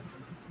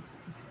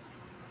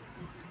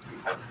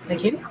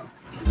Like you?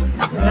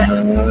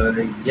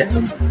 Yeah.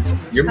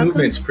 Your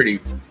movement's pretty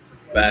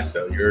fast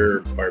though. You're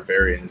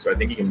barbarian, so I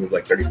think you can move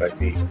like 35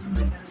 feet.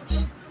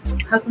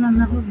 How come I'm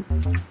not moving?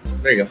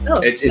 There you go.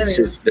 Oh, it's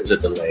just there's a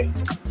delay.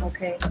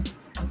 Okay.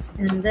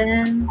 And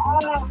then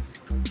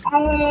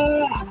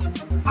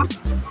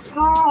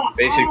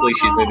basically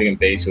she's moving in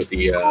base with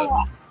the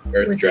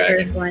Earth Dragon.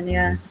 The Earth one,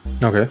 yeah.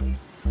 Okay.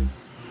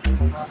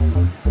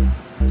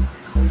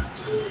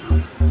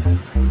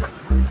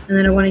 And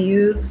then I want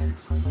to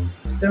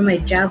throw my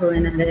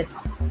javelin at it.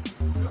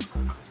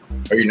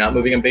 Are you not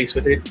moving in base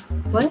with it?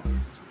 What?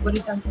 What are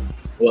you talking about?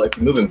 Well, if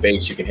you move in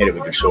base, you can hit it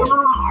with your sword.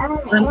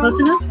 I'm close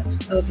enough?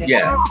 Okay.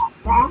 Yeah.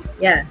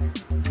 Yeah.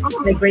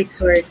 The great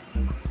sword.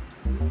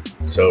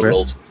 So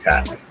roll to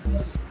attack.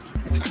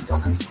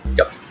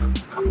 Yep.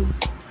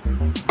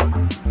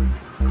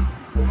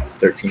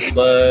 13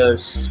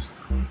 plus.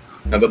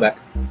 Now go back.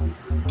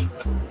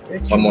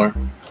 13. One more.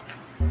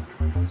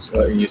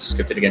 So you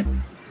skipped it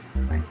again.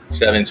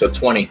 7, so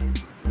 20.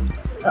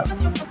 Oh,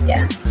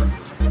 yeah.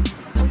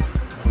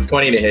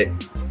 20 to hit.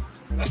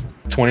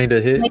 20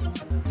 to hit?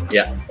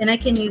 Yeah. And I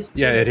can use...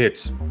 Yeah, it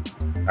hits. All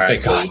right,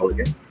 so roll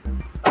again.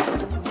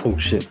 Oh,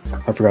 shit.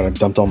 I forgot I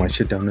dumped all my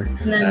shit down there.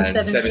 And then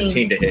And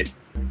 17 to hit.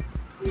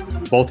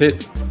 Both hit?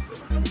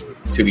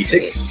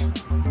 2d6.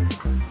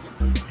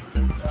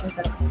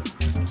 Okay.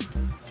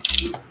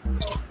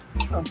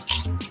 Oh.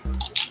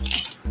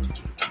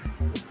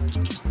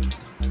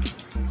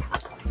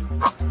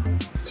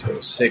 So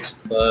 6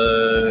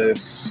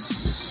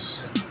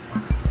 plus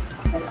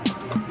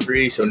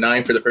 3, so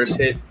 9 for the first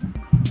hit.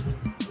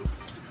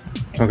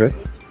 Okay.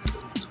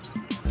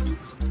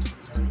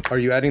 Are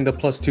you adding the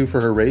 +2 for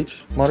her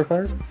rage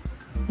modifier?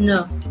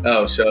 No.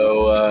 Oh,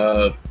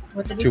 so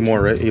What did 2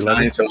 more, right?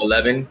 11? 9, so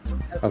 11.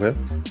 Okay.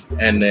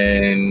 And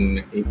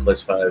then 8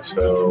 plus 5,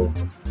 so...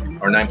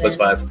 Or 9 plus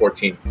 5,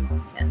 14.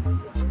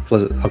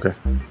 Okay,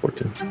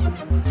 14.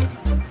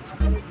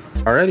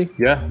 Alrighty,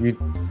 yeah. You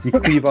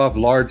cleave off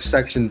large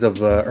sections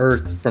of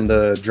earth from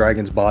the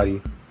dragon's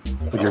body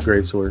with your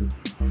greatsword.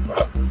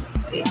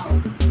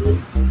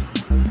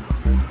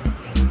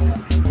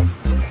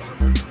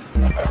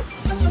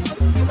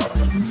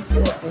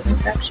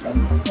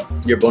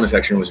 Your bonus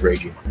action was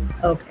raging.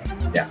 Okay.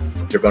 Yeah.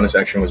 Your bonus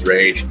action was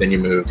rage, then you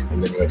moved,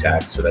 and then you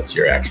attacked. So that's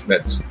your action.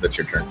 That's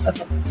your turn.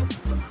 Okay.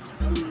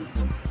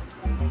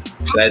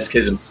 So that's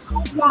Schism.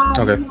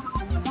 Okay.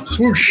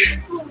 Swoosh.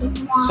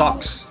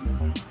 Socks.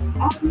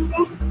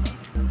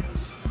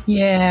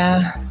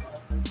 Yeah.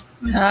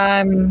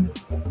 I'm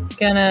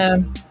gonna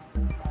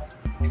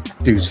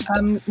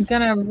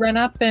run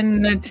up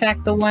and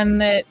attack the one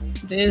that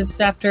is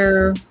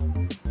after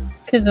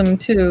Schism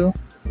too.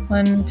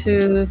 1,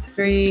 2,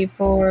 3,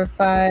 4,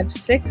 5,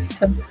 6.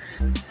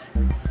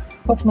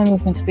 What's my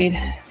movement speed?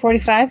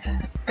 45?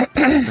 I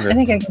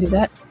think I can do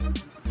that.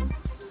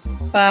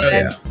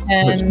 5,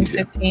 10,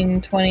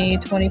 15, 20,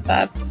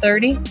 25,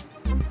 30.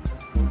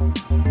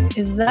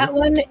 Is that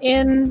one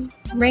in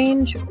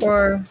range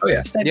or? Oh,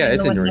 yeah. should I Yeah, do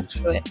it's the in one range.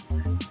 next to it?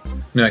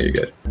 No, you're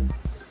good.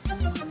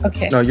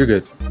 Okay. No, you're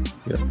good.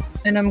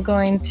 And I'm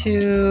going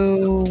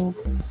to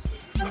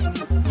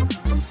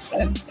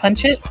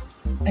punch it,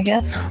 I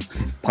guess.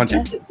 Punch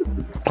it.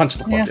 Punch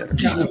the fuck Yeah. out of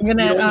it. No, I'm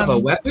gonna You don't have a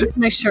weapon? use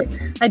my short.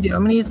 I do.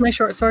 I'm gonna use my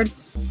short sword.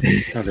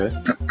 Okay.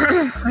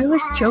 I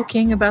was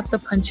joking about the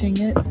punching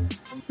it.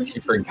 She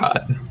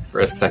forgot for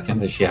a second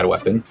that she had a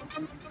weapon.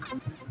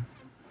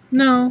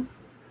 No,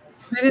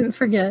 I didn't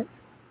forget.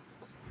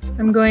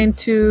 I'm going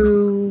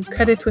to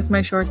cut it with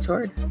my short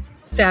sword.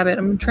 Stab it.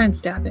 I'm gonna try and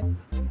stab it.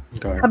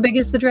 Okay. How big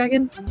is the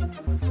dragon?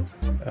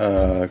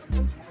 I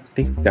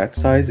think that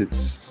size,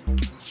 it's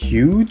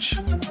huge.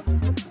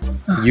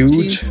 Oh,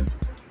 Huge. geez.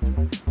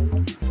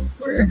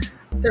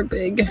 They're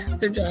big.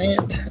 They're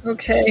giant.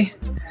 Okay.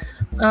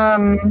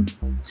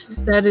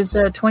 That is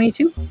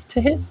 22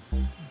 to hit.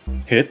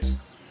 Hit.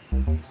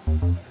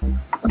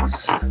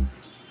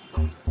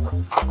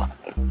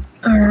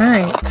 All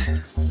right.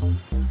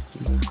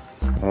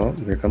 Oh,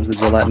 here comes the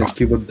gelatinous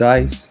cube of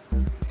dice.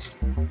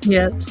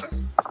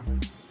 Yes.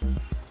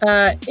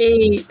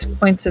 8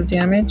 points of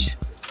damage.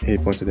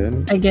 8 points of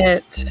damage. I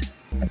get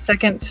a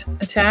second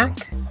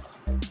attack.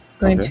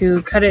 Going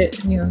to cut it,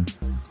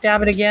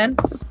 stab it again.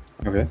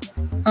 Okay.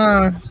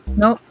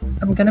 Nope,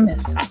 I'm gonna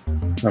miss.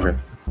 Okay.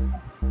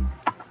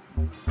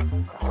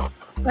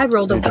 I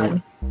rolled a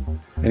 1.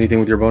 Anything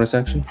with your bonus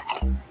action?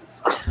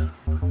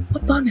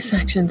 What bonus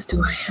actions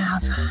do I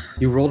have?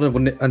 You rolled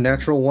a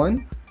natural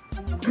 1?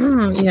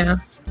 Yeah.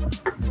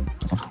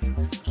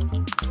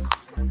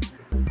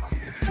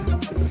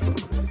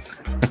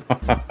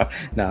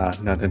 Nah,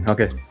 nothing.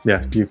 Okay.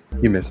 Yeah, you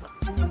miss.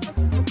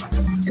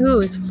 Ooh,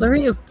 is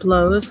Flurry of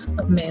Blows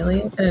a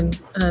melee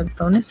and a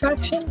bonus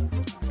action?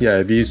 Yeah,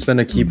 if you spend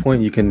a key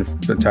point, you can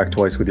attack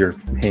twice with your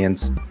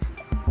hands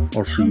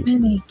or How feet.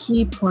 many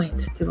key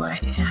points do I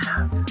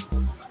have?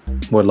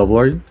 What level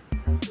are you?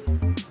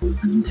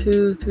 1,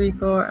 2, 3,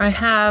 4. I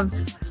have.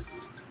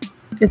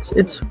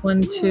 It's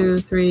 1, 2,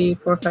 3,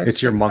 4, 5.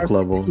 It's your 6, monk 5,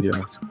 level, 6 yeah.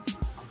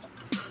 points.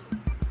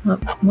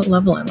 What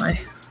level am I?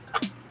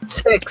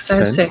 6. I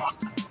have 10?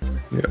 6.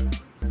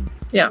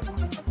 Yeah.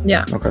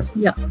 Okay.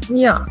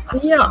 Yeah.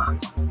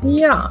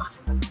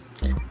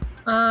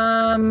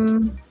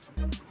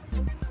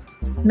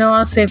 No,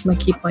 I'll save my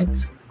key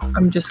points.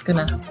 I'm just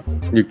gonna.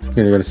 You're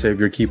gonna save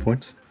your key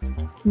points.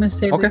 I'm gonna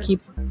save Okay. the key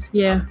points.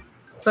 Yeah.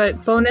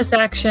 But bonus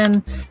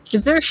action.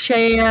 Is there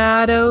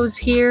shadows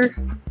here?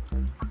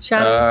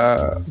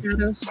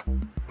 Shadows.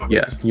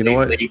 Yeah. You know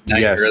what? Late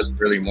night, Yes.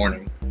 early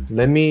morning.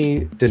 Let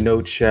me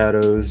denote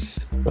shadows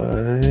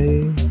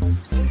by.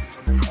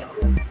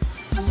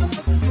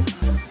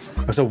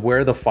 So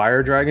where the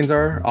fire dragons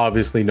are,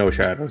 obviously no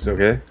shadows.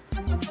 Okay.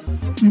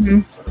 Mm-hmm.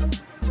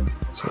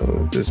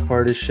 So this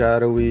part is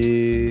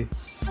shadowy.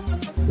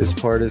 This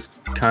part is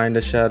kind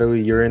of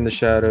shadowy. You're in the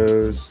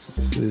shadows.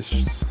 This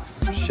is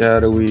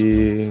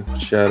shadowy.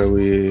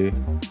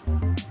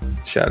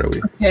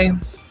 Okay.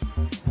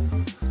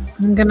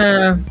 I'm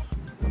gonna,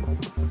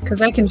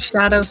 because I can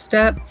shadow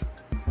step,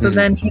 so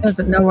then he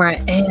doesn't know where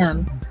I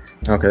am.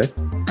 Okay.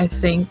 I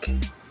think.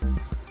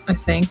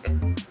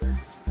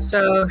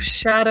 So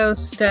shadow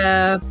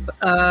step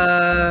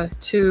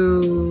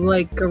to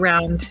like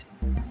around,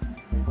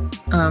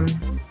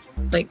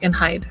 like and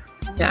hide.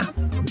 Yeah.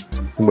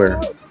 Where?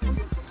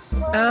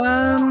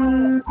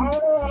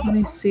 Let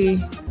me see.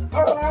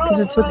 Because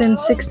it's within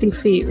 60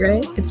 feet,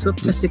 right? It's up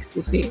to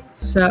 60 feet.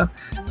 So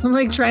I'm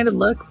like trying to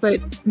look, but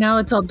now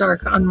it's all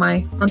dark on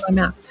my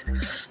map.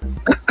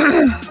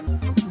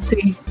 Let's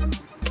see.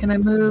 Can I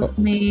move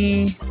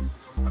me?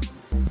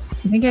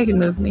 I think I can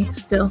move me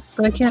still,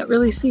 but I can't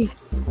really see.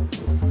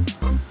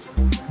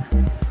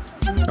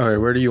 All right.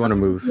 Where do you want to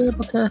move? Be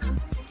able to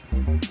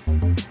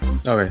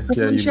Okay. from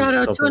Yeah. one You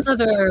shadow moved to yourself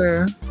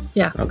another.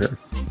 Yeah. in. Okay.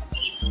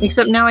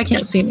 Except now I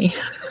can't see me.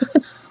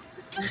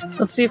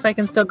 Let's see if I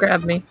can still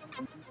grab me.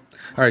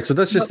 All right. So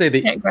let's just say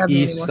the Can't grab me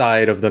east anymore.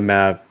 side of the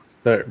map,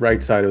 the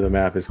right side of the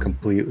map is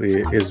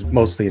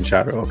mostly in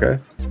shadow. Okay.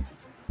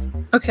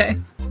 Okay.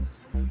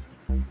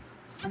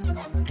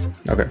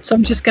 Okay. So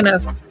I'm just gonna.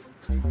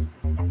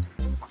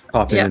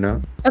 Pop in Yeah. and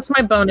out. That's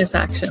my bonus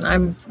action.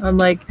 I'm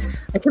like,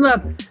 I come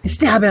up, I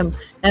stab him,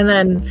 and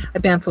then I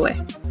bamf away.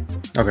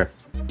 Okay.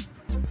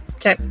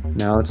 Okay.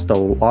 Now it's the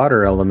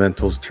water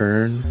elemental's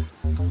turn.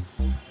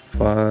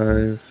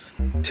 5,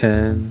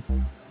 10.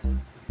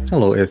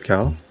 Hello,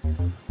 Ithcal.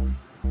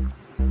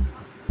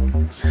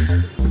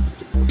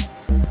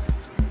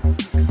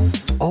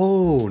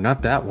 Oh,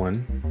 not that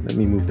one. Let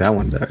me move that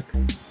one back.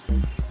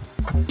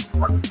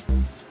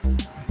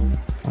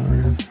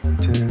 5,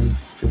 10,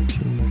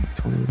 15,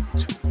 20.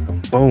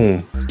 Boom.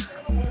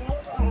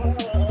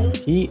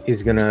 He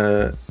is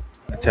gonna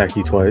attack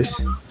you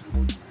twice.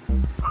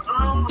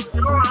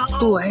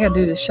 Ooh, I gotta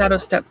do the shadow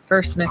step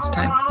first next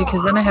time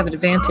because then I have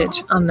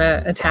advantage on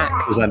the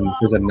attack.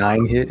 There's a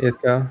 9 hit,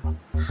 Ithka.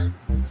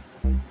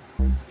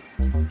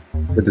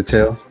 With the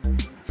tail.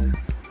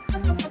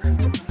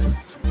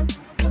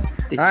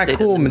 Did All right, you say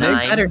cool, there's a Nick.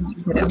 nine? Better not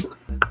hit him.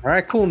 All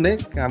right, cool,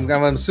 Nick. I'm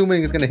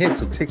assuming it's gonna hit,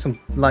 so take some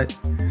light.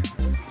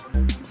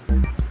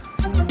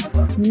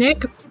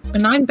 Nick, a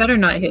 9 better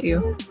not hit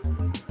you.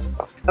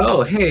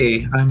 Oh,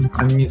 hey, I'm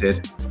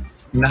muted.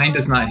 9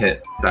 does not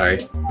hit. Sorry.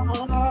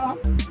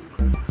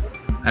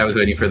 I was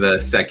waiting for the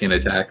second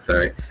attack.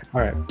 Sorry.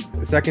 All right,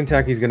 the second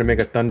attack, he's gonna make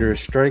a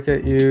thunderous strike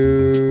at you.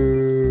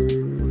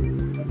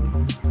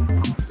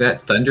 Is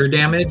that thunder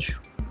damage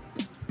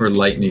or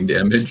lightning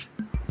damage?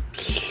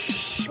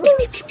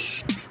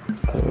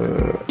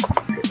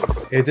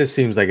 It just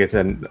seems like it's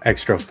an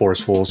extra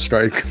forceful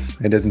strike.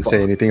 It doesn't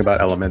say anything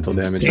about elemental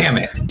damage. Damn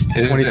it!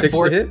 Is it 26 to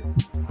force- hit.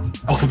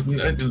 Oh,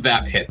 no,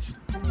 that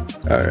hits.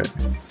 All right.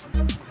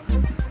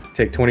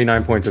 Take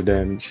 29 points of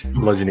damage,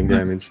 bludgeoning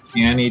damage.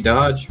 Can he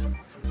dodge?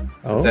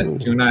 Oh, That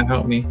do not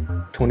help me.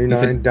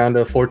 29 down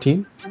to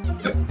 14.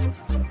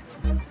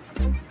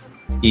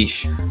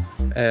 Eesh.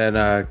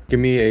 And give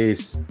me a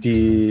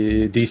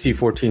DC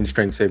 14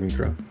 strength saving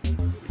throw.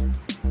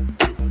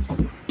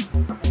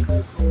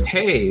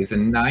 Hey, is a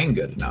 9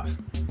 good enough?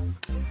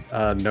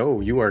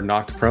 No, you are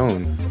knocked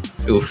prone.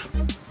 Oof.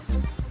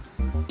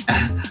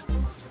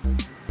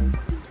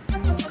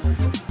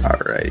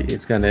 Alright,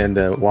 it's gonna end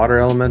the water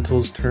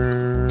elemental's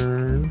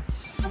turn.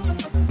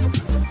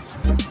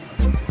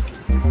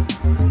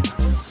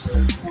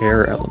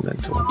 Air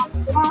elemental.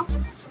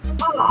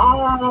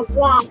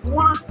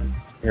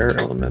 Air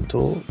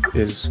elemental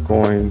is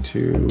going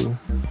to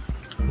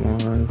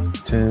 1,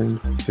 10,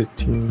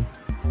 15,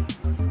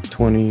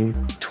 20,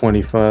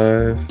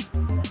 25.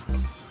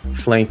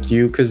 Flank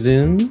you,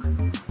 Kazim.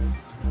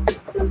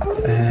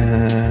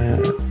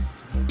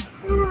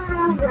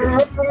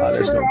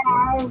 There's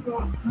no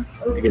point.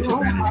 I guess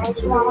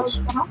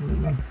advantage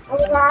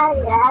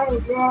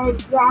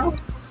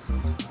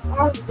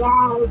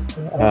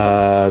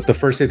The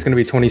first hit's going to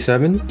be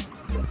 27.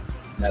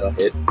 That'll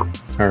hit.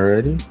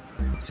 Alrighty.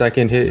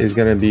 Second hit is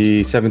going to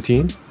be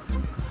 17.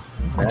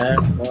 That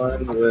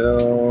one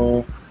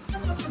will.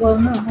 Well,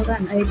 no, hold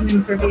on. I am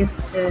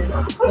impervious to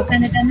what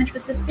kind of damage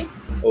would this be?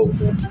 Oh,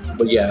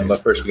 but yeah,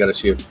 but first we got to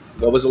see if.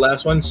 What was the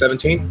last one?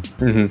 17?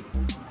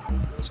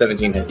 Mm-hmm.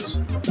 17 hits.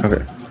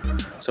 Okay.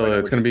 So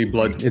it's gonna be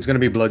blood. It's gonna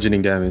be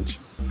bludgeoning damage.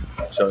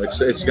 So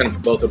it's gonna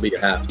both will be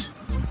halved.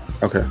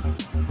 Okay.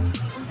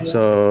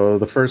 So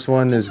the first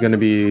one is gonna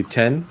be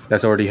 10.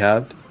 That's already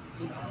halved.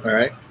 All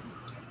right.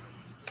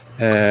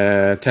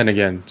 10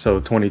 again. So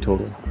 20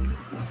 total.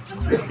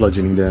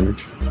 Bludgeoning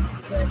damage.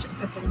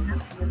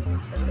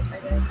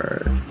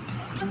 Alright.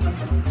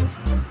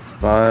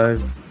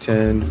 5,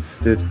 10,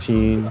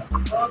 15,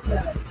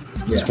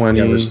 20.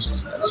 Yeah,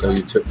 so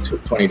you took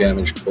 20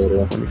 damage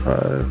total.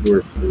 25. You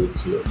were fully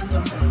healed.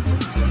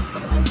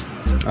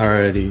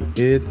 Alrighty.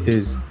 It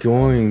is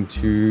going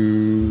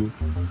to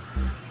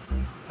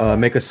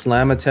make a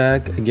slam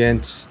attack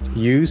against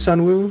you,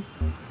 Sunwoo,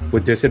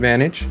 with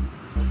disadvantage.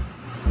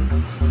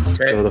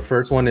 Okay. So the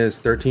first one is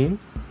 13.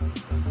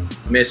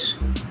 Miss.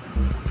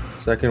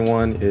 Second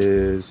one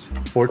is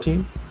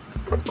 14.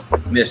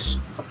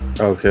 Miss.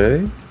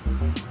 Okay.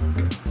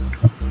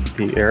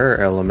 The air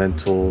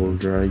elemental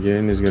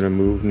dragon is going to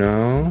move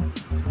now.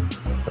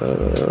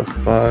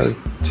 5,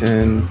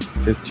 10,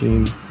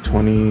 15,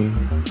 20,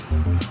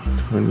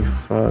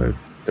 25,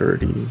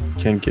 30.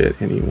 Can't get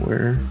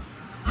anywhere.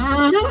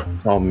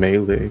 It's all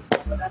melee.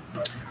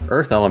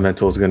 Earth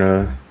elemental is going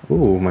to...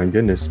 Oh my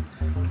goodness.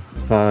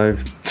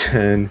 5,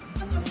 10,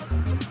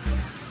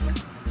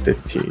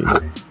 15.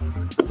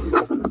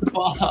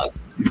 Fuck.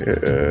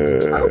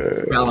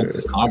 Balance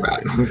this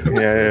combat.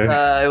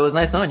 Yeah. It was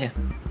nice knowing you.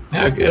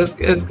 Yeah, it's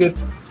good.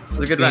 It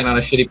was a good Being run. on a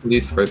shitty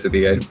police force with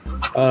you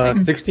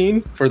guys.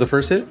 16 for the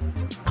first hit.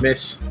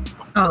 Miss.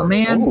 Oh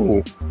man.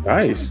 Oh,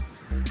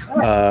 nice.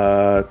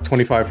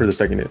 25 for the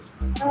second hit.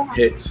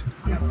 Hits.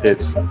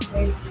 Hits.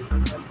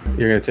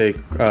 You're gonna take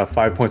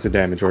 5 points of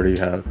damage. Already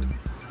have.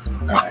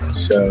 All right.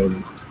 So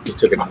you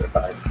took another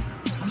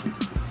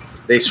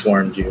 5. They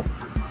swarmed you.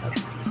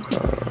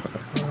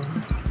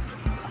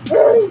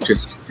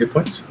 Just hit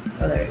points.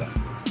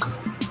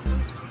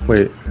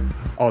 Wait.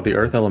 Oh, the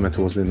earth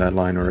elemental was in that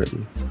line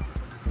already.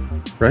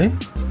 Right?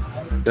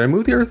 Did I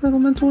move the earth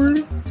elemental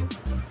already?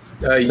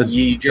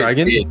 You just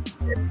dragon? did.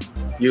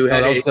 You Oh,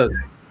 had that was the.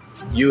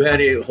 you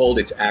had it hold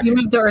its You action.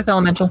 moved to Earth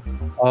Elemental.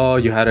 Oh,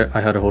 you had it. I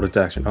had to hold its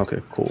action.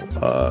 Okay, cool.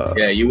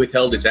 Yeah, you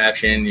withheld its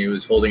action. It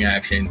was holding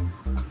action,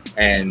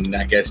 and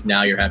I guess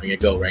now you're having it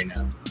go right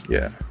now.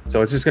 Yeah.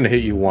 So it's just gonna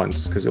hit you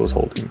once because it was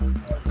holding.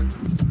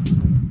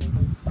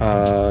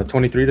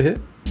 23 to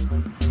hit.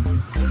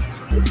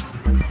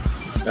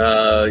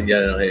 Yeah,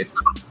 that'll hit.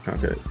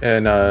 Okay,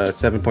 and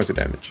 7 points of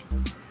damage.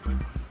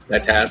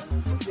 That's half.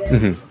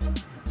 Mhm.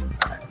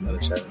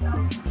 Another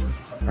 7.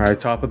 All right,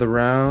 top of the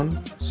round,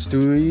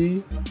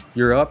 Stewie,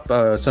 you're up.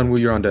 Sunwoo,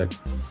 you're on deck.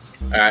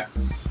 All right.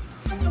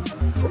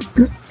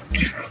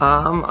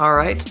 All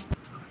right.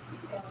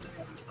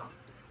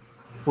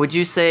 Would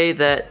you say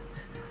that?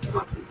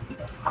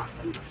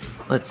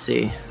 Let's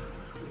see.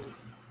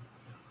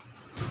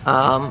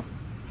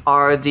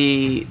 Are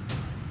the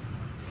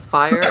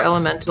fire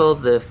elemental,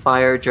 the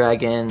fire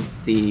dragon,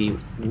 the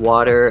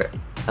water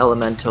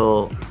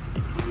elemental,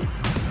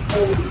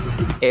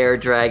 air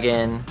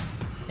dragon,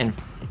 and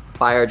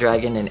fire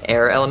dragon and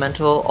air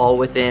elemental all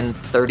within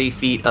 30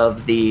 feet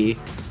of the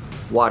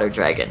water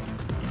dragon?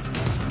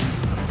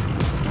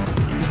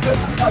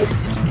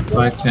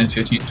 5, 10,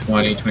 15,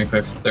 20,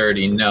 25,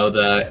 30. No,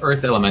 the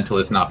earth elemental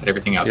is not, but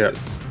everything else Yeah. is.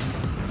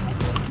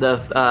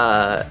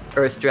 The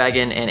earth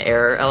dragon and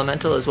air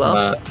elemental as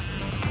well?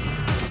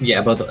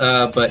 Yeah, both.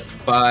 But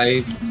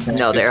 5. 10,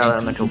 No, the 15, air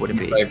elemental wouldn't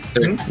be. 25,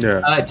 30.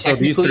 Yeah. So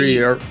these three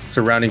are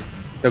surrounding.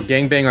 The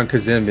gangbang on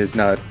Kazim is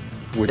not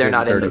within They're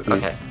not in 30 the. feet.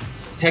 Okay.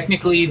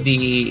 Technically,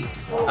 the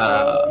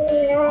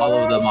all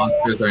of the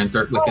monsters are within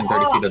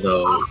 30 feet of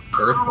the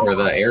earth or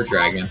the air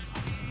dragon.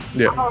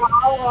 Yeah.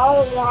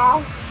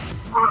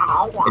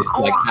 It's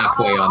like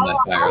halfway on that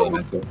fire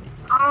elemental.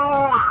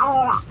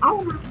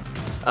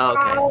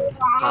 Okay.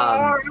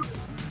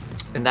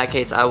 In that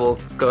case, I will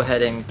go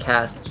ahead and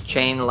cast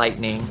Chain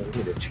Lightning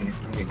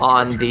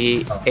on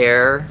the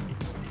air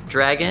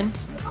dragon.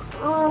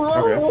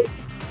 Okay.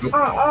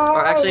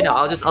 Or actually, no.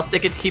 I'll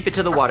keep it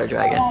to the water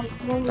dragon.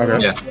 Okay.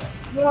 Yeah.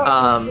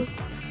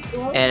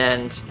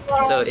 And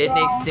so it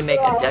needs to make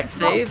a dex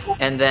save,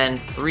 and then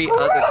 3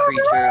 other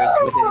creatures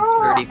within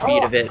 30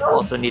 feet of it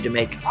also need to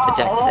make a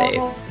dex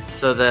save.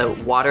 So the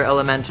water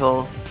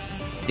elemental,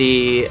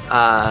 the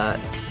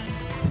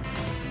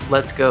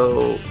let's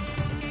go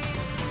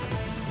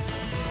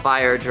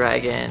fire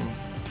dragon,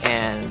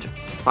 and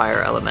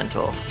fire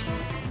elemental,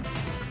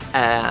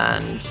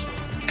 and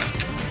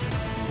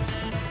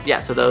yeah,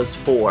 so those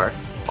 4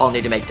 all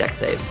need to make dex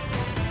saves.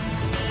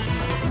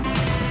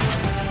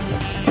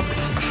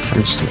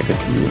 I'm just making a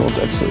communal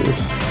deck save.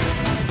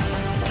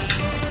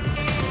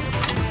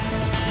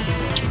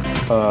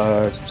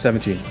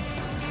 17.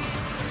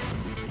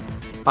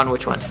 On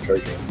which one?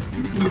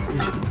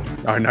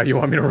 All right, now you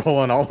want me to roll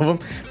on all of them?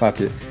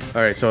 Fuck it.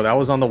 All right, so that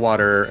was on the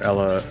water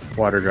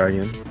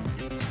dragon.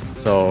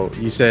 So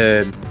you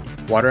said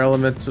water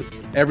element.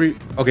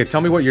 Okay,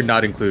 tell me what you're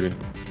not including.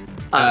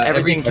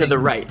 Everything to everybody- the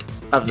right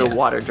of the Yeah.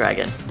 water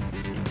dragon.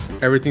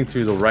 Everything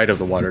to the right of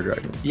the water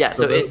dragon. Yeah,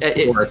 so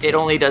it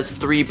only does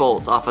 3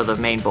 bolts off of the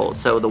main bolt.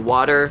 So the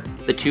water,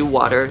 the 2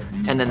 water,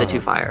 and then the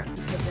 2 fire.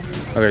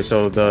 Okay,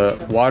 so the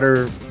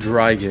water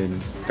dragon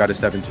got a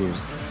 17.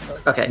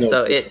 Okay,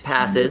 so it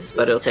passes,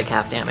 but it'll take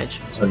half damage.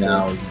 So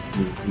now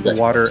The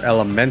water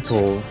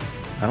elemental,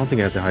 I don't think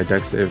it has a high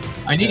dex save.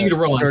 I need you to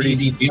roll on 30.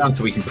 D&D Beyond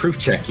so we can proof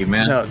check you,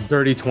 man. No,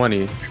 dirty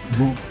 20. All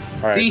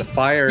right, See? the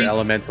fire See?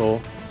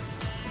 elemental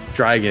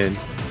dragon,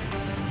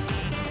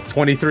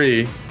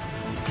 23.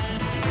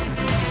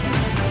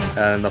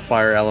 And the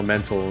fire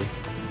elemental,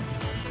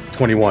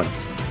 21.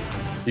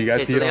 You guys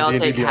Okay, see so it they on all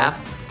D&D take Beyond?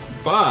 half.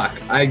 Fuck,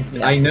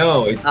 I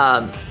know. It's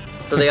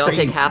So they all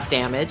take half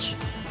damage,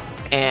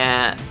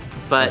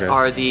 but Okay.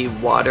 are the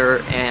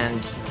water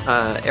and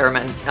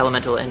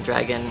elemental and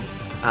dragon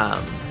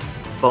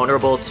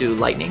vulnerable to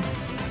lightning?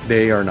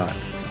 They are not.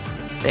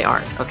 They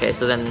aren't. Okay,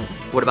 so then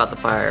what about the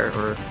fire?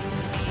 Or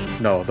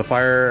No, the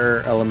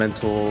fire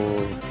elemental,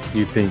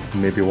 you think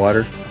maybe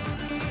water?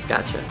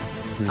 gotcha.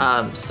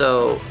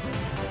 So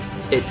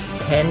it's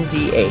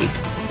 10d8.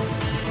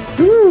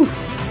 Woo!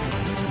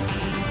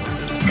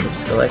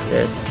 Just go like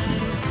this.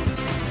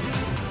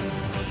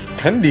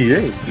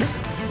 10d8.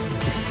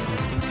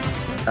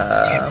 There's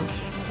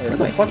How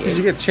my the fuck did D8.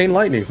 you get chain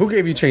lightning? Who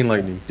gave you chain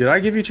lightning? Did I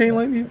give you chain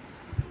lightning?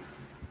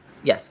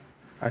 Yes.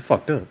 I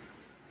fucked up.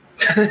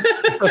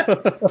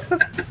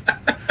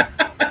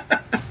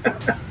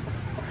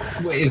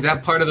 Wait, is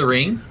that part of the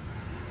ring?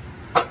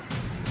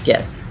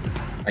 Yes.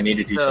 I need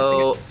to do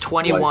So something.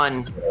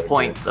 21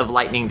 points of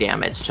lightning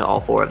damage to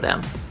all 4 of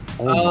them.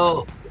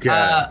 Oh,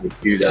 God.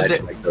 Do so that the-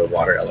 to, like the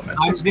water element.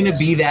 I'm gonna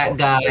be that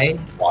guy.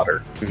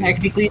 Water.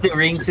 Technically, the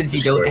ring says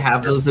you don't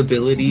have those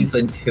abilities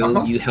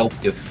until you help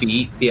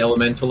defeat the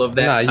elemental of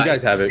that. Nah, you type.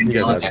 guys have it. You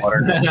guys have it.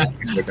 Water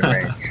within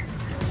range.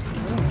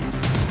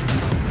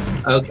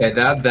 Okay,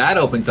 that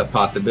opens up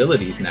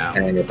possibilities now.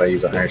 And if I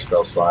use a higher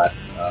spell slot,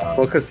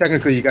 Well, because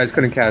technically you guys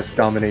couldn't cast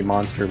Dominate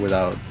Monster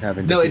without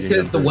having No, it defeating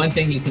says the them one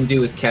thing you can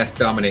do is cast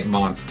Dominate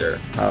Monster.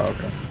 first. Oh,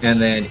 okay.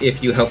 And then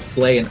if you help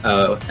slay an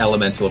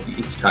elemental of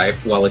each type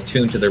while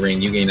attuned to the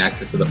ring, you gain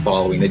access to the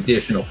following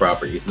additional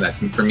properties. And that's,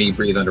 for me,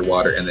 breathe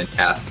underwater and then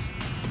cast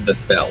the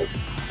spells.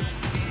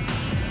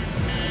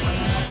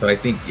 So I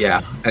think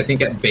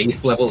at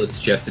base level,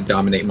 it's just a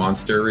Dominate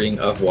Monster ring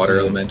of water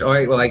element. All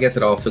right, well, I guess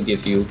it also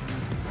gives you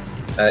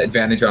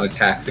advantage on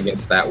attacks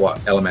against that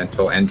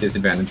elemental and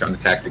disadvantage on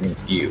attacks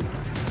against you.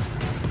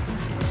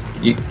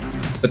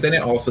 But then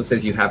it also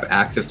says you have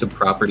access to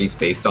properties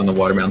based on the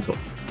elemental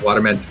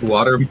plane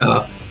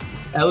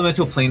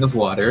of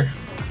water.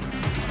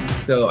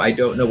 So I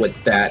don't know what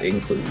that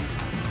includes,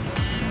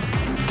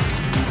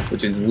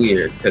 which is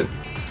weird because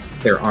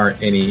there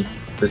aren't any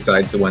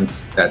besides the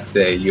ones that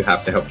say you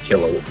have to help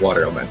kill a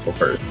water elemental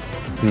first.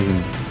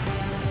 Mhm.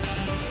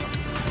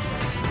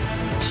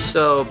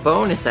 So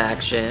bonus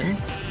action.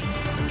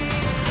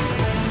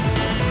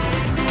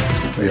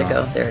 Where'd it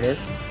go? There it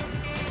is.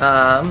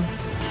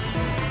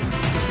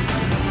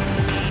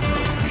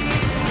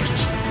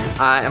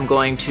 I am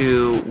going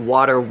to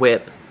water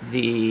whip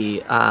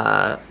the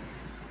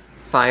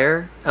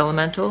fire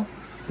elemental,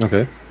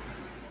 Okay.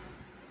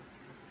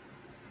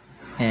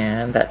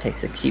 and that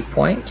takes a key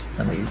point.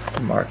 Let me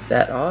mark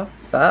that off.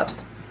 Bop.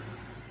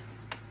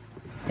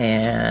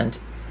 And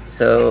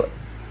so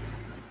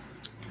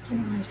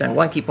spend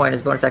 1 key point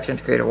as bonus action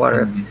to create a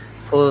water.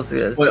 Pulls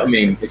well, I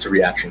mean, it's a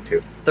reaction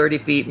too. 30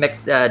 feet,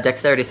 mixed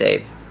dexterity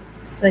save.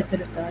 So I could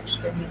have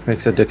dodged it.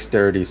 Makes a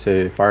dexterity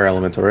save. Fire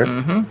elemental, right?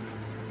 Mm-hmm.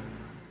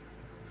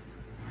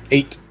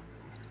 8.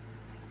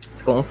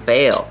 It's going to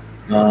fail.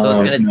 So it's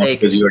gonna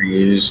take- because you already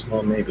used.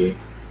 Well, maybe.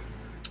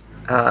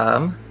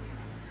 My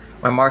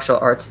martial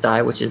arts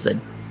die, which is a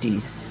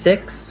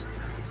d6,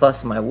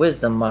 plus my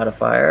wisdom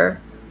modifier,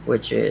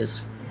 which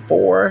is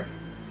 4,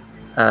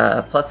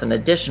 plus an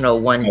additional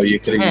Oh, you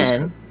could have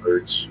 1d10 used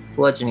words.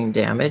 bludgeoning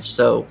damage.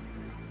 So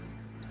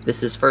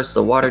this is first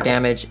the water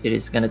damage. It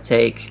is going to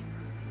take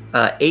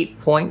 8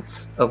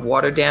 points of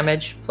water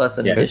damage, plus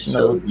an Yeah,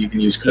 additional so you can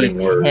use cutting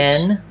words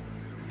d10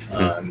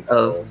 to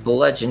of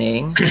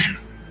bludgeoning.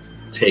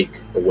 take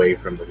away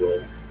from the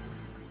roll.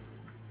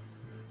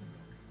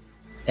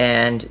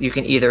 And you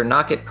can either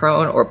knock it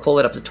prone or pull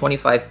it up to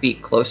 25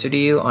 feet closer to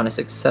you. On a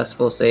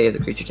successful save, the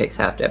creature takes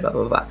half damage, blah,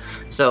 blah, blah.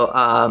 So,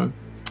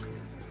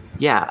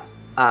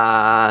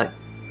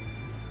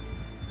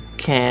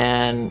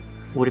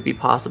 would it be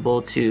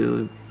possible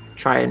to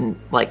try and,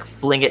 like,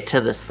 fling it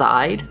to the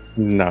side?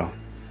 No.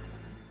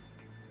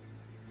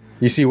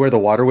 You see where the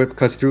water whip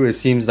cuts through? It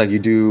seems like you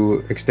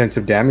do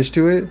extensive damage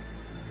to it,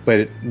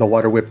 but the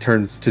water whip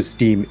turns to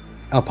steam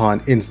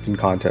upon instant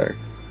contact.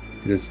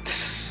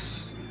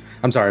 Just,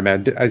 I'm sorry,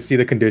 man. I see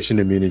the conditioned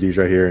immunities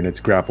right here, and it's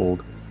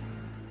grappled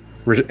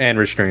and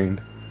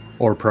restrained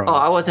or prone. Oh,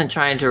 I wasn't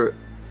trying to...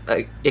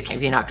 it can't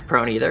be knocked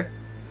prone either.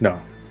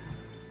 No.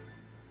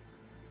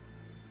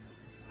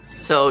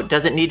 So,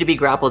 does it need to be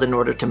grappled in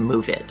order to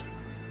move it?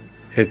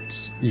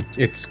 It's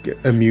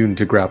immune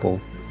to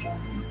grapple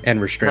and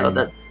restrain.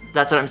 No,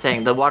 that's what I'm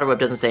saying. The water whip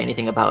doesn't say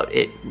anything about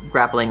it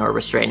grappling or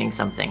restraining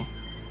something.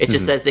 It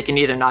just says they can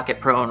either knock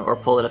it prone or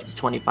pull it up to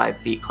 25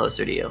 feet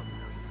closer to you.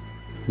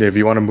 Yeah, if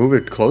you want to move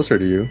it closer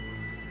to you.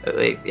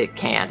 It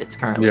can't. It's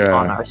currently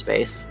on our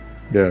space.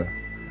 Yeah.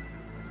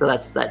 So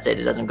that's it.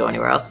 It doesn't go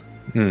anywhere else.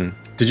 Did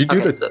you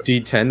do the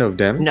D10 of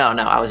damage? No,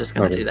 I was just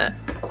going to do that.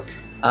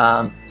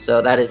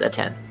 So that is a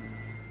 10.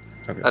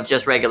 Okay. Of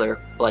just regular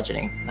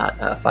bludgeoning,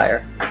 not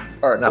fire.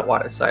 Or not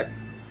water, sorry.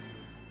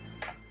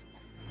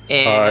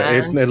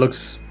 And it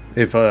looks...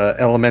 If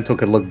elemental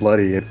could look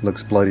bloody, it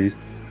looks bloody.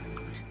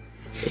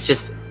 it's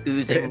just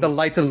oozing. The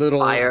light's a little...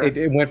 fire.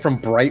 It went from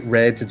bright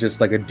red to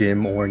just like a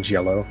dim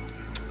orange-yellow.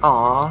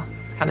 Aw,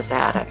 it's kind of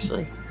sad,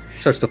 actually.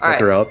 Starts to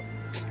flicker out.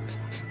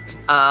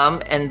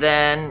 And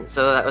then,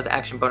 so that was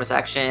action, bonus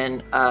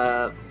action.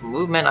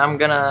 Movement, I'm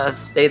gonna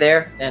stay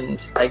there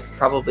and like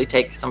probably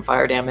take some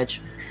fire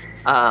damage.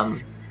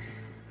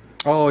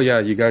 Oh yeah,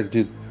 you guys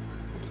did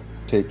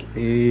take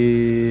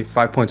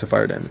 5 points of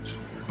fire damage.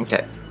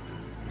 Okay.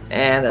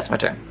 And that's my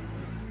turn.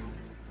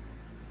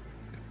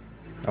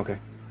 Okay.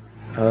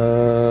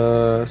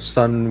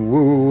 Sun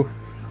Wu.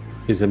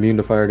 He's immune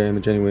to fire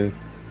damage anyway.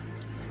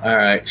 All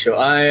right, so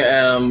I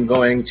am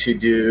going to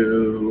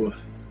do.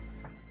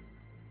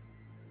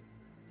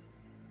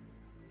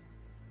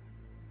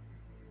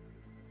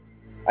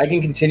 I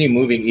can continue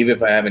moving even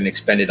if I haven't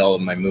expended all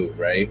of my move,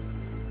 right?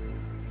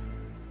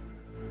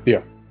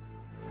 Yeah.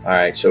 All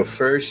right, so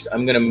first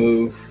I'm going to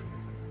move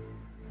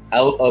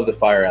out of the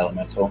fire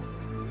elemental.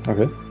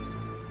 Okay.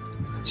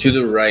 To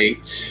the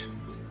right.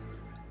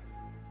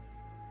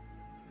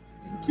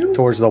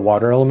 Towards the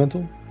water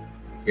elemental?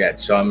 Yeah,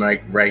 so I'm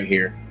like right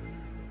here.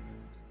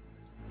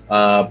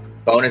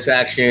 Bonus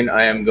action,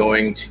 I am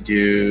going to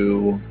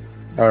do...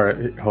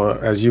 Alright, hold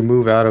on. As you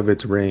move out of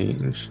its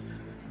range.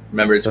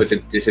 Remember, it's with a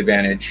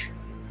disadvantage.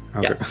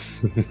 Okay.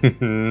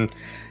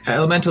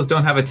 Elementals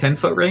don't have a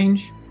 10-foot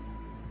range?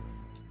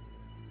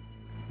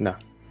 No.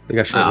 They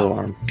got short little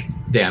arm.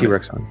 Damn.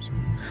 T-Rex arms.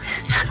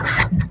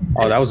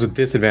 Oh, that was with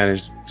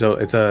disadvantage. So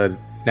it's a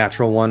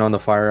natural 1 on the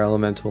fire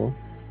elemental.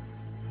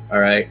 All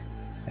right.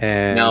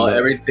 And now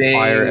everything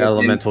fire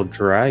elemental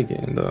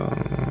dragon though.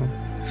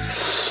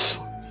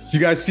 You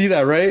guys see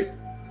that, right?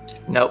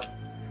 Nope.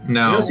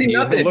 No. You don't see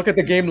nothing. Look at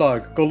the game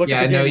log. Go look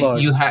at the game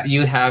log.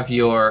 You have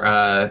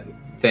your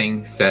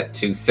thing set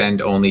to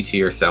send only to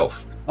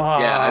yourself.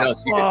 Yeah, I don't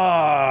see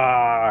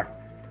that.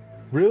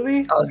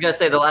 Really? I was going to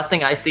say, the last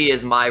thing I see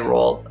is my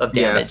roll of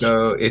damage. Yeah,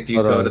 so if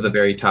you go to the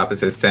very top, it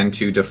says send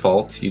to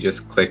default. You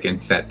just click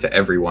and set to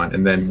everyone,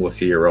 and then we'll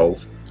see your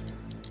rolls.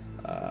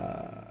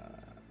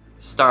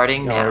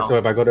 Starting now. So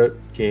if I go to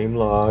game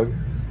log,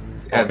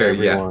 right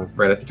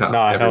at the top.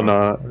 No, hell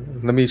no.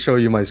 Let me show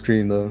you my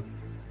screen though.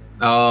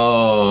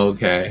 Oh,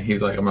 okay.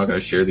 He's like, I'm not going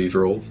to share these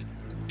rolls.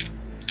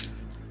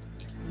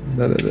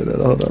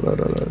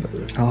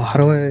 Oh, how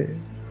do I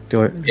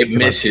do it? It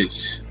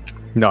misses.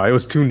 No, it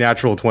was 2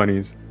 natural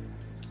 20s.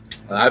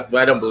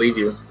 I don't believe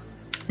you.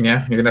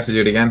 Yeah, you're going to have to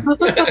do it again.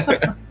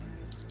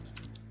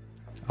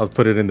 I'll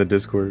put it in the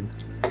Discord.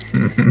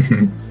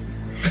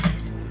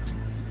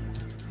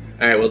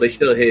 All right, well, they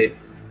still hit.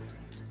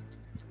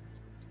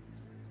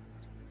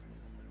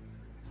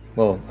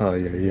 Well, oh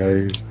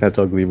yeah, that's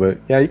ugly, but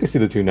yeah, you can see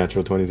the 2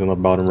 natural 20s on the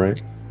bottom right.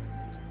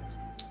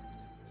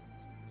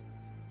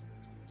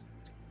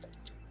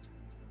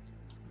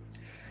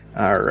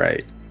 All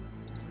right,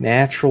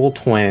 natural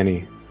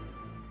 20.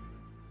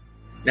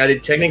 Now,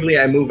 did technically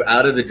I move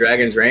out of the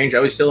dragon's range?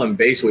 I was still in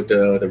base with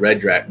the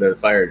the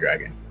fire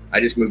dragon. I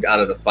just moved out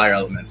of the fire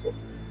elemental.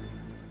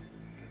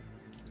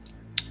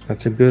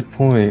 That's a good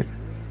point.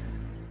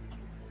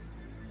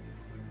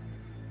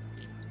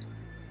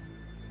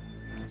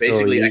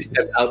 Basically, So I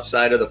stepped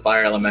outside of the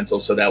fire elemental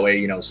so that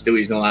way,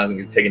 Stewie's no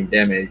longer taking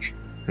damage.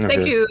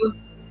 Thank you.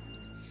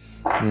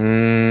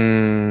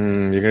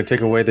 You're gonna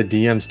take away the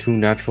DM's 2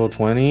 natural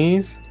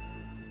 20s?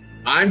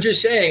 I'm just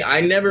saying,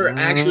 I never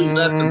actually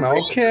left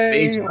the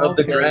base of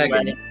the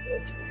dragon.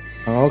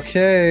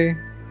 Okay.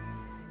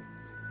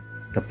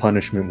 The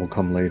punishment will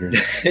come later.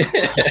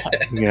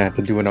 You're gonna have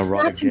to do an It's not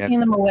erotic taking dance.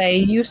 them away.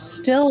 You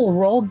still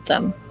rolled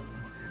them.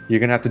 You're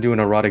gonna have to do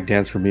an erotic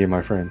dance for me and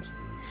my friends.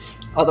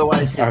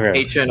 Otherwise, his Okay.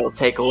 patron will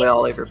take away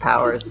all of your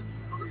powers.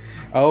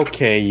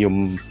 Okay,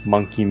 you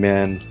monkey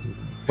man.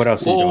 What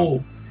else are you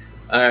doing?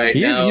 All right,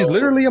 He's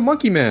literally a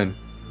monkey man.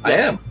 I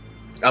am.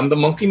 I'm the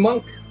monkey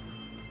monk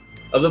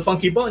of the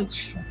funky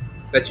bunch.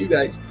 That's you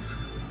guys.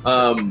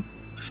 And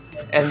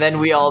then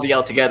we all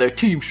yell together,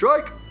 Team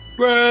Strike!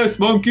 Brass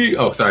monkey!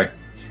 Oh, sorry.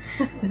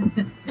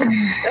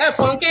 That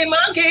funky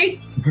monkey!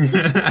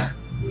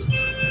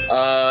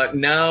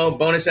 Now,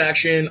 bonus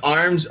action,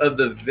 arms of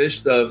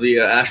the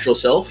astral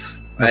self.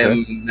 Okay. I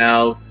am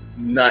now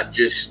not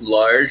just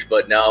large,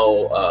 but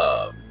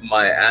now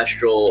my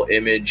astral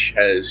image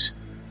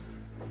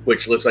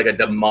which looks like a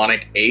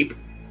demonic ape,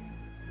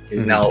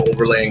 is now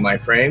overlaying my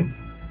frame.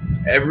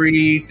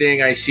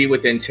 Everything I see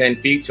within 10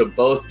 feet, so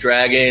both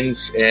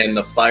dragons and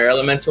the fire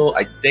elemental.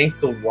 I think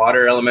the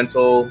water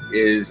elemental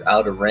is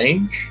out of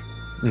range.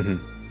 Mm-hmm.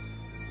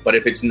 But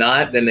if it's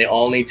not, then they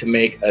all need to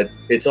make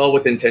it's all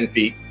within 10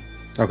 feet.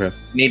 Okay.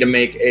 Need to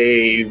make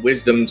a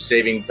wisdom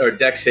saving or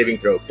dex saving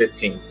throw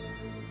 15.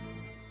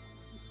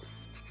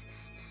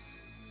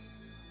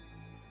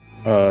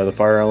 The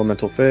fire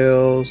elemental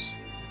fails.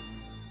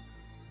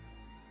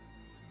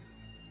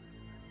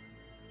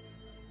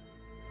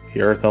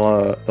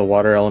 The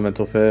water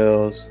elemental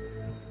fails.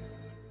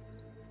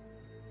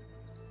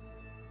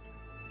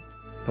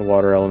 The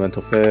water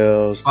elemental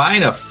fails.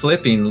 Find a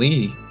flipping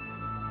lead.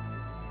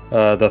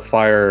 The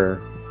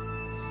fire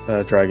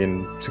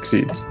dragon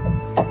succeeds.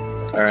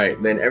 All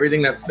right, then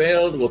everything that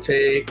failed will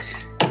take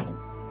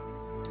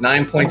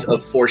 9 points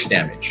of force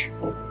damage.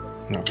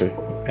 Okay.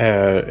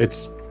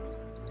 It's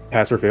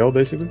pass or fail,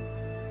 basically.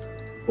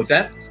 What's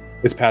that?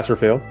 It's pass or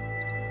fail.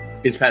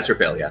 It's pass or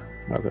fail, yeah.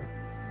 Okay.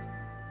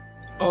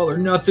 All or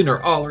nothing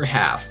or all or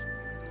half.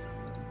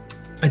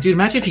 Dude,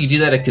 imagine if you could do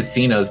that at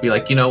casinos. Be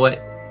like, you know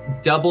what?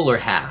 Double or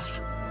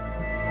half.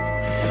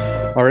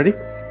 Already?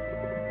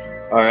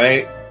 All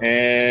right,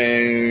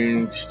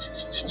 and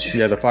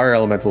Yeah, the fire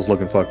elemental's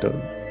looking fucked up.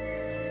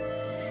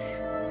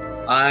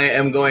 I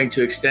am going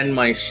to extend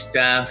my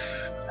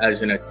staff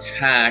as an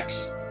attack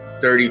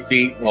 30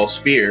 feet while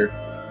spear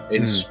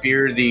and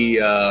spear the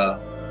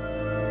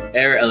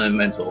air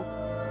elemental.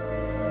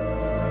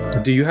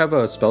 Do you have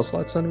a spell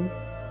slot, Sonny?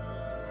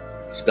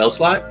 Spell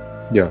slot?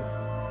 Yeah.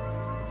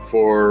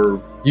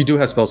 For You do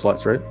have spell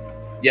slots, right?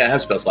 yeah, I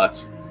have spell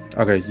slots.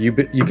 Okay, you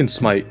can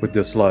smite with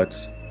the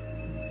slots.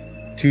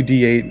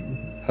 2d8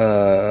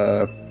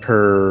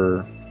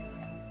 per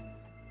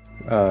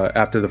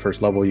after the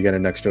first level, you get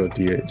an extra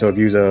d8. So if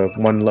you use a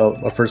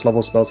first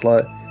level spell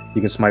slot,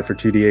 you can smite for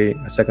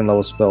 2d8. A second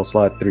level spell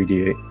slot,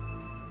 3d8.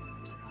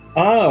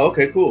 Oh,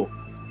 okay, cool.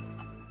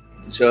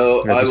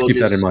 So Yeah, I just will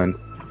keep that in mind.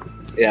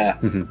 Yeah,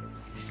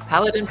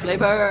 Paladin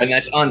flavor. and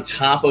that's on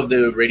top of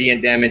the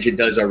radiant damage it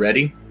does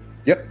already.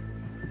 Yep.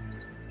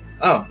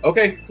 Oh,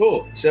 okay,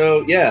 cool.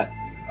 So yeah,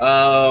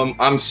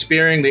 I'm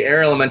spearing the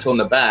air elemental in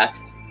the back.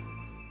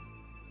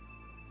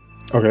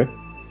 Okay.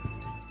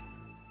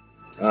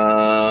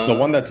 The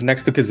one that's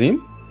next to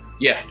Kazim?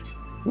 Yeah.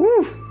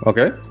 Woo.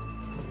 Okay.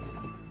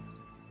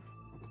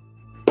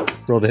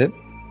 Roll the hit.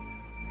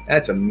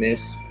 That's a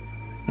miss.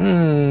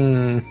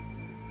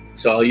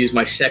 So I'll use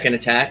my second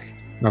attack.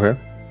 Okay.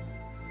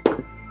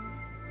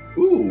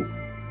 Ooh.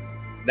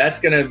 That's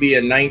going to be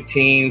a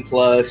 19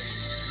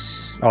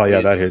 plus... Oh,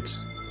 yeah, that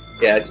hits.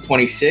 Yeah, it's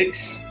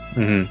 26.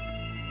 Mm-hmm.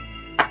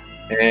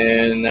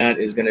 And that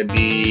is going to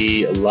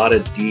be a lot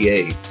of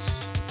D8s.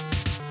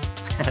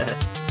 I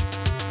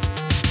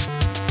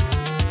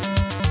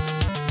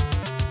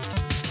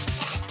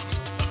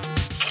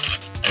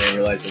didn't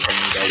realize that I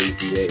need all these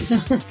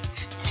D8s.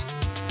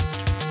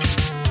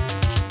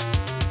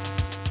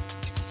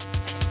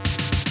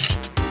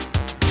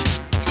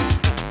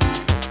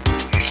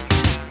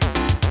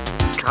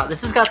 God,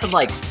 this has got some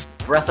like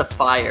Breath of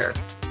Fire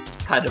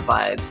kind of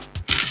vibes.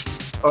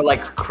 Or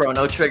like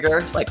Chrono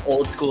Trigger, like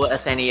old school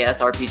SNES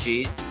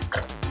RPGs.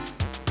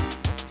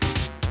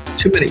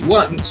 Too many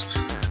ones.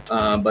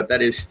 But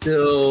that is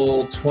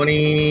still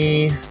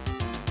 20.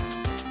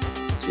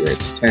 Let's see,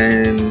 that's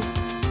 10,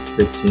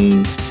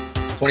 15,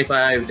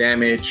 25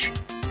 damage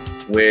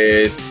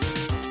with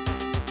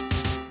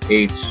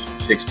 8,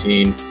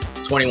 16,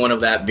 21 of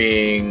that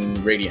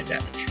being radiant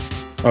damage.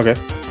 Okay.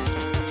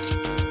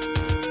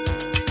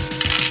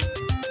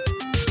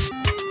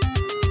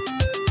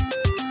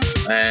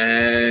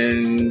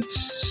 And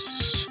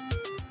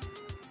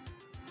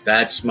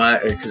that's my,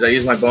 because I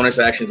use my bonus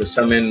action to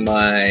summon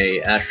my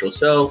astral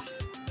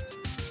self,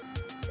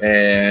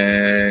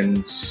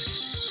 and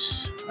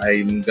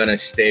I'm gonna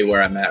stay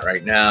where I'm at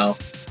right now.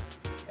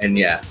 And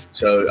yeah,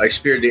 so I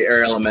speared the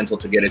air elemental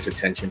to get its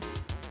attention.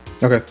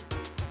 Okay.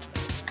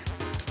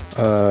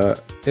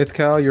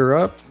 Ithcal, you're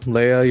up.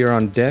 Leia, you're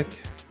on deck.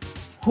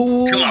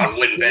 Come on,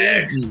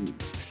 windbag.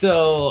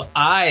 So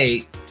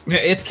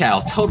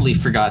Ithcal totally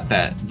forgot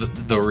that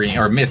the ring,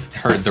 or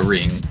misheard the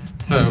rings.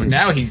 So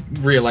now he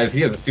realized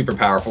he has a super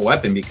powerful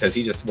weapon because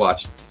he just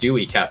watched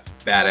Stewie cast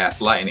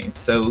badass lightning.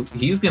 So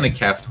he's going to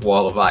cast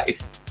Wall of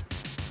Ice.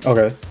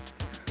 Okay.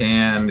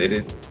 And it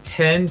is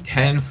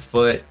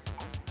 10-foot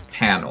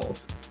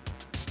panels.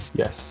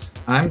 Yes.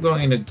 I'm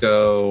going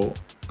to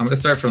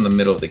start from the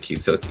middle of the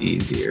cube so it's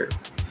easier.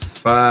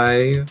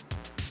 5,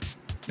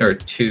 or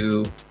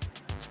 2,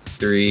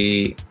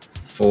 3,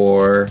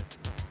 4.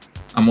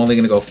 I'm only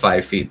going to go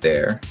 5 feet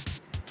there.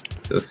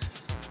 So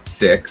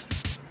 6.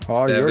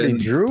 Oh, 7, you already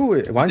drew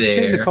it. Why didn't you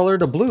change the there. color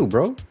to blue,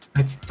 bro?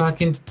 I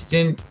fucking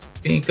didn't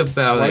think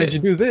about Why it. didn't you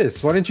do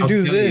this? Why didn't you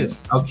do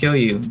this? I'll kill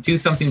you. Do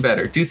something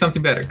better. Do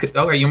something better.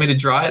 Okay, you want me to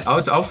draw it?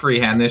 I'll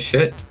freehand this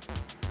shit.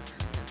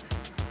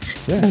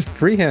 Yeah,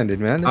 free-handed,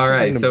 man. This All is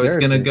right, fucking so it's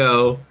gonna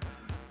embarrassing.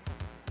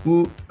 go.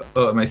 Ooh,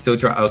 oh, am I still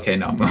drawing? Okay,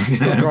 no.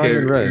 Still drawing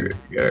it right.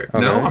 No,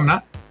 Okay. I'm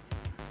not.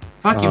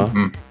 Fuck Uh-huh.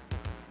 you.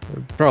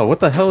 Bro, what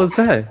the hell is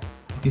that?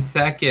 You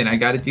second. I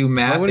got to do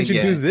math Why wouldn't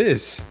again. you do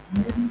this?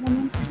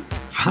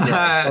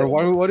 Five, Or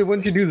why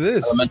wouldn't you do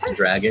this? Elemental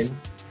dragon.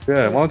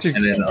 Yeah, why don't you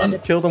And then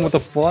kill them with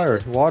the water?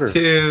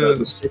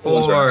 2,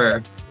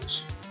 4,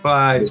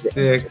 5,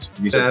 6,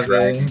 These are 7,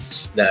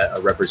 dragons that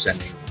are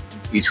representing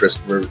each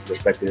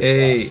respective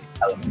 8,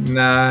 element.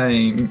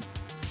 9,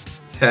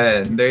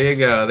 10. There you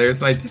go.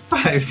 There's my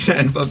 5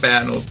 10-foot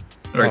panels.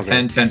 Or Okay.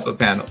 10 10-foot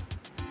panels.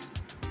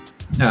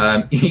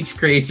 Each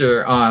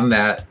creature on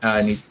that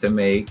needs to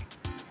make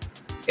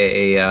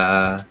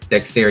a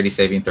dexterity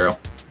saving throw.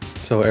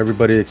 So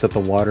everybody except the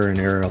water and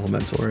air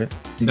elemental, right?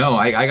 No,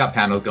 I got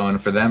panels going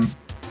for them.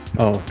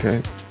 Oh,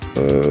 okay.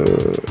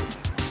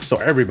 So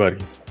everybody.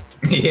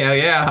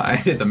 Yeah,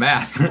 I did the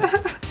math.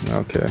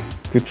 Okay.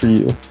 Good for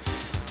you.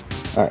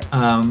 All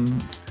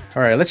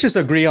right. Let's just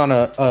agree on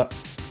a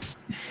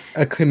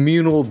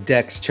communal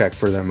dex check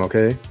for them,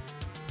 okay?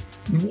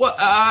 What?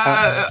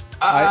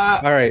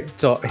 All right.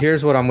 So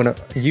here's what I'm gonna.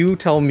 You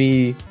tell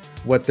me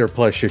what their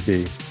plus should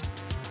be.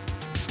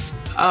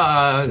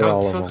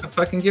 all of them.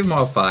 Fucking give them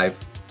all 5.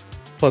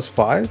 Plus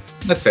 5?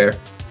 That's fair.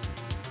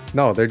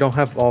 No, they don't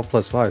have all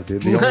plus 5,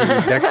 dude. The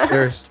only dex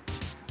there's.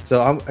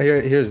 So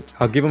here's.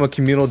 I'll give them a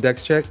communal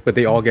dex check, but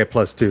they all get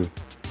plus 2.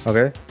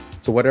 Okay.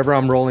 So whatever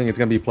I'm rolling, it's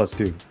gonna be plus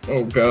 2.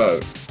 Oh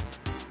god,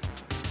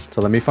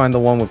 So let me find the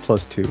one with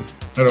plus 2.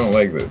 I don't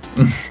like this.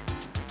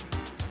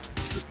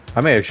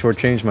 I may have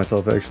shortchanged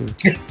myself actually,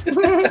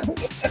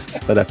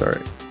 but that's all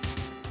right.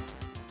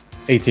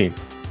 18.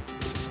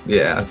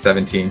 Yeah,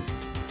 17.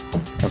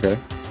 Okay.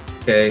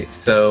 Okay,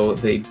 so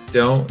they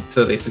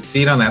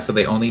succeed on that, so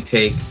they only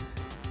take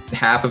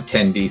half of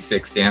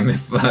 10d6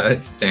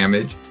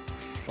 damage.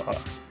 Fuck.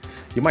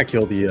 You might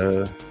kill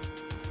the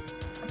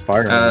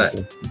fire.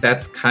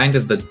 That's kind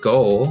of the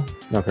goal.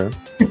 Okay.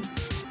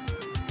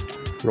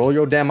 Roll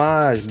your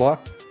damage, boy.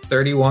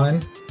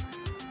 31.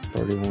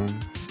 31.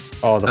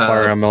 Oh, the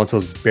fire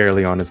elemental's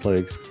barely on its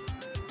legs.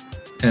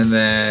 And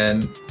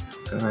then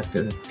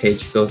the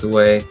page goes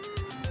away.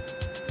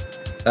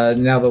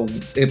 Now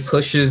it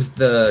pushes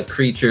the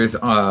creatures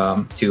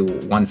to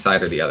one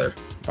side or the other.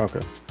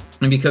 Okay.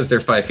 And because they're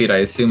 5 feet, I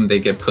assume they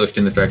get pushed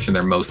in the direction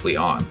they're mostly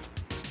on.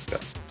 Yeah.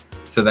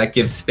 So that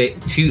gives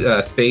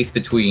space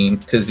between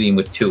Kazim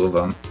with 2 of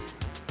them.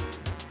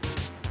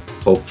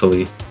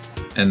 Hopefully.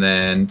 And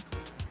then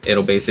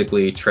it'll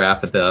basically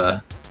trap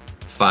the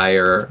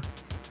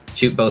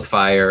both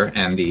fire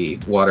and the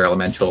water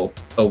elemental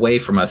away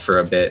from us for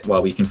a bit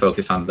while we can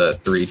focus on the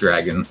 3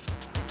 dragons.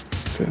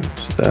 Okay.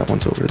 So that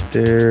one's over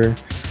there.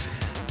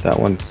 That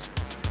one's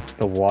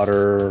the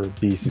water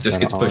beast. Is Just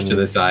gets pushed to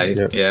the side.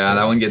 Yep. Yeah,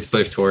 that one gets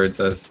pushed towards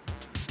us.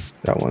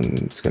 That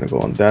one's gonna go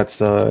on that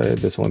side.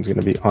 This one's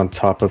gonna be on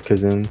top of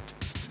Kazim.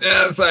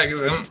 Yeah, it's like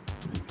okay.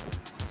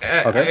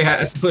 I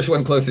had to push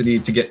one closer to you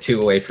to get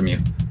 2 away from you.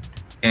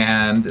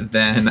 And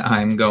then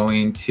I'm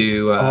going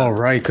to... oh,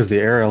 right, because the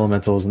air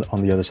elemental is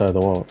on the other side of the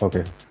wall.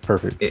 Okay,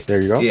 perfect.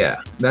 There you go.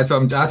 Yeah, that's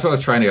what I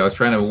was trying to do. I was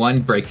trying to,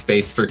 1, break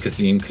space for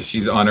Kazim because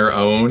she's on her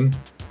own.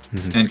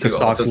 Mm-hmm. And 2,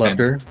 Socks left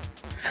her.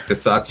 The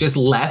Socks just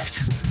left.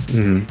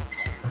 Mm-hmm.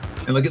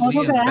 And look at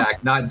Leah in the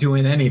back, not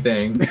doing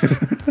anything.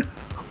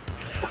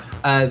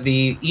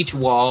 Each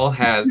wall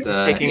has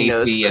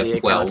AC of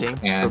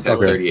 12 and has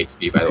 30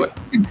 HP, by the way.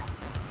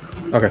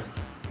 Okay.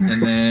 And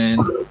then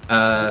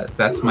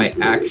that's my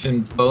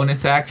action.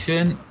 Bonus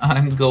action.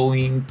 I'm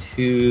going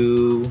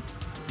to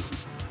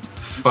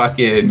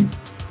fucking.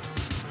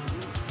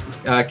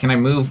 Can I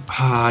move?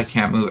 I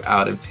can't move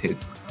out of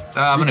his.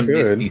 I'm gonna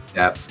Misty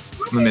Step.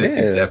 I'm gonna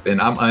Misty Step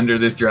in. I'm under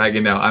this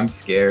dragon now. I'm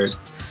scared.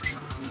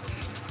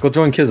 Go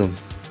join Kizm.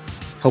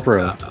 Help her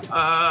out.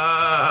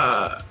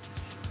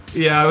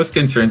 Yeah, I was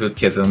concerned with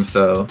Kizm,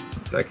 so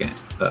 1 second.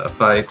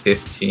 5,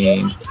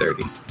 15,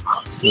 30.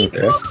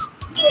 Okay.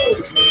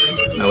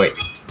 No, wait.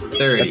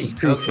 30. That's a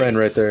true friend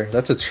right there.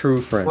 That's a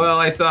true friend. Well,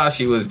 I saw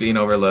she was being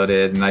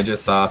overloaded, and I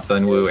just saw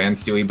Sunwoo and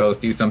Stewie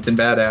both do something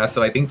badass,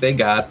 so I think they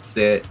got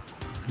it.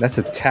 That's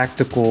a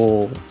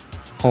tactical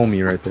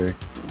homie right there.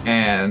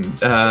 And,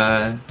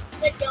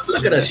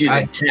 Look at us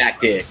using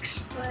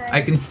tactics. I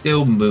can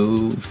still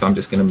move, so I'm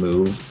just gonna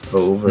move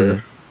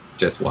over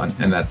just 1,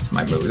 and that's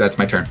my move. That's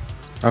my turn.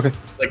 Okay.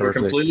 It's like we're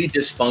completely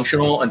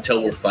dysfunctional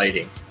until we're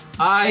fighting.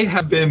 I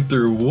have been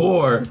through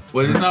war.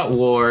 Well, it's not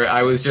war.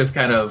 I was just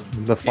kind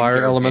of... The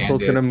fire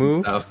elemental's gonna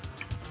move.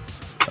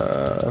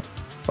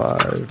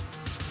 5,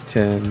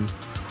 10.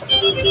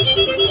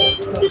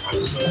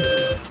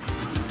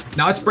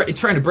 Now it's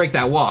trying to break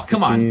that wall.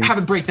 Come on, have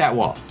it break that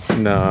wall.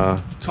 Nah,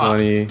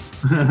 20,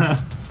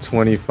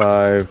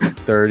 25,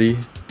 30.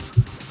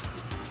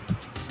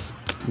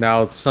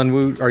 Now,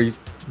 Sunwoo,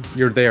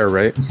 you're there,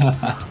 right?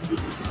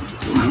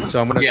 So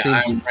I'm gonna assume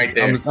I'm right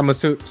there. I'm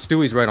assuming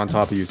Stewie's right on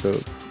top of you, so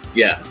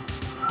Yeah.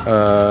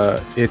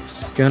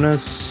 it's gonna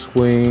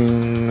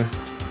swing.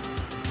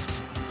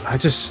 I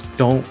just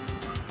don't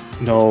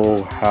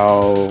know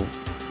how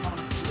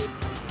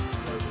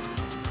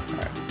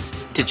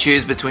To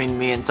choose between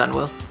me and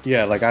Sunwell.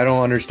 Yeah, like I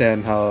don't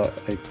understand how.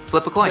 Like,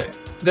 Flip a coin.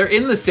 They're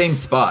in the same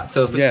spot,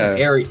 so if it's an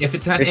area, if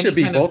it's any should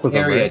be kind both of of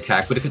them, area right?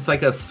 attack, but if it's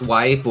like a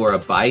swipe or a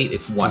bite,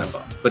 it's one of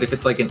them. But if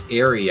it's like an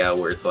area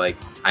where it's like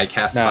I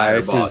cast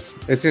fireball,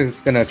 it's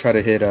just gonna try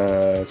to hit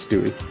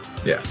Stewie.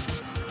 yeah.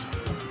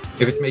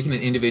 If it's making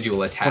an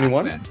individual attack,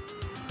 21? then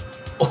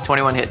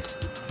 21 hits.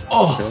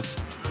 Oh,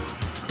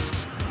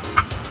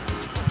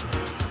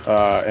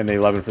 And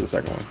 11 for the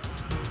second one.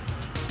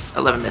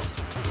 11 miss.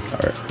 All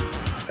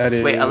right. That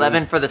is... Wait,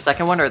 11 for the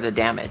second one or the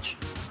damage?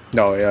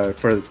 No, yeah,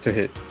 to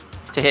hit.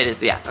 To hit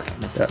is, okay,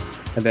 misses. Yeah.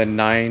 And then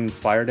 9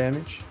 fire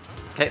damage.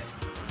 Okay.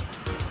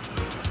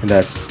 And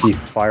that's the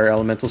fire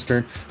elemental's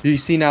turn. You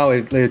see now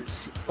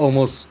it's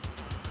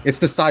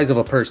the size of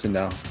a person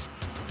now.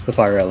 The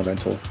fire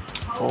elemental.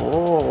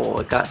 Oh,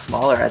 it got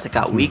smaller as it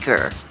got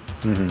weaker.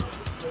 Mm-hmm.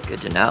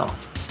 Good to know.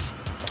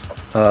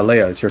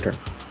 Leia, it's your turn.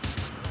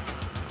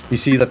 You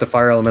see that the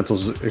fire elemental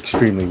is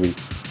extremely weak.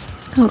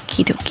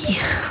 Okie dokie.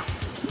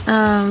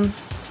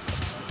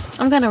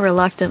 I'm gonna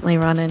reluctantly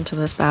run into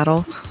this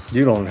battle.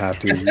 You don't have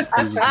to.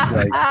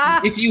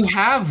 if you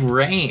have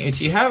range,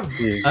 if you have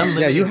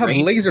unlimited you have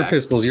range laser attack-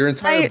 pistols. Your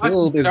entire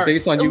build is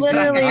based on you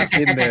Literally. back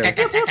in there.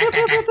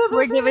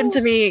 Were given to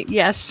me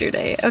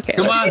yesterday. Okay.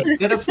 Come on,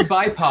 set up the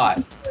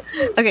bipod.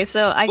 Okay,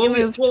 so I can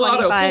move Full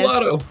 25,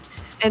 auto.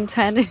 and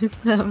 10 is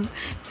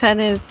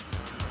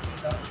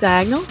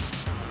diagonal.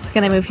 So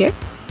can I move here?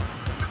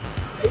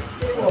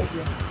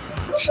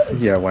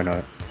 Yeah, why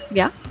not?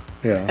 Yeah.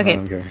 Yeah. Okay.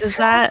 Okay. Does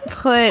that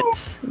put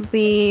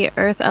the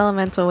earth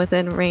elemental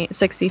within range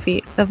 60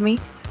 feet of me?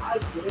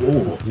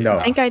 Ooh. No,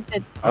 I think I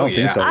did. I don't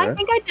think so. I Right?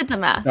 think I did the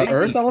math. The 60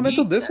 earth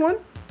elemental, feet? this one?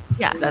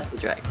 Yeah. That's the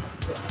drag.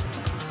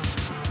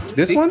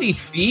 This 60 one?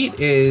 feet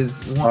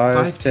is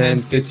 5,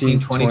 10, 15,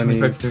 20,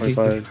 25, 30.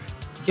 25.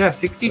 Yeah,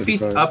 60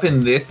 feet's 35. up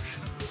in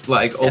this,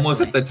 like,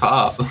 almost at the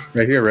top.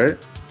 Right here, right?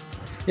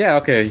 Yeah,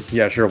 okay.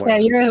 Yeah, sure. Why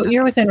Yeah, not?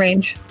 you're within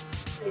range.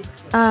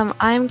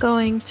 I'm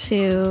going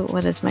to.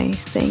 What is my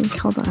thing?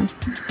 Hold on.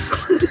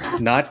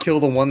 Not kill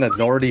the one that's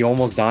already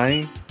almost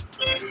dying?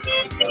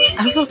 I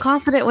don't feel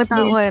confident with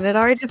that one. It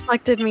already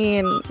deflected me,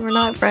 and we're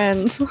not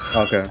friends.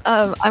 Okay.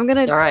 I'm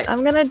gonna. It's all right.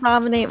 I'm gonna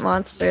dominate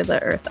monster,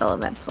 the earth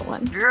elemental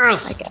one.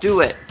 Yes, Okay. do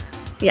it.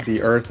 Yes.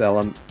 The earth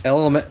element,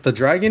 the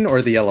dragon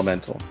or the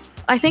elemental?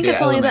 I think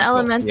it's only the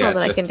elemental Yeah,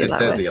 that I just- can do it that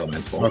says with. the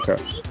elemental. Okay.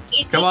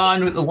 Come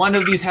on, one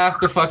of these has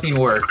to fucking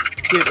work.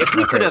 Dude, if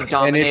we could have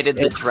And it's- dominated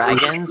the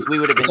dragons, we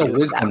would have been It's a doing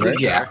wisdom, that. right?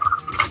 Yeah.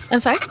 I'm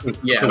sorry.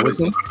 Yeah, So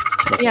wisdom?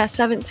 Yeah,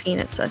 17.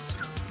 It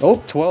says.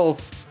 Oh,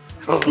 12.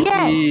 You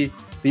Yay! see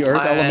the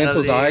earth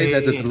elemental's eyes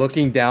as it's Finally.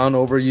 looking down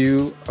over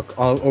you,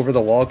 over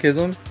the wall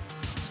chasm,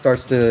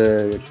 starts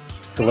to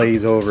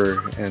glaze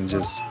over and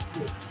just.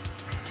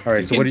 All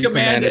right, You so what can do you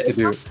command command it to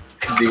do?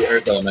 the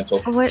earth elemental.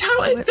 What?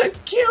 to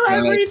kill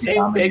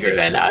everything bigger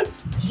than us.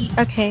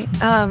 Okay.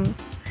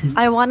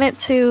 I want it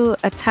to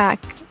attack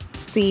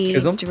the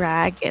Ism?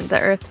 dragon, the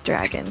earth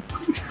dragon.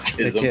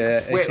 It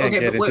can't, Wait, okay,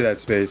 get but into wait. that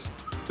space.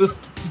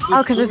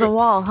 Oh, because there's a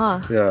wall, huh?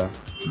 Yeah.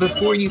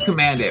 Before you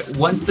command it,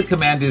 once the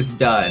command is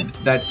done,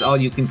 that's all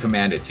you can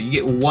command it. So you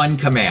get one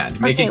command.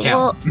 Make it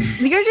count. Well,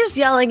 you're just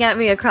yelling at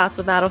me across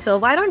the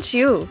battlefield. Why don't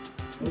you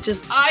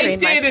just I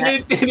train my did, and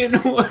pet? it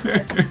didn't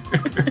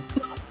work.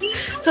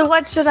 So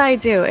what should I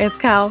do, if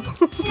Cal?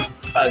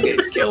 Fucking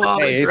kill all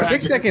Hey, the 6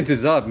 dragons. seconds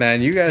is up,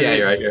 man. You guys Yeah,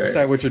 you're right, you're right.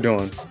 decide what you're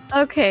doing.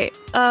 Okay.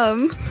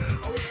 I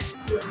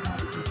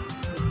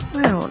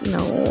don't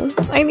know.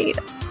 I need.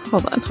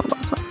 Hold on.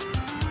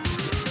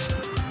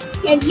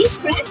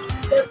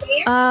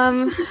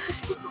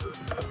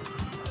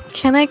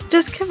 Can I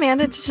just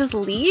command it to just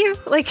leave?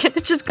 Like, can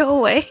it just go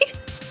away?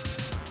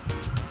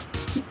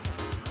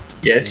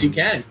 Yes, you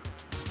can.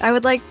 I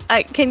would like.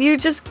 Can you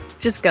just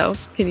go?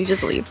 Can you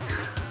just leave?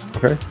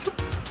 Okay.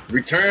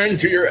 Return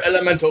to your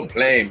elemental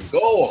plane.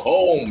 Go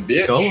home,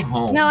 bitch. Go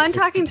home. No, I'm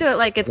talking to it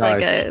like it's like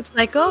Nice. it's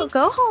like go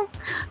home,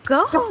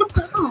 go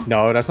home.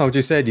 No, that's not what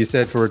you said. You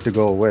said for it to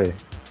go away.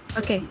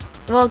 Okay,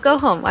 well, go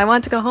home. I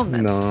want to go home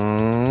then.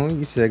 No,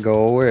 you said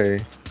go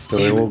away. So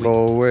it will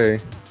go away.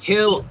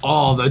 Kill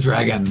all the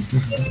dragons.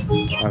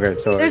 Okay,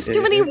 so There's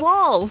too many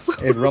walls.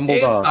 It rumbled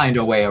They'll off. find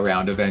a way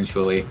around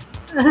eventually.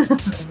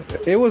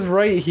 It was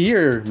right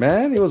here,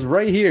 man. It was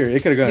right here.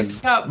 It could have It's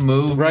gone not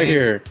moving. right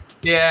here.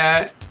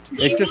 Yeah.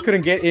 It just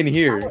couldn't get in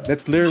here.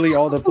 That's literally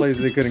all the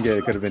places it couldn't get.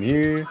 It could have been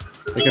here.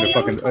 It could have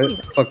fucking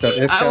fucked up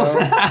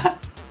Ifcal.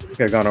 It could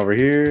have gone over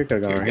here. It could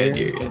have gone over You're good,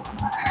 here. you're good.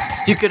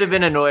 You could have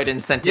been annoyed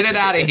and sent Get it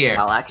out of here.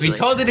 Well, actually. We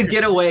told it to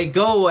get away.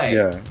 Go away.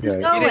 Yeah, Just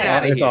yeah. go Get it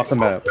out of It's here. off the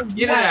map.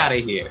 Get it out of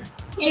here.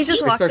 He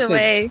just It walked starts to-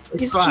 away. It's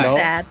He's fine.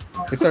 sad.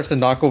 It starts to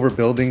knock over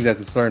buildings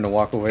as it's starting to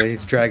walk away.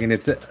 He's dragging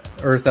its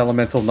earth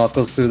elemental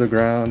knuckles through the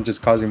ground,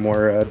 just causing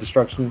more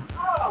destruction.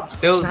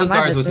 The not my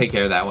guards will business. take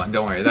care of that one.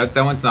 Don't worry. That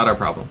one's not our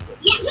problem.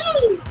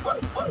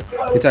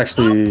 It's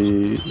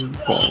actually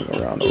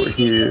going around over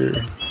here.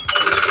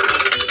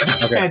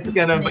 Okay. It's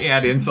gonna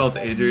add insult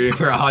to injury.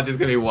 We're all just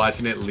gonna be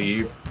watching it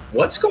leave.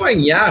 What's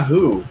going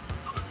Yahoo?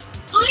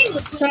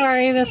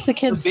 Sorry, that's the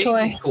kid's Baby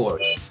toy.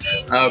 cord.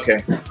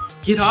 Okay.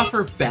 Get off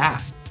her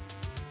back.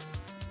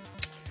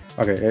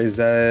 Okay, is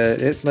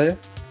that it, Leia?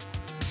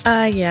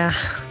 Yeah.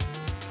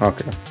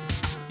 Okay.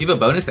 You have a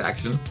bonus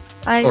action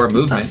I or a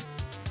movement.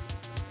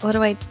 What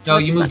do I? No,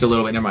 what's you moved that? a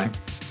little bit. Never mind.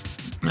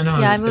 I know.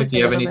 Yeah, I Do moved you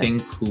a have little anything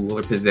cool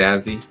or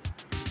pizzazzy?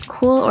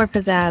 Cool or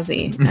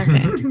pizzazzy?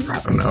 Okay. I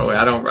don't know.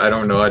 I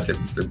don't know what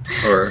tips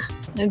or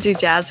And do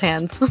jazz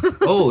hands.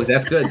 Oh,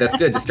 that's good. That's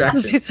good. do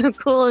Distraction. some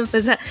cool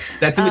That's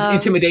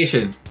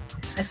intimidation.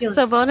 I feel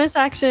So bonus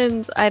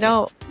actions, I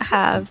don't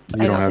have.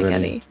 You I don't don't have think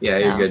any. any. Yeah,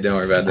 you're No. good. Don't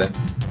worry about that.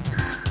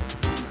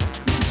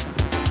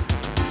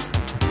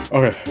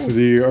 Okay,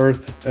 the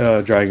Earth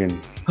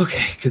Dragon.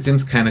 Okay,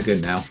 Kazim's kind of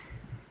good now.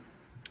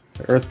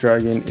 The Earth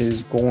Dragon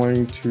is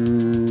going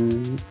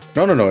to...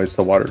 No, it's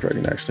the Water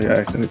Dragon, actually. I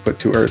accidentally put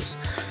 2 Earths.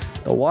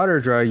 The Water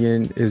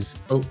Dragon is...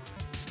 Oh.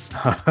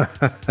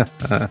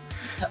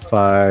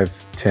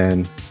 5,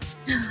 10.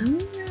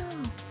 If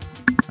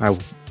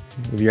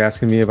you're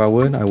asking me if I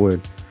would, I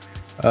would.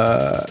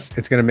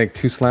 It's going to make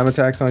 2 slam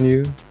attacks on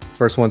you.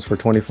 First one's for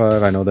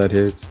 25. I know that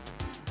hits.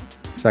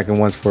 Second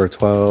one's for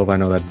 12. I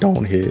know that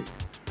don't hit.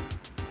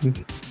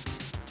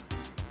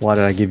 Why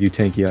did I give you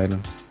tanky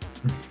items?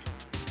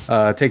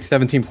 Take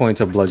 17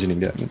 points of bludgeoning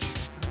damage.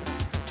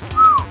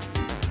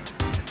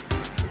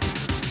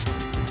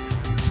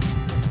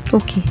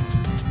 Okay.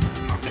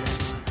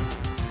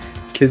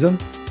 Kism.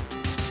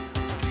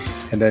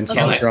 And then Kill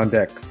Sonic, it. you're on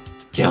deck.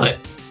 Kill it.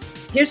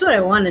 Here's what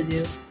I want to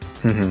do.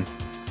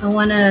 Mm-hmm. I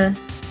want to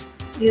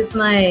use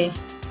my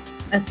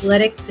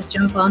athletics to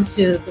jump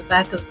onto the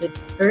back of the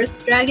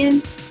Earth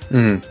Dragon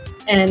Mm-hmm.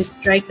 and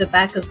strike the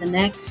back of the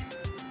neck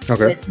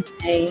Okay. with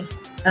a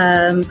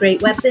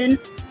great weapon.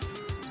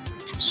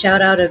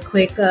 Shout out a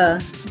quick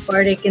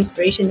bardic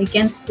inspiration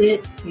against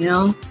it.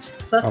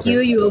 Fuck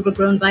Okay. you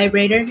overgrown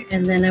vibrator.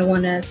 And then I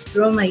want to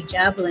throw my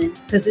javelin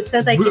because it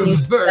says I can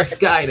use Reverse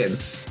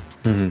guidance.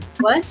 Mm-hmm.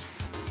 What?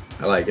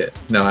 I like it.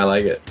 No, I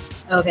like it.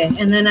 Okay,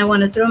 and then I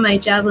want to throw my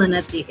javelin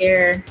at the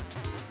air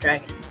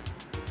dragon.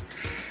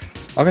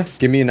 Okay,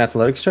 give me an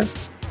athletics check.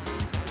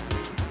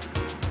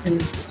 And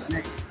this is one,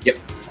 right? Yep.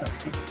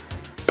 Okay.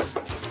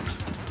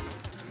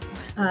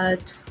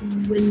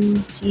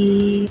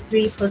 23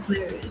 plus my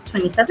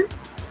 27?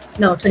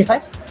 No,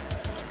 25?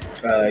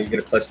 You get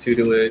a +2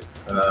 to it.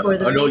 For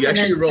the no, you and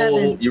actually then roll.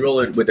 7. You roll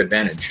it with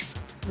advantage.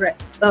 Right.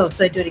 Oh,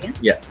 so I do it again?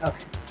 Yeah.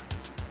 Okay.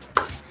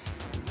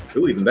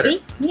 Ooh, even better.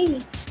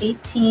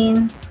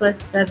 18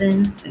 plus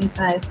 7,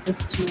 25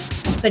 plus 2,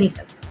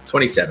 27.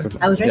 27.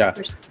 I was right Yeah.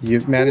 first.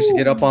 You managed to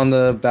get up on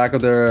the back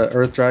of the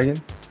Earth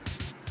Dragon.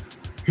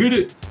 Hit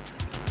it.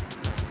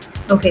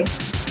 Okay.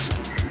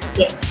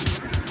 Yeah.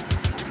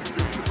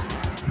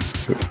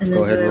 And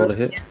Go then ahead, do I roll to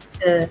hit.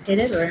 To hit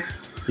it, or?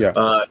 Yeah.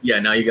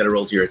 Now you got to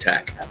roll to your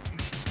attack.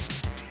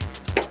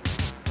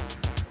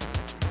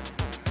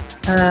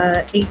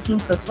 18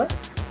 plus what?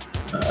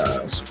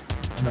 I'm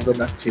gonna go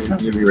back to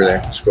you were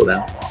there. Scroll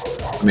down.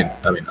 I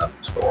mean up.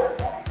 Scroll.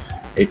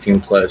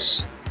 18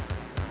 plus.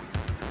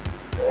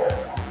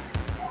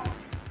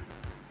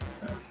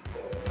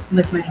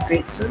 With my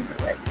great sword,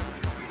 or what?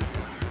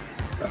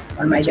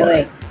 What am I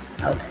doing?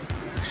 Okay.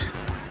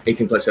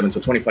 18 plus 7, so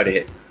 25 to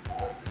hit.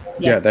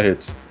 Yeah, that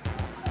hits.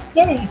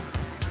 Yay!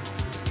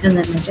 And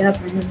then my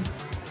javelin.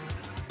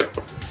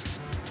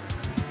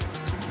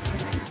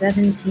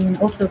 17,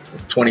 also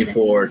plus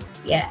 24 7.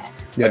 Yeah,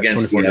 Yeah,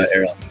 against the 24 hits.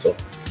 air elemental.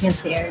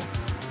 against the air.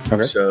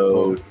 Okay.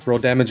 So Roll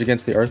damage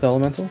against the Earth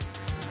Elemental.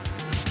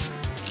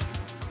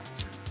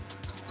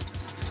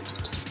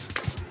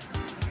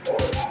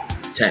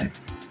 10.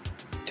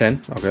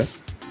 10. Okay.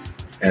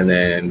 And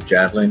then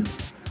javelin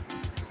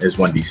is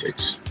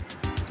 1d6.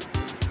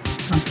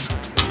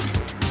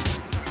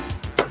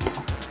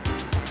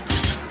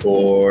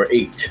 For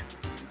 8.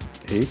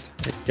 8.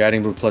 You're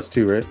adding with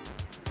 +2, right?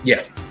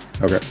 Yeah.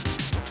 Okay.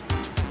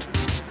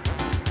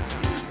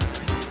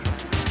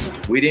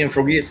 We didn't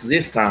forget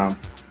this time.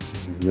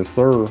 Yes,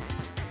 sir.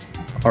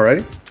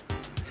 Alrighty.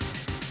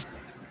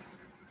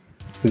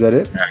 Is that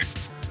it?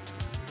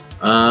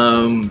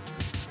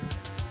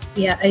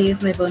 Yeah, I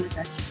used my bonus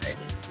action already.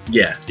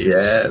 Yeah.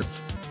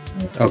 Yes.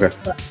 Okay.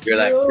 You're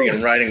like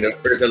freaking riding the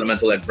Earth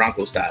Elemental like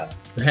Bronco style.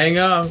 Hang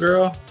on,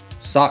 girl.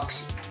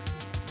 Socks.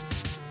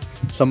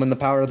 Summon the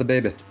power of the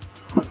baby.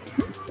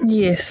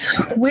 Yes.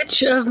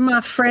 Which of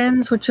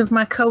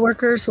my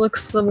coworkers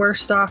looks the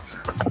worst off?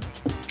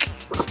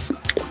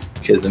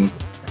 Kism.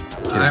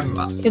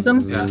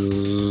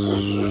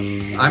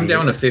 I'm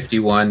down to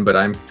 51, but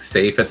I'm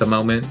safe at the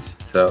moment,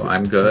 so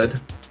I'm good.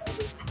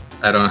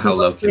 I don't know how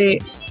low.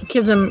 Wait,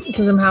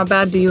 Kism, how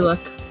bad do you look?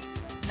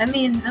 I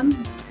mean, I'm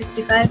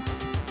 65.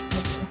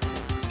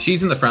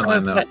 She's in the front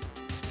line though.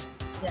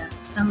 Yeah,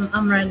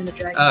 I'm riding the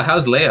dragon.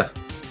 How's Leia?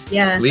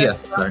 Yeah, Leah,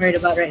 that's what I'm sorry. worried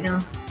about right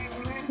now.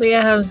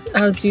 Leah,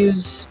 how's you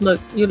look?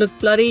 You look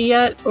bloody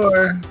yet,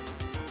 or?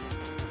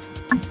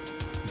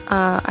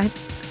 I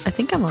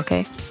think I'm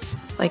okay.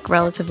 Like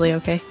relatively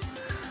okay.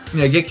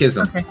 Yeah, get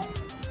Kism. Okay.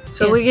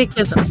 So we get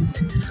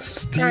Kism.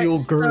 Steel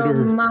So girder.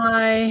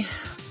 my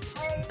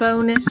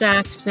bonus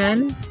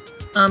action,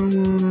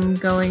 I'm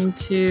going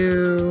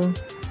to.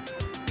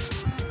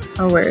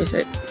 Oh, where is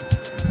it?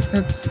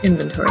 That's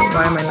inventory.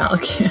 Why am I not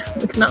looking?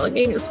 Not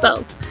looking at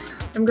spells.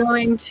 I'm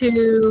going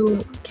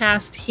to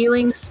cast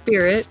Healing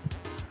Spirit.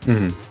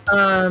 Mhm.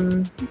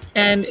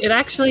 And it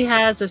actually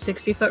has a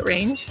 60-foot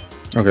range.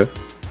 Okay.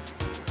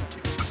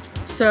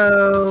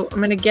 So I'm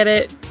going to get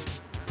it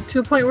to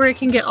a point where it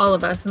can get all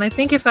of us. And I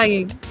think if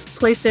I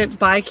place it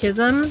by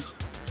Kism,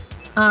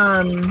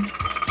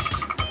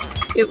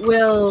 it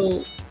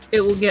will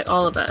get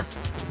all of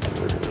us.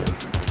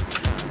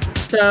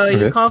 So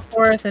you call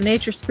forth a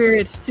nature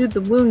spirit to soothe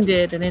the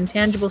wounded. An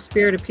intangible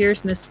spirit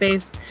appears in a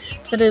space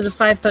that is a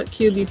 5-foot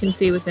cube you can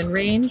see within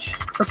range.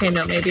 Okay,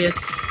 no, maybe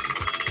it's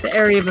the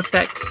area of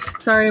effect.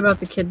 Sorry about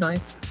the kid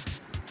noise.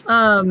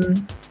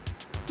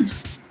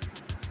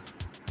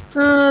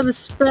 The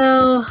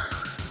spell,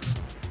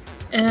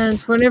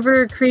 and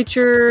whenever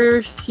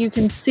creatures you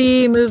can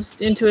see moves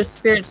into a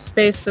spirit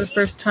space for the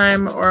first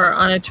time or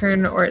on a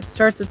turn, or it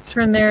starts its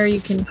turn there,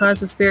 you can cause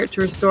the spirit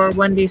to restore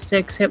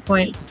 1d6 hit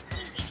points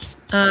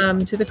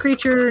to the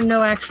creature.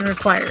 No action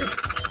required.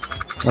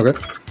 Okay.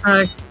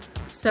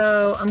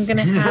 So I'm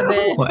gonna have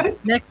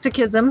it next to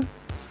Kism.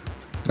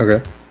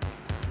 Okay.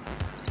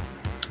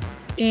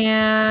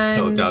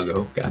 And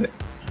Doggo, got it.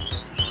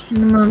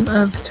 Minimum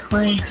of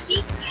twice.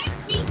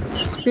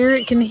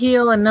 Spirit can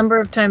heal a number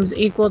of times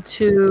equal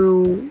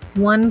to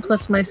 1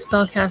 plus my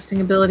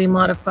spellcasting ability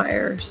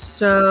modifier.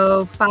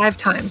 So 5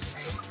 times.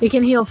 It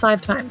can heal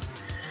 5 times.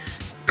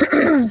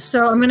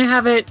 So I'm gonna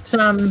have it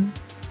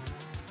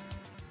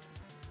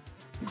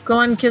go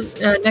on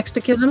next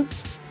to Kism.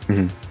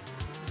 Mm-hmm.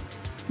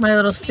 My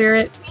little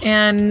spirit,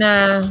 and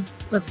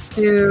let's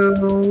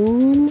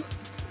do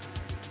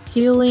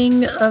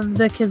healing of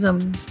the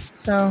Kism.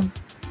 So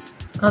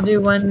I'll do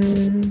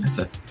one. That's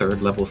a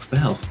 3rd level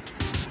spell.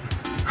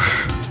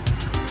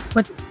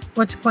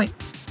 What's your point?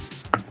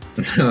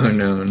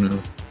 No.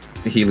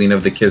 The healing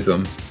of the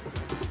Kism.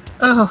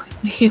 Oh,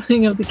 the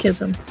healing of the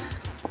Kism.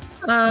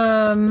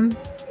 And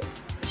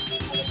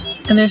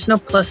there's no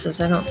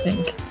pluses, I don't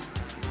think.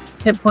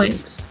 Hit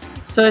points.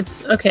 So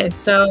it's okay.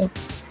 So,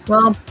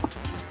 well,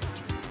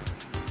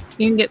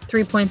 you can get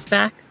 3 points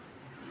back.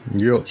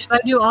 Yo. Should I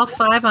do all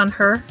 5 on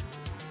her?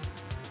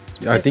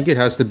 I think it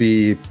has to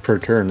be per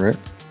turn, right?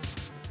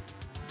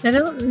 I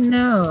don't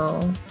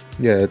know.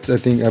 Yeah,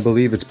 I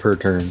believe it's per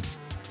turn.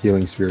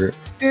 Healing spirit.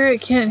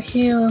 Spirit can't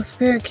heal.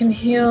 Spirit can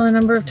heal a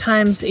number of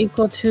times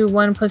equal to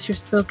 1 plus your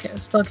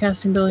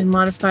spellcasting ability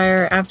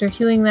modifier. After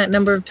healing that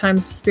number of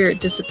times, the spirit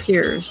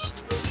disappears.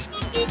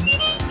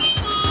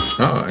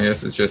 Oh, I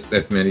guess it's just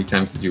as many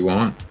times as you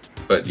want.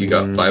 But you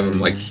got 5 of them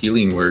like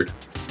healing word.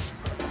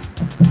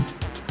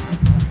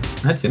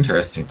 That's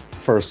interesting.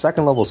 For a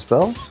 2nd level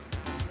spell?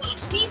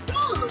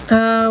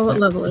 What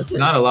level is it?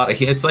 Not a lot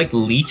of It's like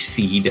Leech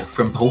Seed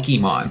from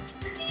Pokemon.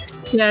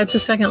 Yeah, it's a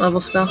 2nd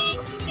level spell.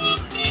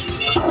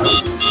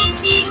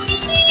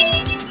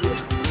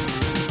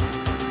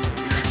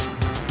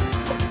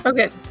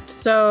 Okay,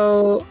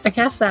 so I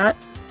cast that,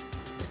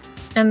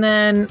 and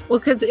then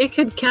because it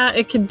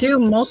could do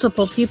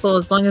multiple people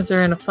as long as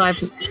they're in a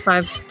 5.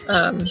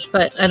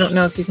 But I don't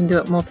know if you can do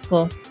it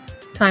multiple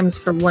times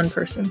for one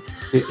person.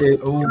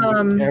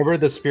 Whenever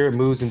the spirit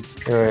moves in,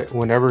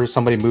 whenever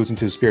somebody moves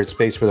into the spirit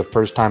space for the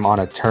first time on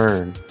a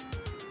turn,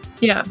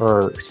 yeah,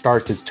 or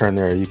starts its turn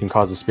there, you can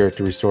cause the spirit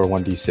to restore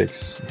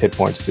 1d6 hit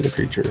points to the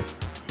creature.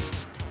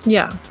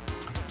 Yeah.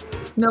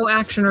 No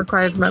action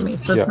required from me,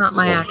 so it's not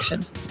my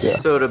action. Yeah.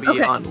 So it'll be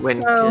on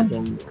when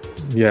Kism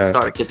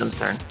start Kism's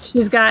turn.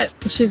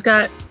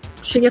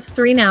 She gets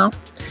 3 now,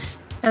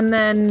 and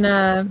then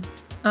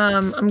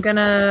I'm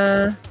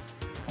gonna.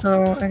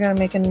 So I gotta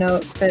make a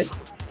note that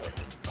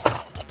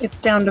it's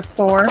down to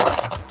 4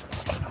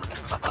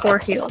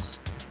 heals.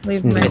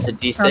 Leave my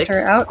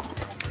counter out.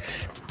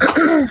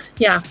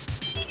 Yeah,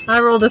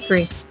 I rolled a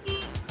 3.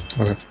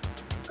 Okay.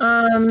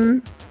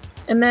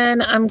 And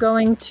then I'm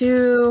going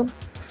to.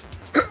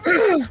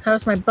 That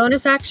was my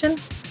bonus action.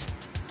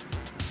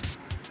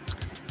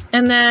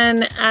 And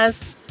then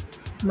as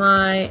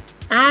my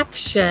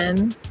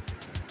action,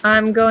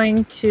 I'm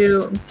going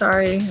to... I'm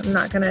sorry, I'm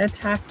not going to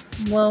attack.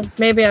 Well,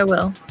 maybe I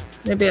will.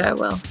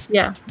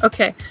 Yeah,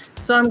 okay.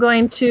 So I'm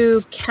going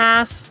to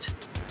cast...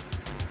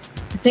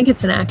 I think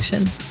it's an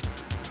action.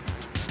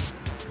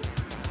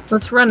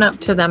 Let's run up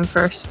to them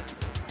first.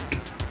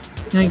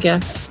 I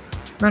guess.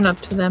 Run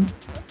up to them.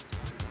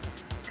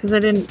 Because I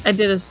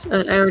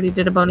already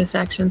did a bonus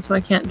action, so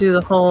I can't do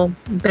the whole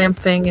bam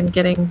thing and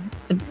getting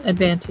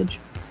advantage.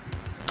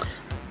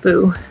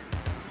 Boo.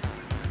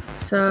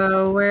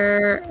 So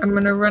I'm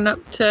gonna run up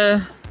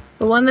to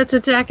the one that's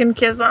attacking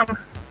Kism.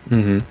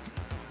 Mm-hmm.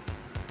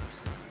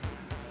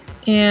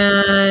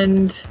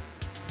 And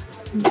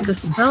the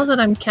spell that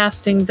I'm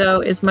casting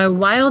though is my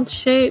wild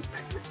shape,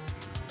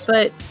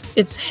 but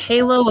it's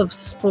Halo of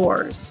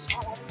Spores.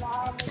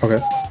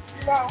 Okay.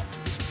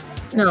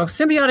 No,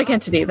 Symbiotic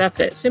Entity, that's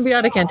it.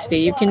 Symbiotic Entity.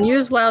 You can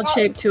use Wild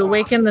Shape to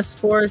awaken the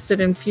spores that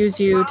infuse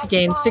you to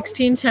gain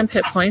 16 temp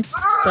hit points.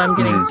 So I'm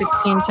getting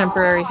 16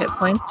 temporary hit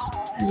points.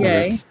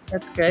 Yay,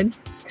 that's good.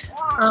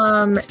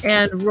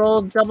 And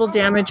roll double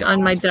damage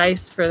on my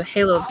dice for the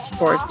Halo of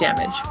Spores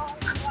damage.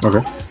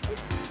 Okay.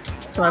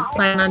 So I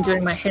plan on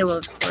doing my Halo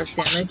of Spores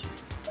damage.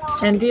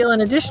 And deal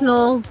an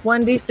additional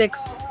 1d6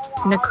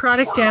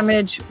 necrotic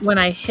damage when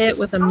I hit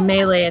with a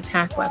melee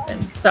attack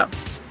weapon. So,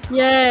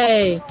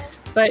 yay!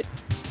 But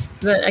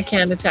I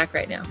can't attack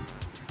right now.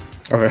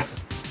 Okay.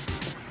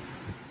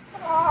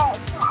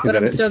 But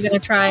I'm still gonna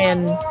try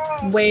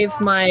and wave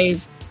my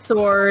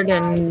sword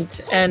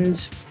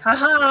and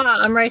haha,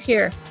 I'm right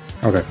here.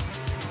 Okay.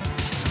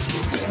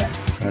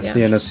 That's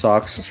the end of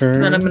Sock's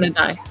turn. Then I'm gonna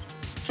die.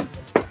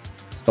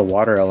 It's the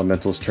water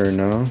elemental's turn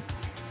now.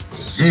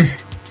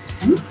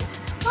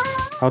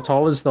 How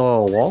tall is the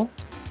wall?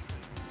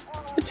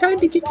 I tried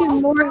to give you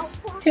more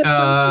hit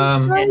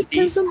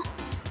points.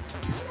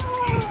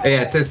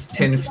 Yeah, it says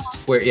 10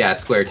 square. Yeah,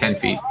 square 10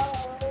 feet.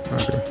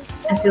 Okay.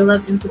 I feel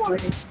loved and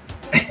supported.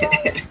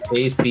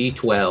 AC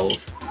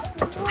 12.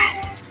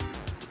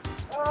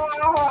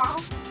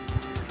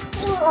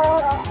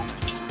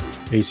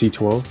 AC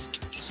 12.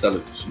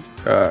 7.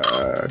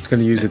 It's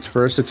gonna use its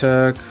first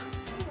attack.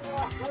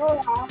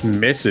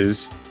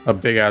 Misses a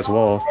big ass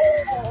wall.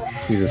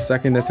 Use a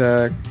second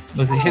attack.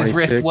 His 26.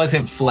 wrist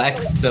wasn't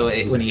flexed, so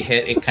when he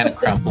hit, it kind of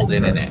crumpled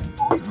in it.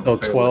 So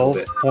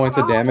 12 points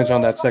of damage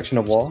on that section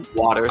of wall.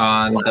 Water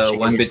On the splashing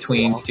one into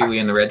between the wall. Stewie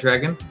and the Red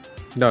Dragon?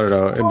 No,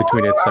 in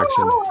between its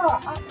section.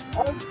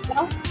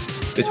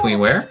 Between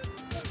where?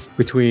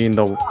 Between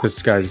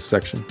this guy's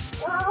section.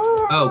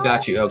 Oh,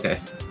 got you. Okay.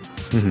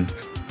 Mm-hmm.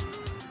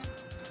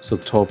 So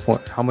 12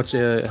 point. How much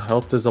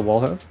health does the wall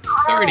have?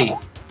 30.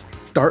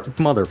 Dart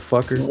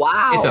motherfucker.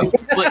 Wow. It's a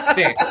split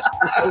thick.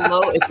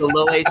 It's a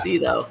low AC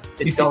though.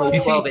 It's only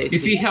 12 AC. You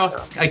see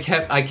how I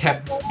kept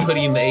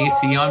putting the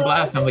AC on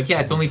blast? I'm like,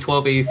 yeah, it's only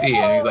 12 AC.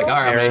 And he's like, all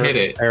right, I'm going to hit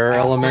it. Air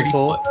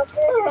elemental. 30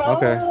 foot.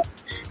 Okay.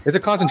 It's a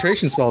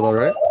concentration spell though,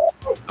 right?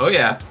 Oh,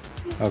 yeah.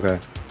 Okay.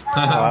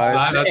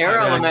 The air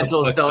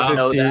elementals don't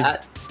know 15.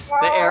 that.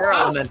 The air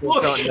elementals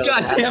don't know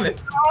God that. damn it.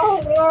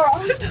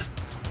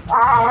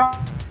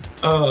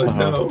 Oh,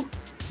 no.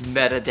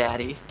 Meta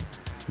daddy.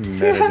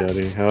 Meta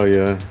daddy. Hell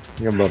yeah.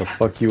 I'm about to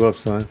fuck you up,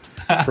 son.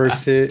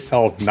 First hit.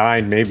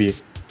 9 maybe.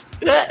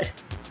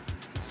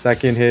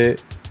 Second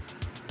hit.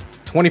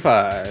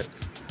 25.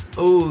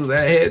 Oh,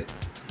 that hits.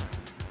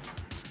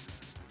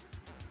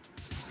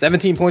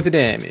 17 points of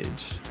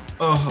damage.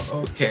 Oh,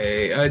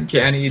 okay.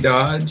 Uncanny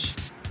dodge.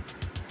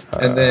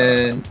 And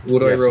then, what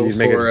do I yeah, so roll you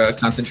make for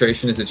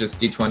concentration? Is it just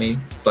D20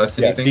 plus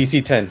Yeah, anything?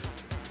 DC 10.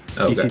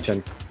 Oh, DC gotcha.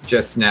 10.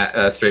 Just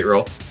straight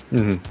roll.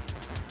 Mm-hmm.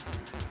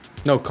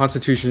 No,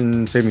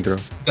 Constitution saving throw.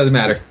 Doesn't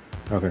matter.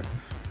 Okay.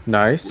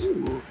 Nice.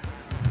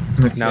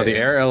 Okay. Now the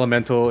air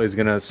elemental is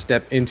gonna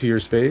step into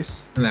your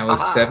space. And that was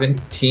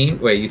 17.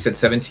 Wait, you said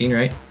 17,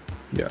 right?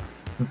 Yeah.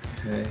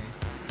 Okay.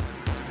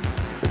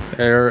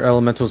 Air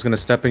elemental is gonna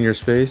step in your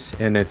space,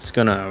 and it's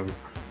gonna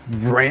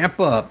ramp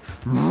up.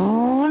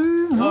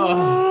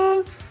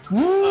 No,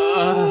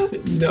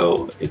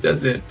 it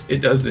doesn't.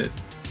 It doesn't.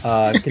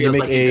 Can you Feels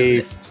make like a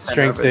he's in the center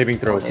strength of a saving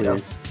throw, tornado.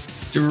 please?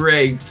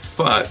 Strength.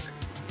 Fuck.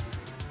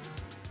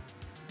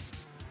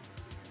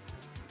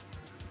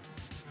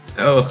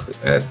 Oh,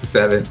 that's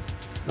 7.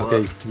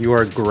 Okay, you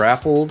are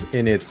grappled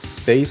in its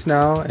space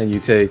now, and you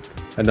take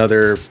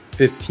another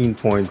 15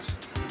 points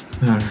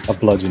of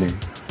bludgeoning.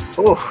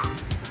 Oh,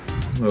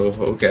 Oh,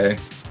 okay.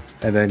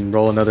 And then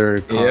roll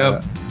another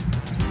combat.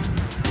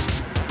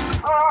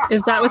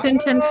 Is that within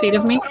 10 feet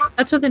of me?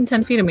 That's within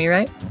 10 feet of me,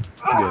 right?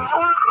 Yeah.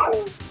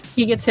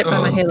 He gets hit by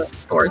my halo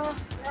scores.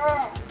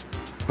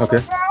 Okay.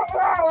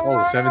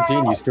 Oh,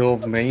 17. You still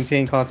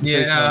maintain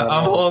concentration? Yeah,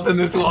 I'm holding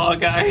this wall,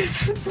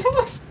 guys.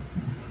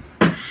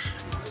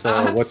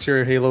 So, what's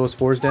your Halo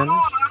Spores damage?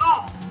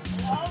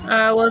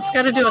 Well, it's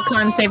got to do a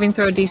con saving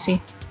throw DC.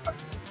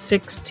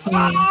 16.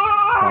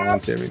 Con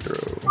saving throw.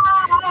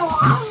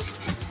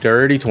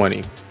 Dirty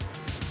 20.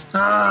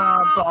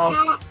 Ah,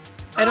 balls.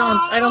 I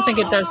don't think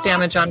it does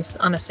damage on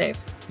a save.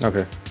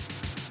 Okay.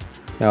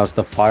 Now it's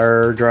the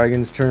Fire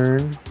Dragon's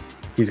turn.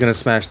 He's gonna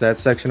smash that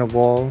section of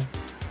wall.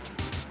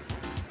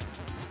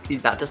 he's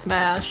about to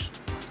smash.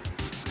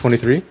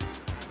 23.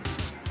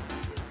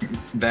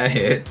 That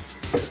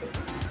hits.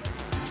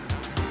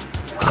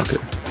 Okay.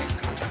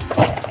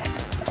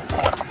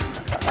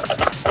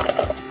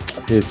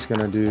 It's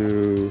gonna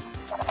do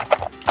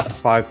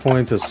 5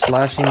 points of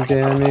slashing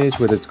damage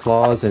with its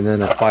claws, and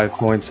then 5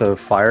 points of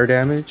fire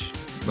damage.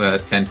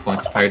 10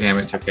 points of fire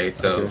damage. Okay,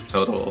 so Okay.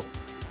 total.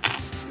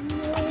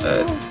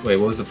 Wait,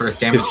 what was the first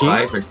damage? 15?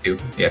 5 or 2?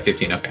 Yeah,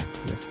 15. Okay.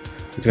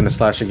 It's gonna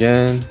slash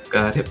again.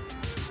 Got it.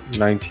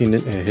 19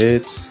 it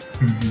hits.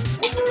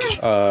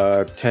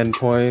 10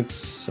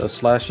 points of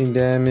slashing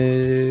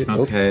damage.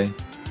 Oh, Okay.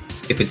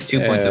 If it's 2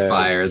 points of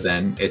fire,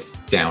 then it's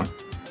down.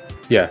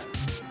 yeah.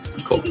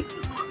 Cool.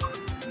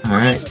 All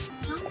right.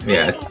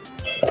 Yeah.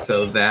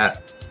 So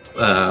that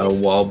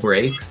wall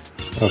breaks.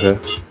 Okay.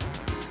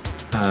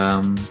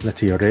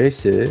 Let's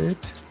erase it.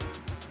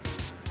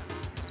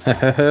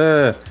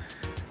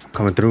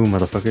 Coming through,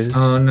 motherfuckers.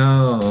 Oh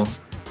no.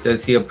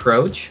 Does he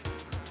approach?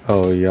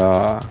 Oh,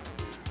 yeah.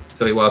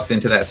 So he walks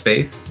into that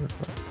space.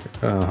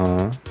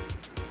 Uh-huh.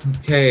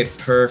 Okay,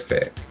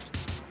 perfect.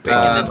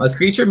 A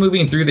creature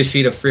moving through the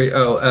sheet of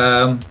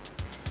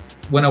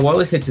when a wall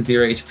is hit to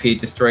 0 HP,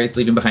 destroys,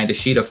 leaving behind a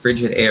sheet of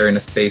frigid air in a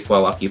space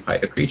while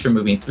occupied. A creature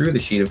moving through the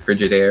sheet of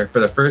frigid air for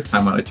the first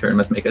time on a turn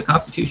must make a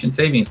Constitution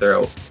saving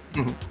throw.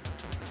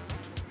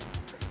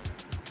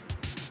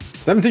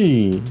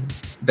 17.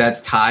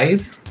 That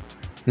ties.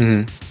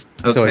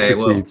 Mm-hmm. Okay, So it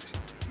succeeds.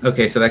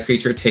 Okay, so that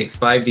creature takes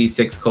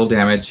 5d6 cold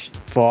damage,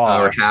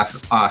 or half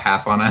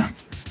on a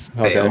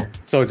fail. Okay.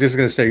 So it's just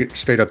going to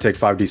straight up take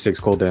 5d6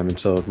 cold damage.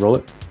 So roll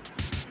it.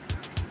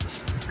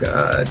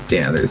 God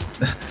damn, there's...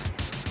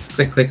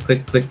 click, click,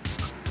 click, click.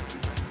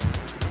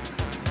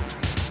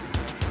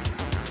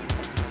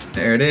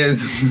 There it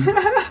is.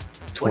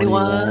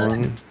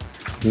 21.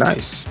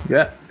 Nice.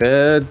 Yeah.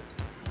 The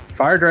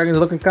fire dragon's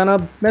looking kind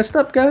of messed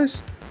up,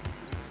 guys.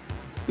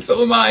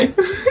 So am I.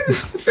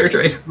 Fair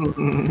trade.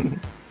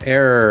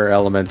 Air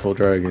elemental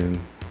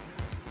dragon.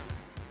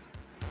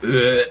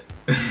 Ugh.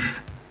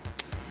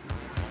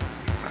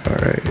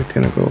 Alright, it's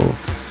gonna go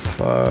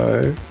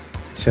 5,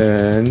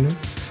 10,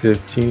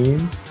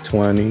 15,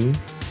 20.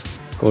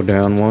 Go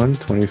down 1,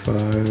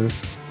 25.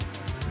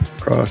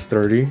 Cross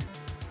 30.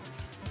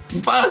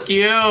 Fuck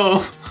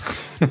you.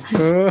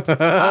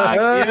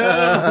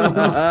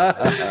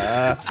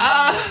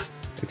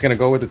 It's gonna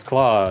go with its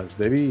claws,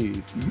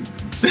 baby.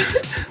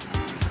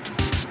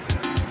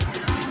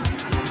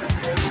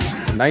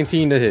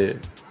 19 to hit.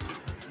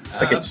 It's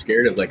like it's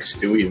scared of like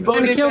Stewie.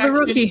 Bonus kill the action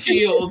rookie.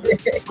 Shield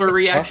or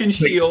reaction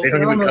shield. They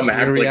don't even come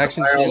after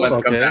Reaction like, the fire shield,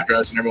 elemental comes okay. after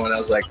us, and everyone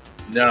else is like,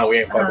 no, we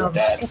ain't fucking with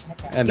that.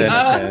 And then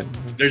a 10.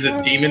 There's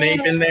a demon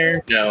ape in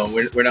there. No,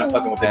 we're not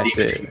fucking with the That's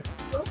demon ape. it.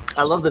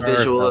 I love the Earth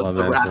visual of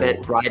the elemental.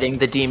 rabbit riding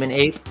the demon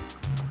ape.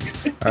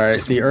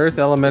 Alright, the earth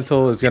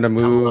elemental is gonna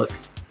Let's have a move, look.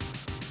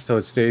 so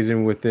it stays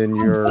in within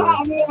your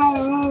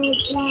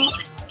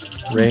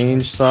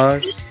range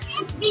socks.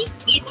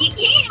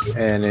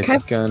 And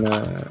it's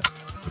gonna...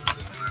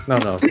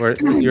 No, where's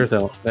the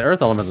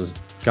earth elemental is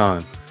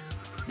gone.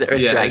 The earth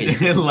Yeah,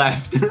 dragon. it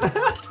left.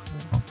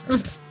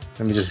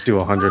 Let me just do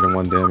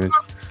 101 damage.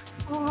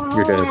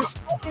 You're dead.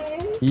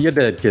 You're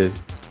dead, kid.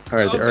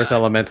 Alright, the earth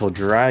elemental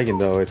dragon,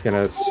 though, is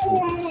gonna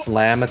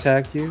slam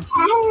attack you.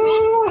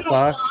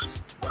 Clocks.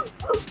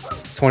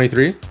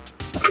 23.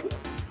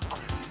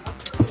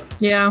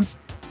 Yeah.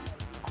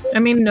 I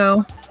mean,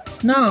 no.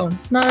 No,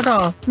 not at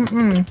all.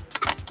 Mm-mm.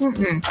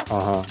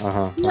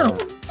 No,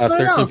 not at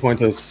 13 all.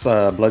 points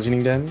of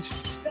bludgeoning damage.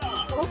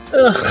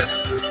 Ugh.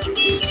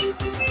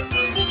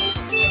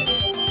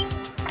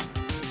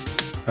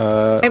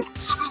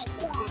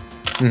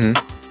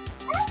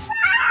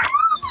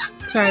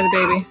 Sorry, the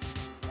baby.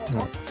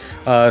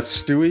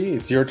 Stewie,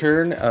 it's your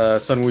turn.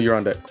 Sunwoo, you're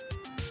on deck.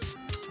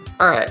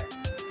 All right.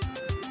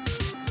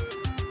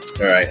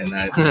 All right, and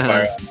that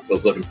fire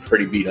elemental's looking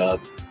pretty beat up.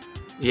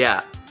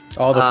 Yeah.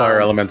 All the fire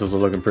elementals are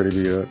looking pretty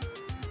beat up.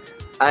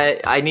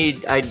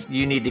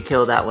 You need to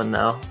kill that one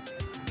though.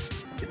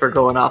 If we're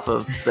going off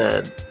of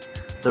the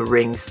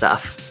ring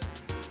stuff.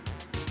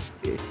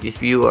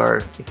 If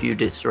you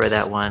destroy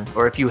that one,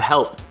 or if you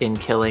help in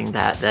killing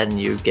that, then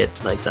you get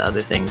like the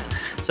other things.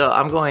 So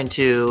I'm going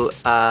to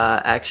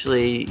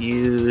actually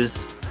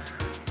use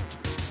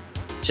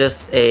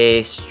just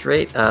a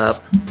straight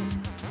up.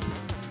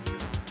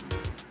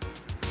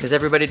 Is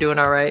everybody doing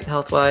all right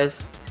health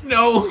wise?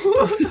 No.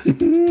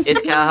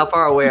 How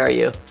far away are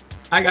you?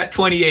 I got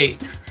 28.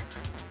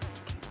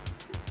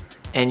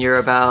 And you're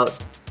about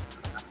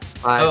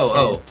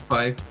 5,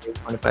 5.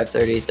 25,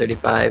 30,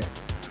 35.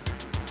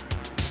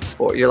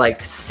 Or you're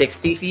like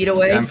 60 feet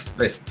away? I'm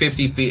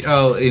 50 feet.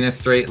 Oh, in a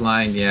straight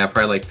line. Yeah,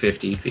 probably like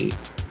 50 feet.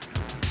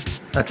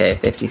 Okay,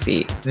 50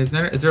 feet. Is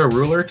there a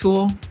ruler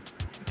tool?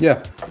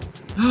 Yeah.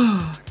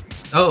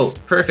 Oh,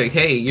 perfect.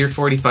 Hey, you're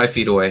 45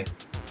 feet away.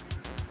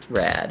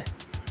 Rad.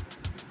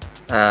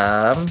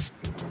 But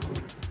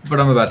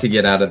I'm about to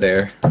get out of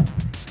there.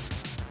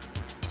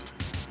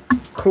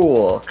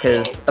 Cool,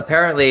 because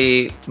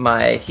apparently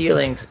my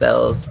healing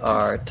spells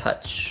are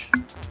touch.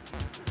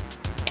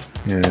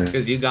 Yeah.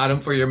 Because you got him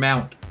for your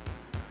mount.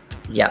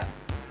 Yep.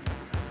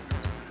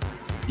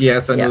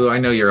 Yes, I knew. I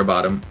know you're a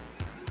bottom.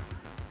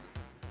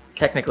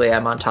 Technically,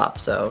 I'm on top,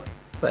 so,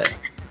 but I'm a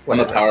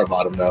whatever. power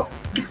bottom though.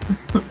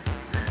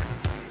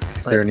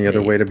 Is there any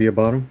other way to be a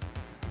bottom?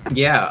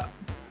 Yeah.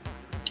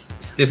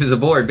 Stiff as a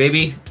board,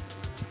 baby.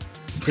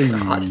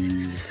 God.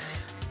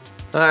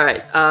 All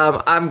right,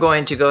 I'm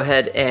going to go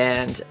ahead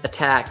and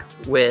attack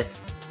with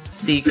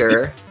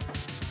Seeker.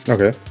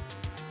 Okay.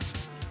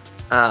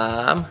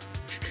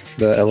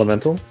 The The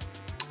elemental?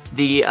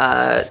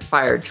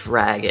 fire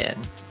dragon.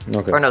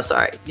 Okay. Or no,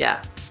 sorry.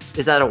 Yeah.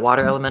 Is that a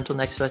water elemental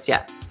next to us?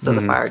 Yeah. So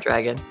the Mhm. fire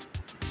dragon.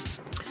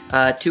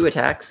 2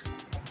 attacks.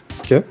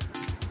 Okay.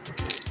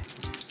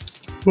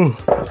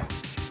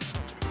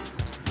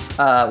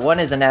 One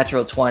is a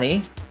natural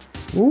 20,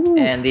 Ooh.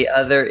 and the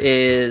other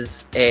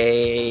is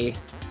a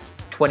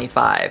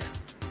 25.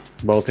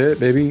 Both hit,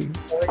 baby.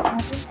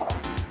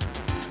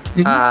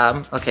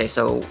 Okay,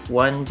 so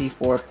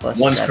 1d4 plus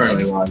One's 7.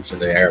 currently launched in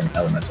the air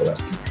elemental.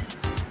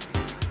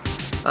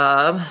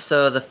 Though.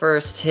 So the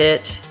first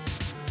hit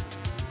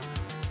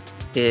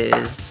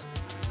is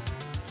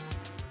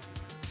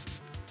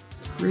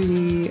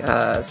 3,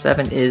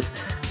 7 is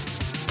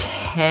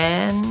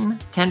 10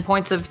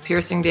 points of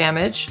piercing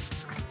damage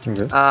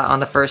Okay. on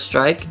the first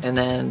strike, and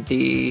then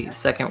the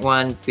second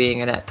one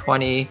being at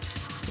 20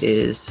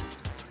 is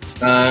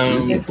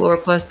floor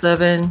plus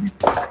 7.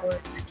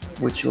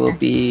 which will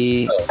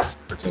be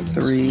For 10 minutes,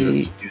 3, you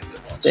use that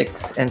once.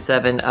 6, and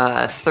 7.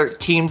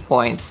 13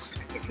 points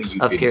Technically,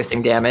 you of can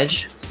piercing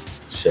damage.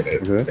 set a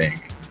Okay.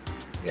 thing.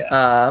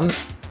 Yeah.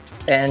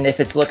 And if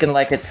it's looking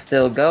like it's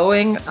still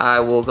going, I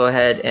will go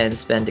ahead and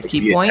spend a If key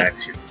he point.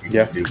 attacks you, you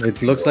Yeah, can do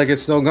it looks like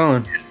it's still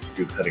going.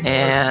 do cutting words.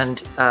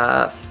 And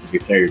If you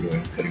play, you're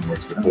doing cutting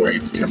words before you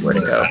Let's see, determine where'd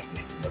it whether go? or not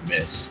they will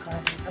miss.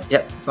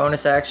 yep,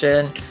 bonus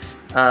action,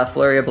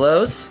 flurry of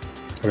blows.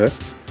 Okay.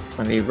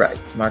 Let me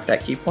mark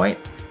that key point.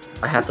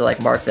 I have to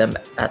mark them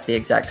at the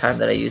exact time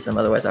that I use them,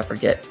 otherwise I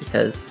forget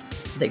because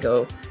they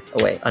go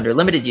away under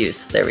limited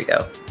use. There we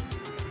go.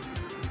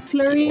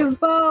 Flurry of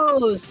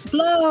blows.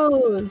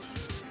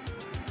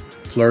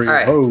 Flurry All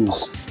right. of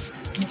hose.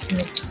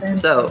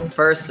 So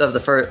first of the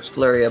first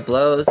flurry of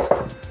blows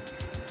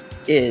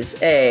does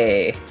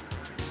a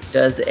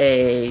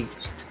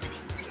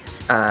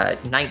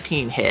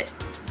 19 hit?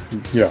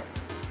 Yeah.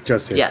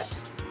 Just hits.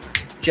 Yes,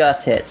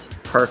 just hits.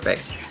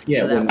 Perfect.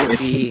 Yeah, So that when would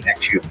it's be-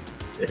 at you,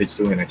 if it's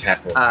doing an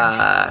attack roll.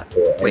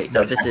 Wait,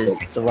 no, this is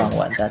the wrong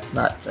one. That's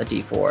not a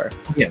D4.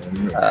 Yeah,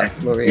 when you're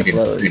attacking, Flurry you of can-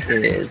 blows you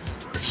can- is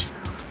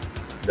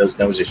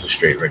That was just a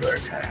straight regular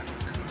attack.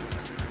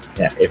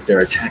 Yeah, if they're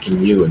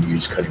attacking you and you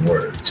use cutting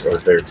words, or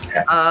if they're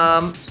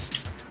attacking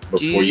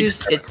do you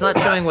use? It's not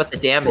showing what the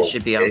damage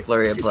should be on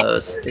flurry of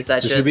blows. Is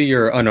that This just? should be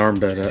your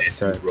unarmed and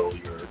attack. you roll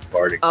your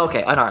bardic Oh,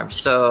 okay, unarmed.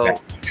 So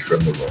damage from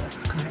the roll.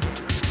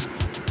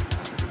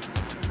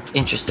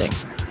 interesting.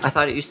 I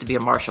thought it used to be a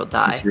martial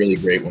die, It's really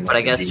great when but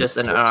I guess just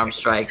an unarmed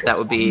strike. That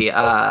would be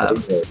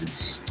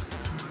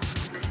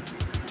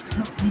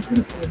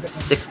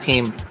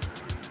 16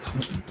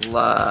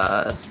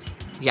 plus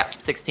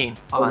 16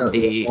 on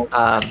the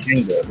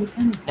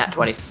nat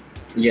 20.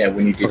 Yeah,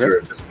 when you did Okay. your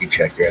ability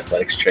check, your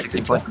athletics check,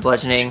 16 points of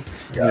bludgeoning,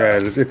 Yeah,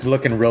 it's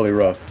looking really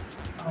rough.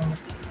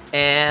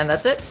 and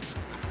that's it.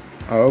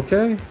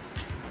 Okay.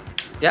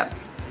 Yep.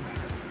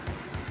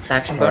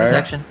 Action, bonus Alright.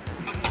 action.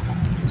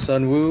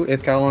 Sun Wu,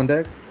 Ithcal on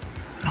deck.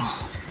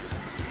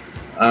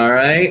 All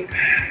right.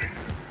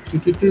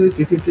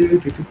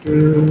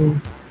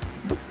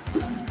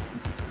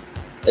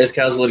 This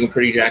cow's looking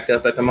pretty jacked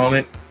up at the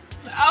moment.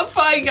 I'm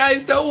fine,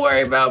 guys. Don't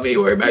worry about me.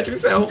 Worry about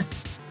yourself.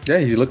 Yeah,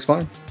 he looks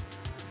fine.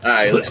 All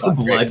right, let's The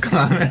blood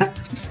climate.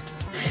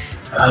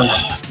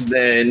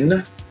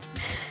 Then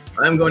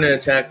I'm going to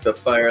attack the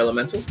fire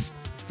elemental.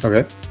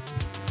 Okay.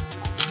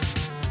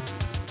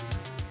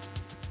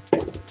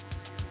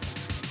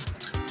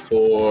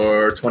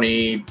 For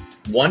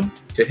 21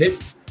 to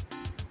hit.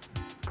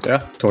 Yeah,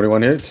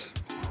 21 hits.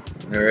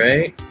 All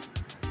right.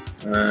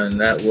 And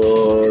that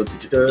will.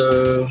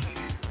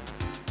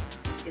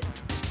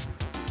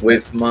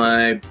 With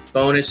my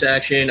bonus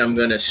action, I'm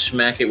going to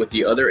smack it with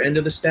the other end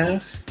of the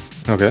staff.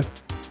 Okay.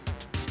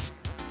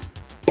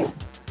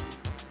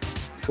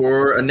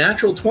 For a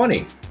natural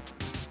 20.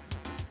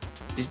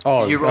 Did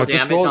you roll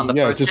just damage on the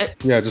first hit?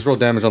 just roll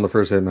damage on the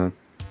first hit, man.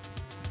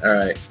 All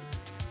right.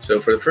 So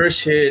for the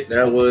first hit,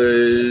 that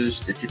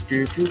was.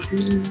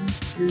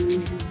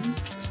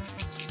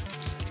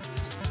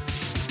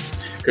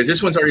 Because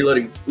this one's already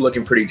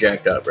looking pretty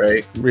jacked up,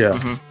 right? Yeah.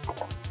 Mhm.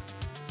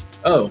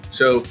 Oh,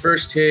 so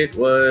first hit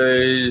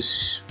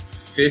was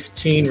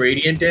 15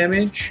 radiant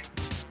damage.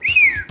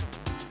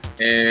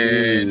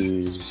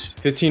 And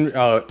 15.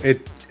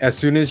 It as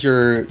soon as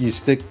you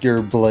stick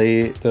your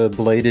blade, the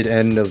bladed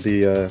end of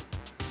the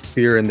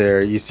spear in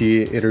there, you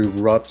see it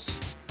erupts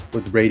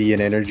with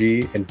radiant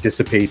energy and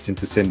dissipates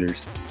into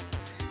cinders.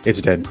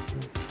 It's dead.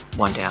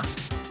 One down.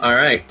 all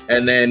right.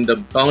 And then the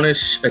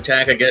bonus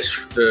attack, I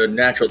guess, the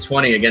natural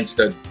 20 against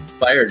the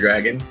fire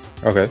dragon.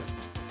 Okay.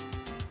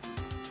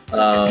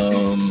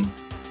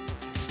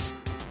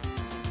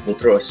 We'll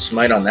throw a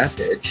smite on that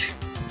bitch.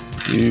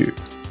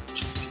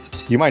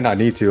 You might not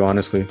need to,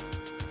 honestly.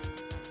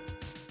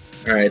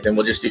 All right, then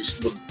we'll just do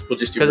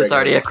Because it's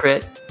already a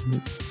crit.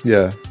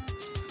 Yeah.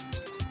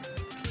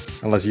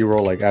 Unless you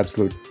roll like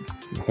absolute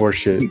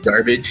horseshit.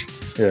 garbage.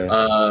 Yeah.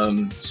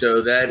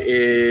 So that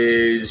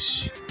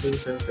is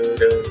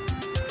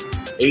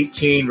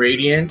 18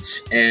 radiant,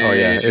 and Oh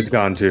yeah, it's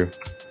gone too.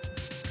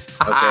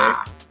 okay.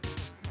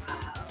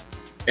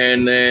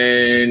 And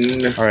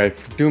then All right,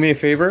 do me a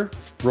favor.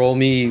 Roll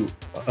me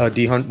a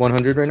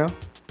D100 right now.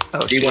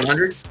 Oh, shit.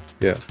 D100,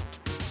 Yeah.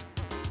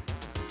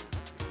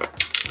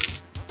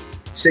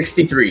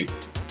 63.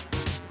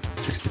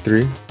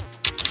 63.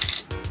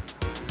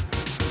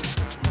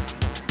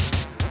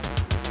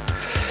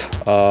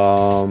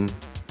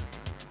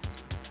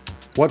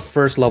 What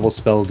first level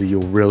spell do you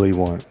really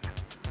want?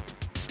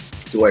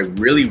 Do I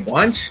really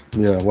want?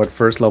 Yeah, what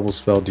first level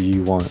spell do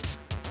you want?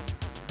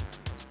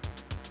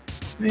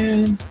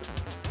 Man,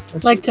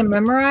 let's Like see. to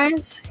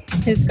memorize?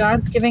 His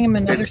god's giving him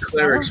another It's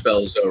cleric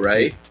spell? spells, though,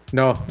 right?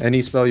 No,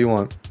 any spell you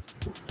want.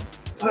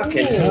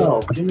 Fucking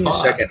hell! Give me a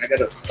second. I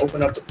gotta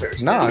open up the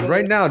first. Nah,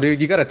 right now, dude.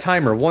 You got a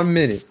timer. 1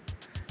 minute.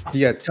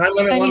 You got. Time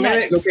limit 1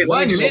 minute. Okay, let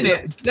 1 me just open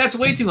minute? That's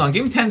way too long.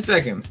 Give him 10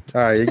 seconds.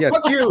 All right, you got.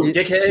 Fuck you,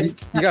 dickhead.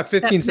 You got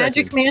 15 That seconds.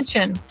 Magic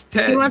Mansion.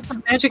 10. He wants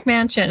the Magic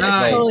Mansion. No,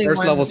 It's totally first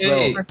one. level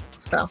Hey. spells.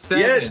 spell.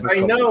 7, Yes, I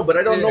know, but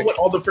I don't know what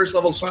all the first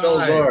level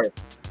spells 5, are.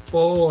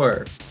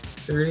 4,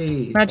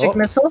 3, Magic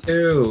missile.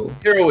 2,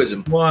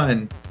 Heroism.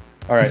 1.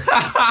 All right.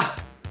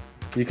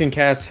 You can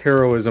cast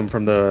heroism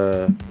from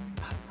the.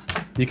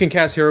 You can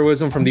cast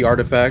heroism from the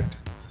artifact.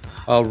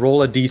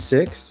 Roll a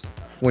d6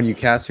 when you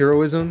cast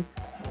heroism.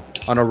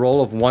 On a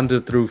roll of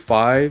 1 through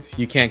 5,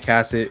 you can't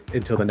cast it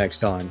until the next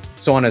time.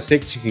 So on a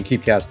 6, you can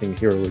keep casting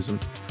heroism.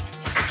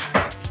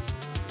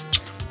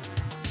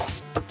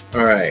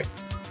 All right.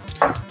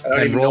 I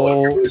don't even know what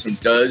heroism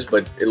does,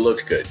 but it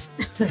looks good.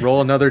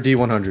 Roll another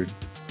d100.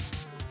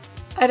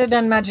 I'd have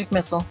done magic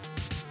missile.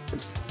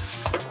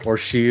 Or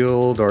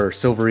shield, or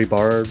silvery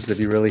barbs if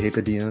you really hate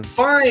the DM.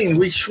 Fine,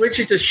 we switch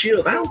it to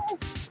shield. I don't,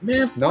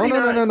 man.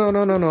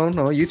 49.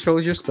 No. You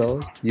chose your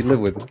spells. You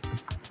live with it.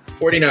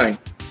 49.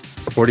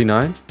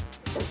 49.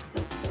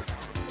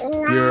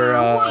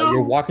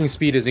 Your walking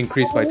speed is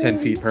increased by 10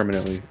 feet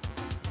permanently.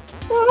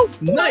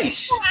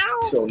 Nice.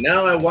 So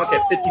now I walk at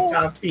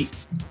 55 feet.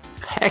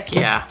 Heck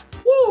yeah.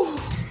 Woo!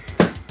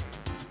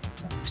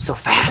 So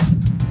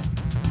fast.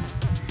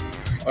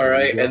 All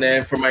right, and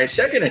then for my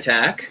second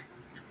attack,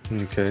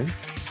 Okay.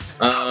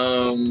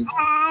 I'll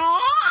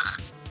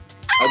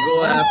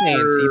go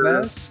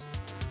after.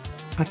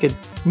 I could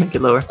make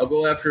it lower. I'll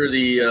go after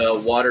the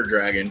water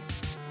dragon.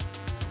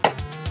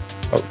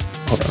 Oh,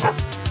 hold on.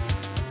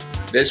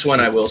 This one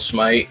I will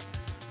smite.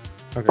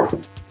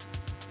 Okay.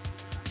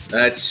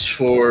 That's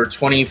for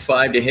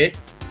 25 to hit.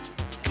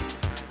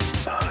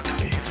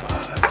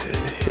 25 to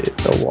hit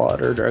the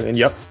water dragon.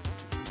 Yep.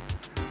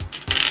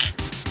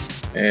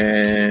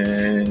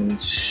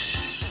 And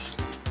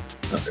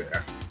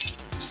there.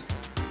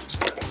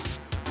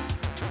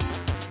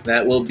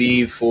 That will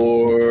be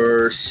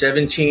for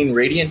 17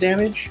 radiant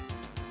damage.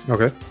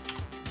 Okay.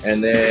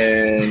 And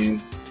then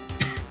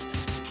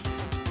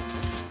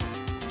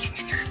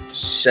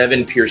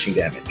 7 piercing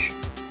damage.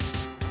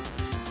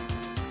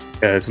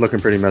 Yeah, it's looking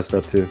pretty messed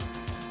up too.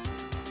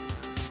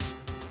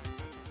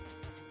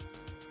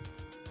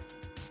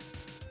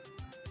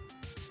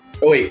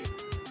 Oh wait.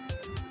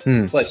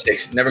 Plus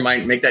 6. Never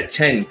mind. Make that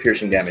 10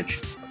 piercing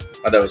damage.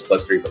 Oh, that was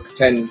plus 3, but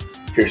 10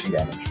 piercing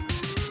damage.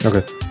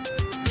 Okay.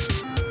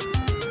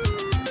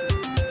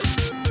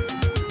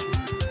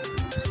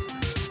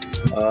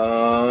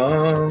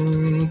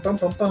 Bum, bum,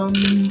 bum,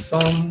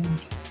 bum.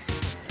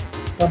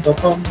 Bum, bum,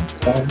 bum,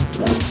 bum,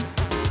 bum.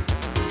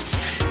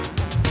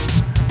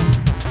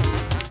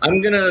 I'm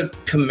gonna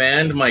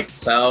command my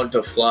cloud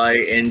to fly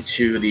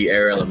into the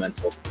air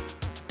elemental.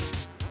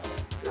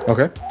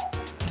 Okay.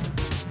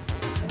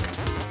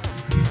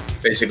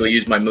 Basically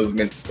use my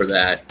movement for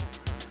that.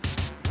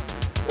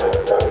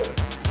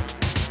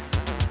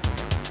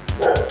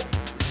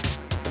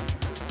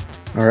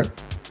 All right.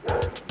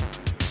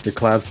 Your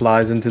cloud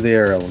flies into the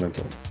air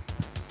elemental.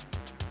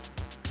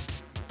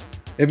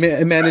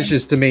 It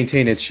manages to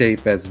maintain its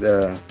shape, as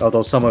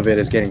although some of it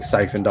is getting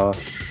siphoned off.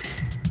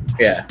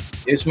 Yeah,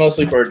 it's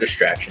mostly for a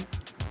distraction.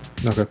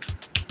 Okay.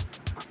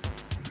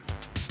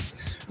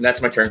 And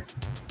that's my turn.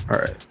 All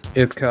right.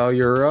 Ithcal,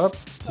 you're up.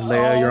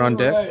 Leia, you're on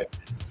deck.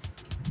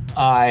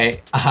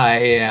 I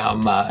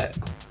am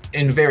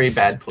in very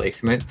bad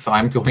placement, so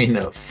I'm going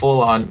to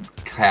full on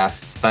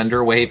cast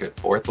Thunder Wave at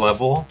 4th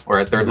level or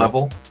at 3rd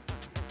level.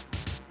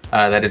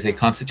 That is a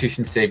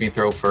Constitution saving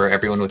throw for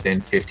everyone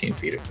within 15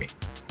 feet of me.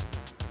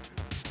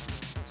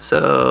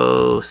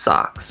 So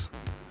socks.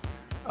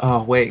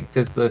 Oh wait,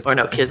 does this? Or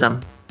no,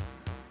 Kism.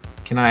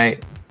 Can I?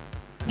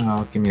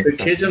 Oh, give me a Could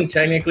second. Kism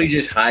technically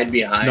just hide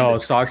behind? No,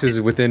 Socks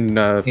is within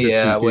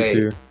 15 feet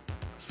too.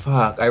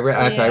 Fuck, I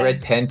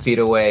read 10 feet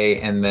away,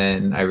 and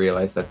then I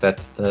realized that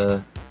that's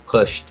the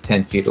push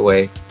 10 feet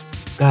away.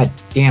 God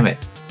damn it.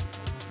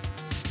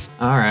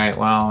 Alright,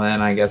 well,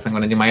 then I guess I'm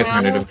going to do my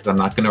alternative, because I'm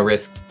not going to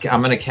risk...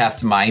 I'm going to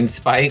cast Mind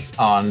Spike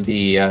on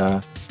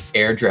the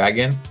Air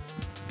Dragon,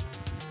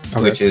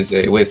 which is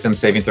a Wisdom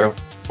saving throw,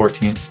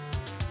 14.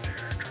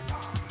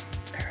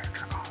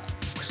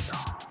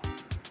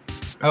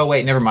 Oh,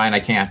 wait, never mind, I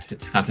can't.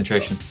 It's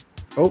concentration.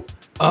 Oh,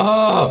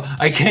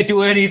 I can't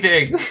do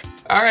anything!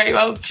 Alright,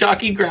 well,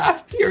 Shocking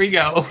Grasp, here we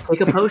go.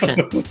 Take a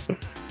potion.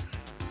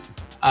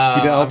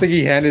 I don't think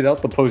he handed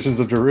out the potions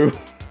of Daru.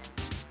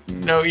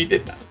 No, he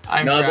did not.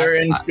 They're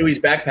in Stewie's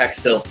backpack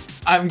still.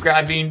 I'm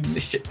grabbing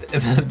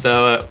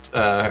the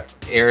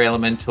air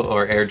elemental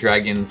or air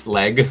dragon's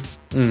leg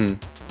and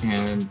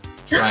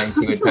trying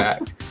to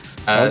attack.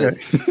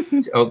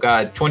 Oh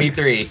god,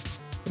 23.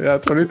 Yeah,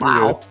 23.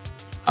 Wow.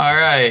 All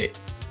right.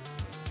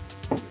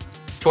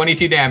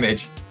 22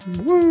 damage.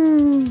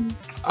 Woo!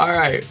 All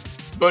right.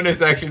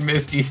 Bonus action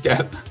Misty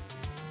Step.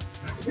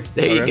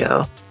 There you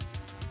go.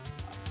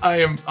 I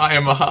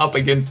am up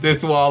against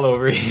this wall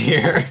over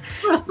here,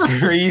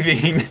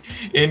 breathing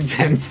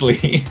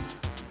intensely.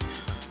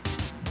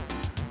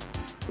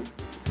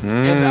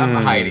 And I'm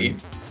hiding.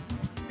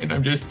 And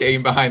I'm just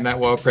staying behind that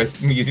wall,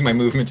 using my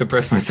movement to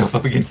press myself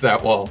up against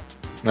that wall.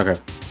 Okay.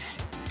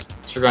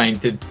 Trying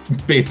to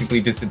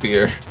basically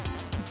disappear.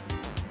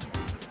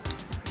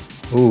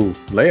 Ooh,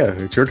 Leia,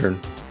 it's your turn.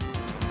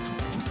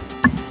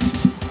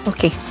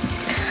 Okay.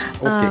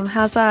 Okay.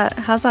 How's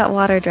that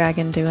water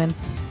dragon doing?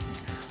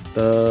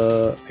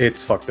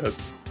 It's fucked up.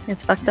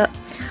 It's fucked up.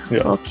 Yeah.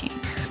 Okay.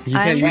 You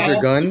can't use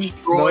your gun.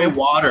 Destroy though.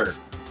 water.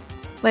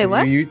 Wait,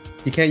 what? You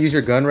can't use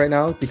your gun right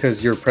now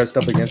because you're pressed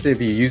up against it.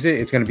 If you use it,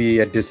 it's going to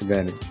be at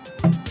disadvantage.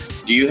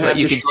 Do you have But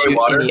you can destroy shoot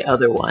water? any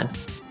other one.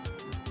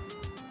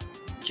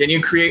 Can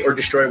you create or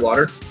destroy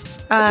water?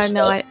 As a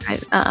No,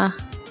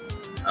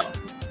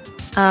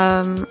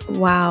 spell?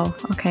 Wow.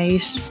 Okay.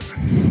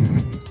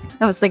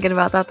 I was thinking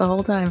about that the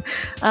whole time.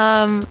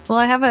 Well,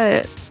 I have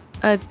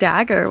a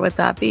dagger. Would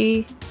that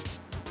be?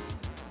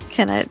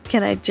 Can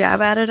I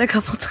jab at it a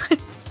couple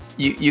times?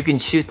 You can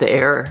shoot the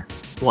air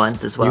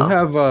ones as well. You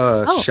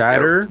have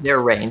shatter. Their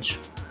range.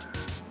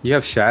 You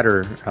have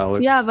shatter,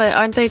 Alex. Yeah, but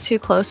aren't they too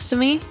close to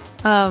me?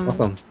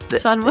 Welcome. The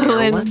Sun, air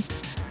Moon.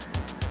 ones?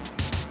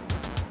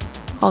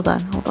 Hold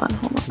on.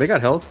 They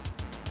got health.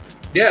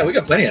 Yeah, we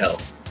got plenty of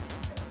health.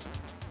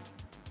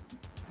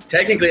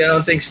 Technically, I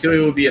don't think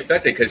Stewie would be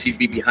affected because he'd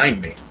be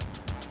behind me.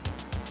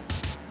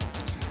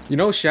 You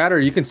know, shatter.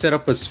 You can set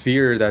up a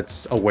sphere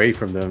that's away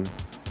from them,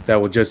 that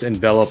will just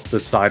envelop the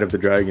side of the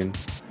dragon.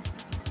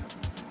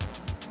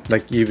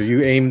 Like if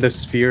you aim the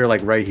sphere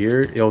like right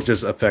here, it'll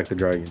just affect the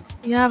dragon.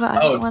 Yeah, but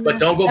I don't wanna, but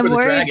don't go for I'm the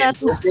worried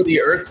dragon. Go for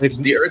the earth. It's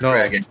the earth no.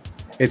 dragon.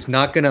 It's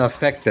not gonna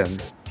affect them.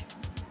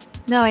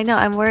 No, I know.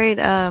 I'm worried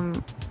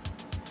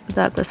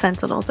that the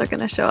sentinels are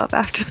going to show up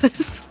after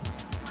this.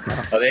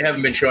 Oh, they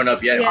haven't been showing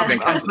up yet. Yeah. I've been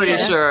I'm casting pretty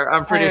it. sure.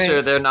 I'm pretty Alright.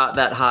 sure they're not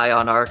that high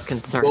on our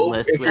concern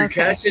list. If you're Okay,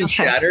 casting okay.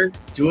 Shatter,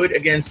 do it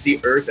against the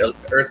earth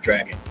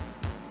dragon.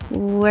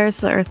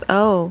 Where's the earth?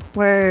 Oh,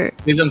 where?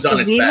 Nism's on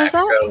his Azim back, is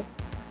that? so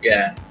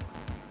yeah.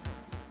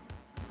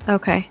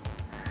 Okay.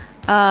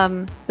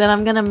 Then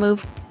I'm gonna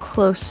move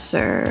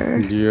closer.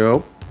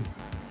 Yep.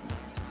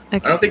 I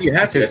don't think you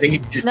have to. I think you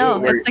can just do No, it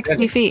where it's you're 60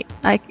 standing. feet.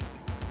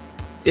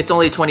 It's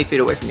only 20 feet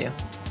away from you.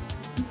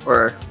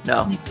 Or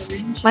no?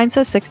 Mine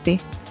says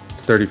 60.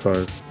 It's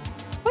 35.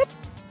 What?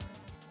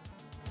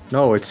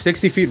 No, it's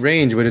 60 feet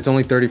range, but it's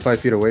only 35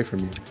 feet away from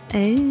you.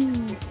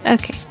 Oh,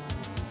 okay.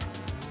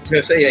 I was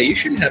gonna say, yeah, you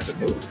shouldn't have to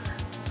move.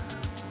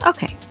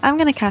 Okay, I'm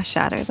gonna cast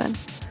Shatter then.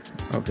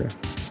 Okay.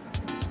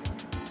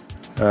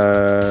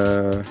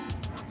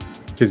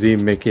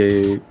 Kazim, make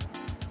a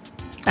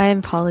I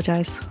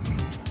apologize.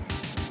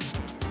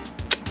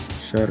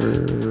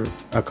 shatter,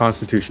 a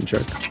Constitution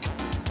check.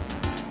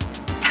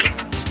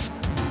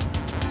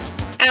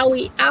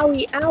 Owie,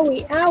 owie,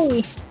 owie,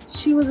 owie.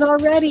 She was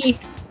already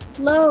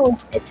low.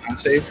 A con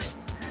save.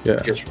 Yeah.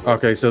 Just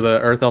Okay, so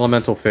the Earth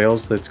Elemental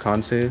fails. That's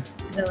con save.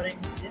 Is that what I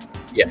need to do?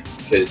 yeah,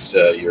 because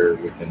you're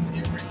within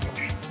the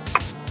range.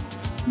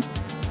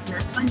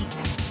 Not 20.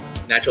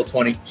 Natural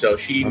 20. So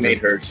she Okay. made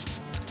hers.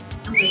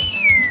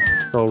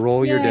 Okay. So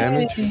roll your Yay.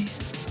 damage.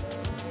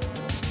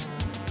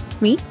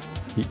 Me?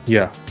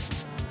 Yeah.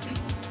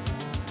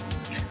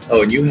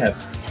 Oh, and you have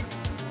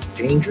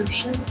danger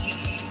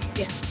sense.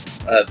 Yeah.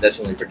 That's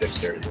only for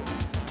dexterity.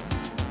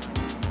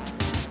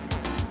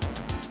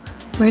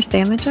 Where's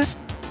damage at?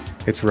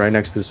 It's right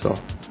next to the spell.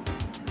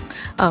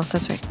 Oh,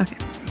 that's right. Okay.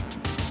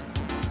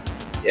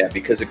 Yeah,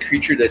 because a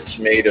creature that's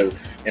made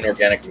of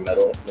inorganic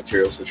metal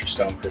materials such as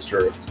stone,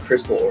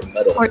 crystal, or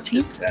metal has 14?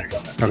 disadvantage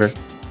on that. Okay.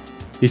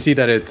 You see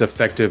that it's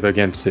effective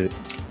against it.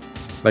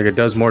 Like it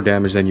does more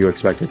damage than you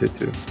expected it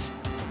to.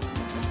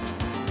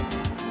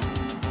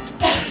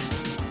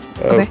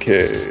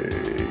 Okay.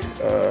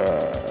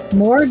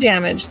 More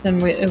damage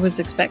than it was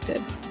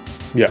expected.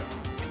 Yeah.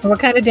 What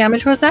kind of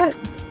damage was that?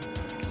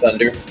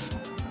 Thunder.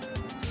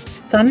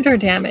 Thunder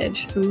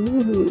damage.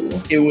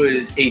 Ooh. It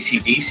was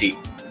ACDC.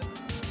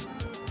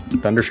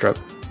 Thunderstruck.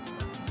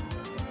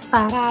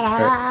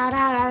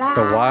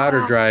 The water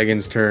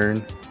dragon's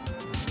turn.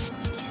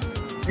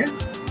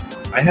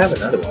 I have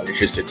another one. It's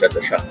just it's at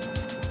the shop.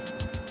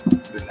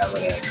 But now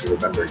that I actually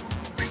remember,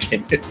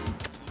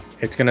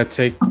 It's gonna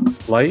take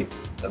flight.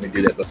 let me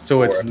do that before.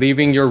 So it's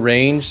leaving your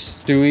range,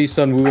 Stewie,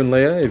 Sunwoo, and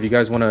Leia, if you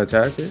guys want to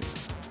attack it.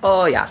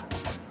 Oh yeah.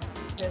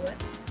 Wait, what?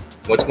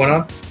 What's going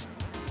on?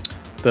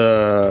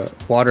 The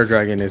water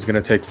dragon is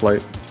gonna take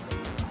flight.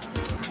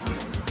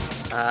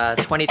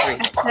 23.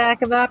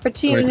 Attack of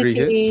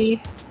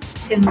opportunity.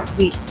 Can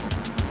we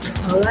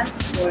call that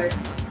or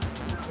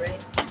not,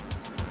 right?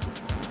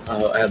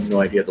 I have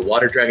no idea. The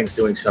water dragon's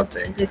doing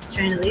something. It's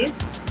trying to leave?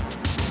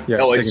 Yeah.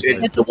 No, it's taking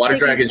flight. It's the water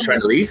taking dragon's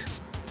trying to leave.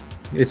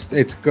 It's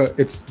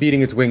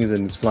beating its wings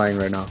and it's flying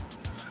right now.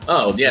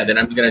 Oh yeah, then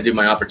I'm gonna do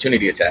my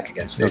opportunity attack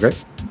against it. Okay.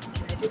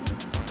 Can I do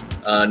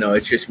that? No,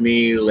 it's just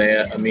me,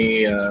 Leia,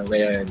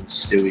 and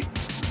Stewie.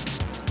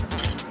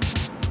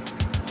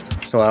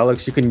 So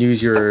Alex, you can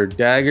use your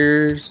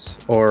daggers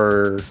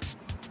or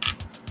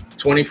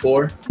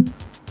 24.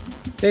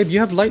 Babe, you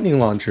have lightning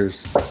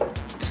launchers.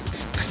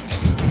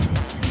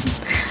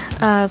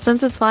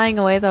 Since it's flying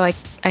away, though,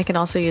 I can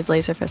also use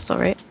laser pistol,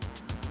 right?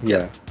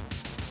 Yeah.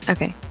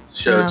 Okay.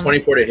 So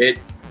 24 to hit.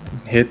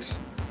 Hits.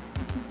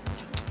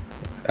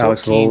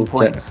 Alex 14 roll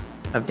points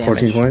of damage.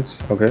 14 points.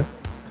 Okay.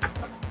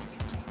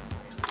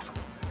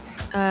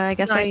 I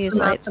guess I use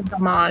Some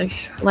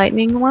damage.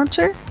 lightning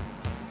launcher.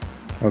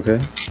 Okay.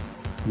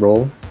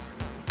 Roll.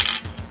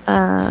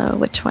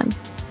 Which one?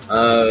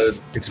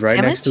 It's right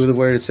Damage? next to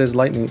where it says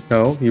lightning.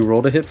 No, you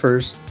rolled a hit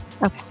first.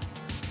 Okay.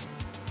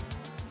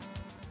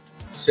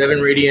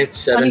 7 radiant,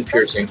 7 26?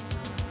 piercing.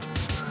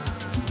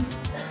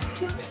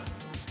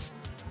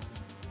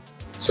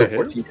 So To hit?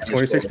 14 damage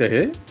 26 to total.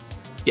 hit?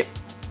 Yep.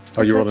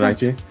 Oh, you That's rolled a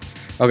what it 19?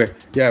 Okay.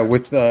 Yeah,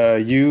 with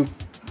you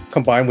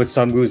combined with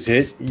Sun Wu's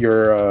hit,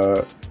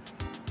 your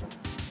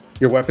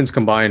weapons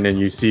combined, and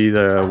you see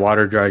the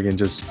water dragon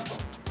just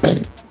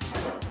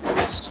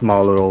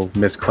small little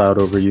mist cloud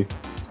over you.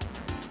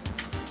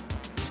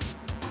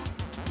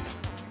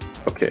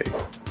 Okay.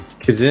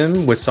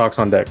 Kazim with socks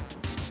on deck.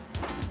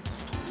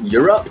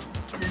 You're up.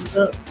 And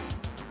look,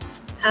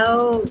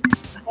 how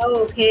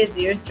okay is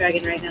the Earth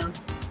Dragon right now?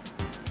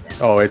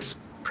 Oh, it's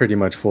pretty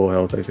much full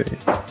health, I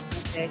think.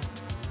 Okay.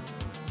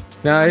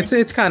 No,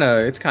 it's kind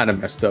of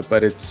messed up,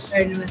 but it's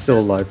Starting to mess still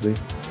up. lively.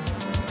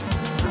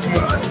 Okay.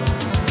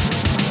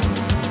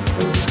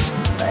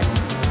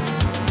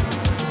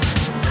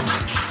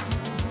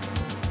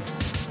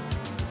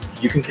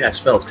 You can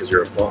cast spells because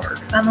you're a bard.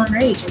 I'm on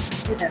rage. I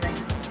can do that right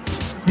now.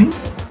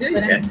 Yeah, you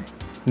But can.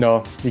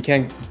 No, you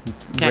can't.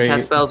 Can't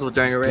cast spells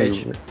during a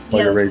rage.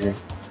 While you're Yeah, raging.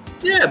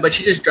 Yeah, but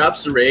she just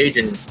drops the rage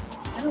and.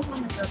 I don't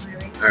want to drop my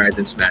rage. Alright,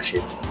 then smash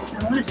it.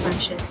 I want to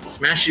smash it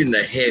Smash it in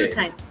the 2 head.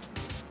 times.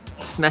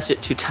 Smash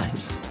it 2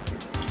 times.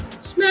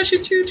 Smash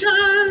it 2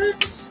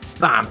 times.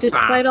 Bam,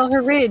 Despite bam. all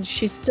her rage,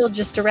 she's still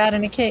just a rat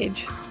in a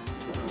cage.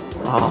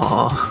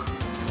 Oh.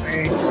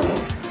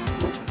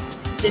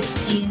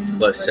 15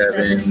 Plus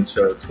 7,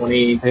 so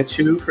 22 Hits.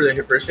 for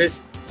the first hit.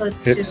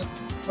 plus Hits. 2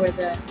 for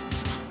the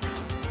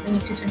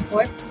 22,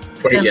 24.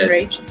 20, Down yeah. the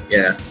rage.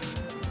 Yeah.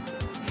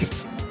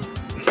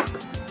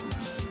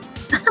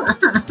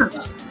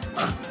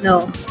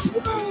 No, No.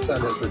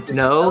 that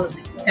was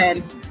like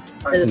 10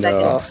 for the No.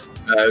 second.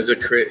 It was a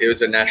crit. It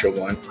was a natural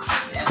one.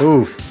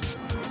 Oof.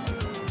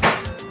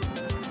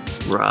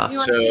 Rough.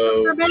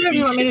 So. Or better, or do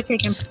you want me to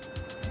take him?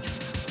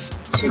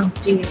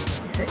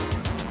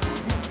 2d6.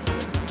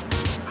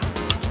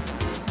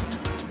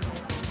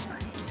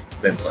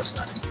 Then plus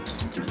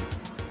 9.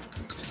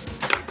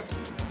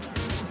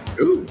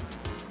 Ooh.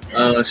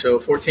 So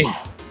 14.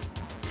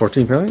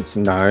 14 points.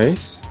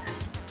 Nice.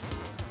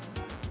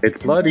 It's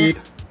bloodied.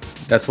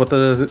 That's what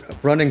the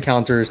run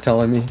encounter is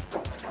telling me.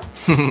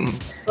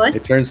 That's what?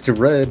 It turns to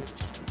red.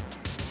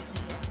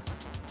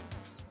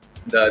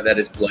 That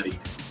is bloody.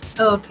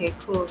 Oh, okay,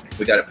 cool.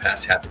 We got to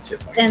pass half its hit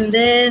points. And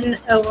then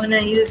when I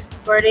use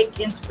Bardic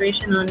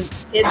Inspiration on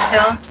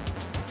Idhel,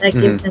 that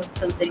gives him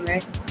something,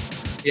 right?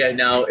 Yeah,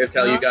 now, if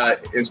Cal, you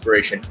got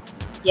inspiration.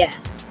 Yeah.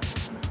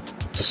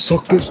 To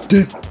suck this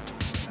dick. And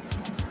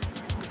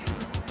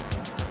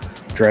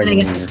I Dragon.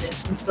 guess that's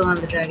it. I'm still on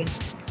the dragon.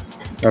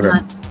 Okay.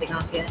 Not taking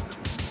off yet.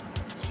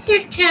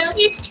 It's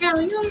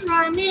Cal, you're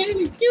right, man.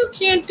 If you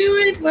can't do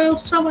it, well,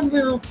 someone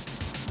will.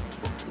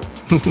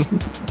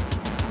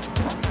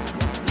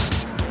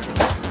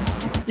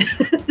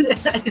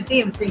 I see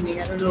him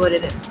singing. I don't know what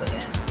it is, but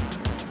yeah.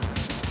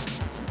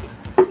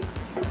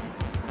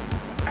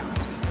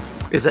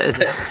 Is that?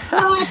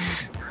 What?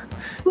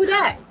 Who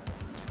that?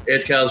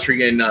 It's Cal's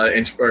freaking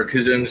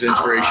Kazim's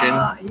inspiration.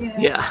 Ah, yeah.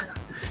 Yeah.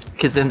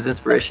 Kazim's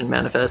inspiration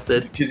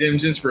manifested.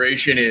 Kazim's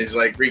inspiration is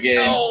like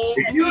freaking.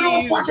 If you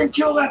don't please. fucking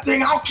kill that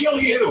thing, I'll kill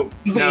you.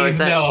 No, is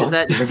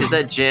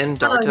that Jin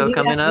Darto you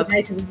coming got up? to be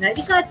nice and nice.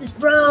 You got this,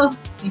 bro.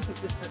 You put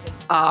this fucking.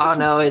 Oh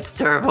no, it's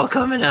Derval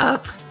coming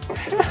up.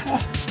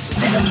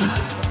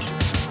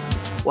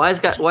 Why is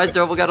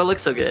Derval got to look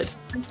so good?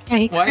 Yeah,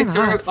 he Why is kinda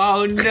Dirk?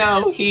 Oh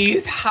no,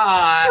 he's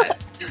hot.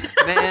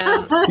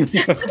 Man,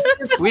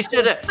 we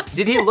should have.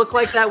 Did he look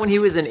like that when he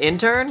was an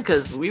intern?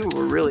 Because we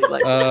were really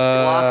like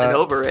glossing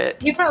over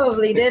it. You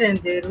probably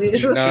didn't, dude. We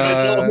Can I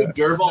tell who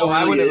Derval No,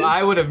 I would really have.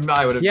 is?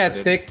 I would have. Yeah,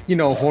 thick,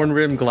 horn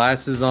rimmed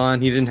glasses on.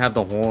 He didn't have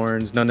the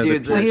horns. None of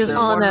Dude, the. Well, he was the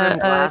on horn-rimmed a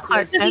glasses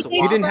Clark Kent. swap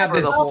He didn't have for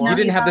this. the horn. He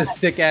didn't have Now this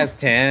sick ass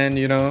tan.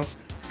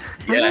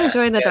 I'm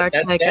enjoying the dark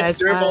that's, side, that's guys.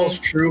 Derval's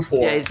Bye. true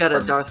form. Yeah, he's got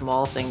a Darth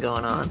Maul thing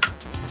going on.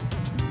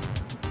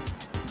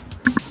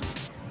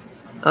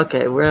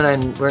 Okay, we're in I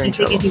trouble.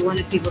 figured he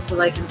wanted people to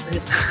like him for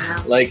his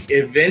personality. Like,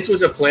 if Vince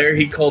was a player,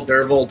 he'd call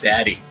Derval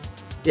Daddy.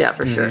 Yeah,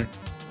 for sure.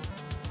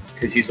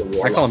 Because he's a I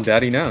warlock. call him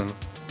daddy now.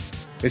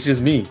 It's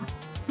just me.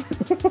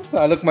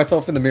 I look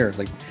myself in the mirror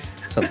like,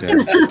 what's up,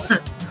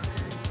 dad?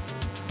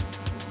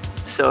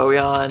 So are we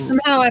on?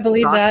 Somehow I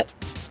believe Thoughts? that.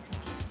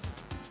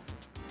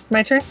 It's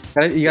my turn?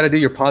 You got to do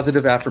your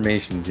positive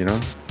affirmations.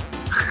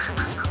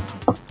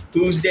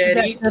 Who's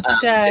Daddy? Is that just, I'm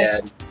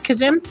Dad.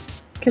 Kazim?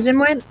 Kazim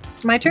went?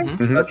 My turn?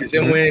 Mhm.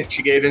 Kazim went.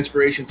 She gave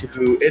inspiration to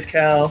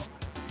Ithcal.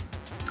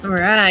 All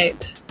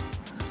right.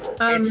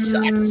 It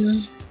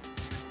sucks.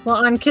 Well,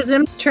 on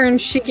Kazim's turn,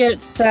 she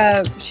gets.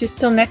 She's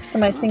still next to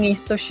my thingy,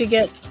 so she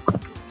gets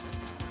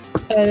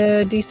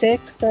a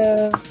d6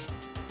 of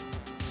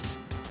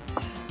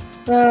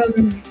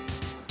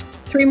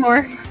 3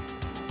 more.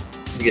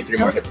 You get 3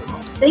 more hit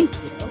points. Thank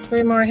you.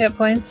 3 more hit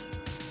points,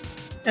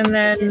 and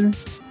then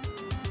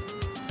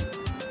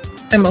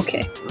I'm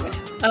okay.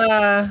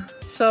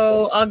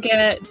 So I'll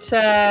get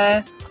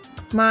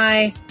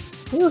my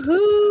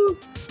Woohoo!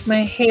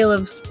 My hail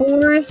of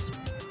spores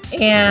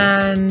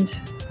and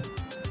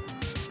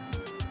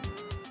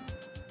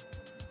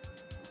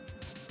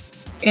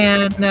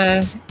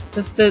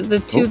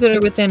the two that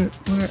are within.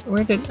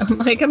 Where did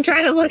I'm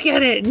trying to look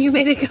at it and you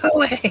made it go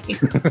away.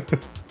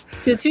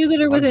 The two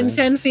that are within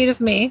 10 feet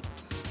of me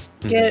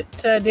get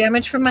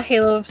damage from my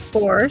halo of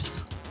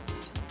spores.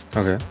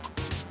 Okay.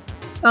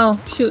 Oh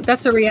shoot,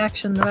 that's a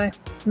reaction that I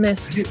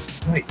missed.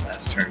 Wait,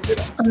 last turn, did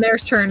I? On their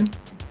turn.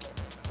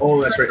 Oh,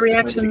 that's So right. a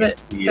reaction that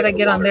I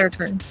get on their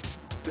turn.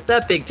 Is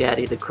that Big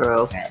Daddy the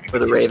crow or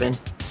the raven?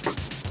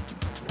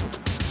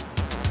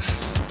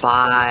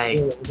 Spy.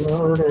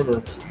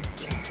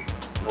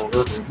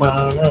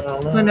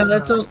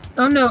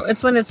 Oh no,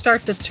 it's when it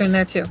starts its turn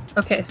there too.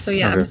 Okay, so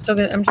yeah,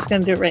 Okay. I'm just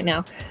gonna do it right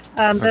now.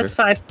 That's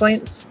 5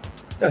 points.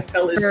 The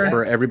hell is that?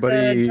 For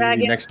everybody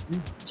dragon. next to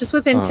you? Just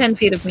within 10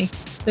 feet of me.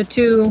 The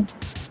two,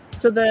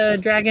 so the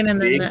dragon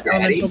and then Big the Daddy?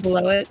 elemental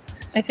below it,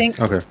 I think.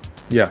 Okay.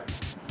 Yeah.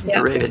 Yeah.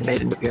 The raven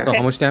made an So appearance.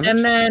 how much damage?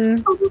 And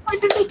then 5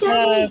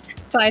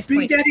 Big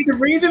points. Daddy, the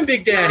Raven,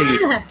 Big Daddy.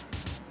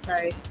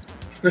 Sorry.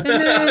 And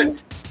then,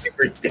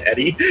 Big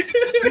Daddy.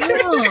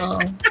 oh,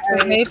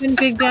 the Raven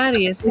Big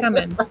Daddy is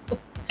coming.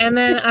 And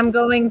then I'm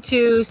going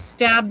to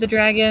stab the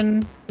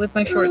dragon with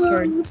my short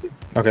sword.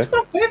 Okay.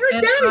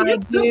 And I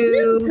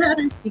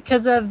do,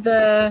 because of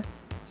the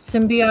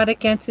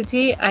symbiotic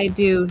entity, I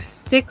do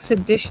 6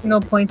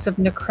 additional points of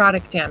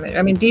necrotic damage.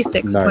 I mean,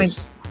 D6 Nice.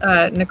 points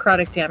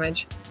necrotic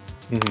damage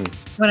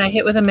Mm-hmm. when I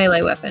hit with a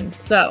melee weapon.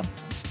 So,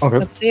 Okay.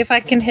 let's see if I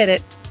can hit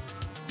it.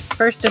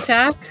 First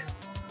attack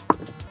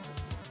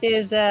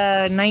is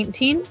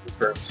 19.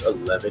 Confirms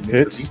 11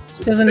 Hits.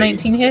 Does a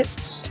 19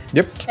 hit?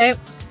 Yep. Okay.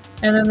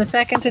 And then the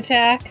second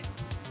attack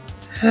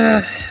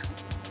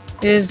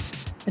is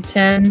a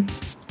 10.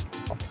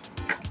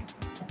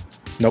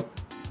 Nope.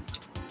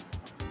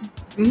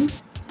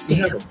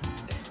 Damn.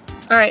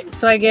 All right,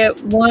 so I get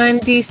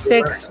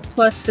 1d6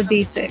 plus a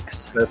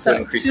d6. That's So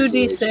what increases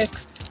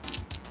 2d6.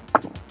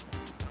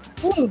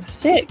 Ooh,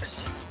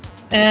 6.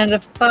 And a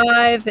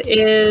 5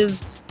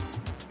 is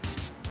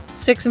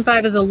 6 and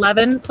 5 is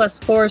 11 plus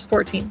 4 is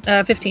 15.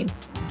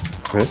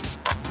 Good.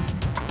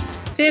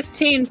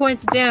 15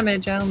 points of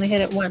damage. I only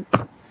hit it once.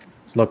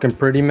 It's looking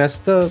pretty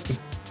messed up.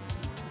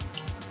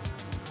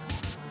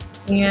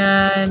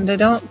 And I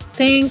don't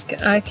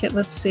think I can.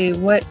 Let's see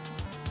what.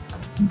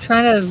 I'm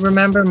trying to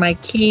remember my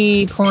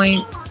key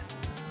points.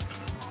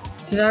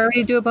 Did I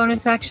already do a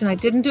bonus action? I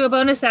didn't do a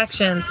bonus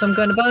action, so I'm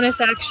going to bonus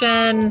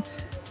action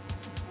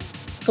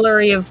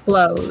flurry of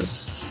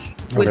blows,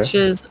 which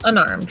is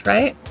unarmed,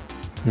 right?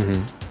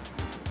 Mm-hmm.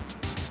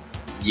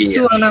 Yeah.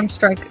 2 unarmed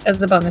strike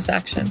as a bonus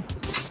action.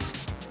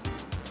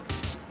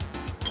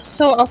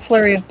 So I'll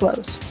flurry of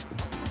blows.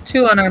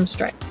 2 unarmed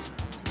strikes.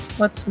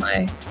 What's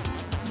my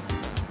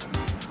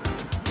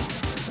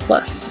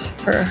plus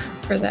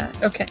for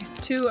that? Okay,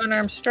 2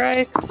 unarmed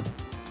strikes.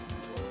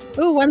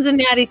 Ooh, one's a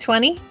natty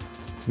 20,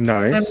 and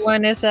Nice.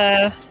 one is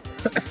a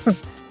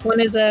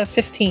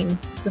 15.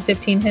 It's a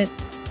 15 hit.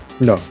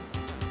 No.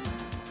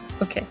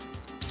 Okay.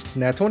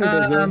 Nat 20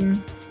 does that.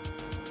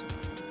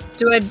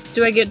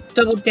 Do I get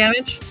double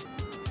damage?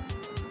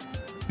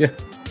 Yeah.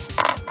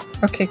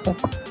 Okay, cool.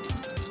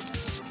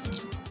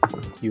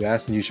 You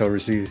asked and you shall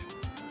receive.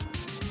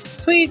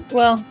 Sweet.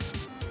 Well,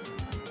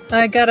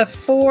 I got a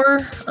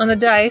 4 on the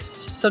dice,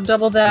 so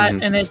double that,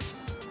 Mhm. and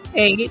it's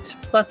 8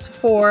 plus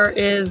 4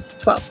 is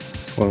 12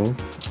 12.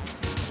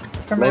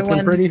 for my Looking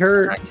one pretty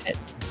hurt. unarmed hit.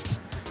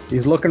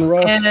 He's looking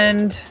rough.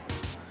 And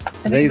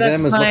I They, think that's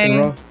them is my. looking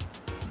rough.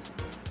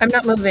 I'm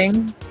not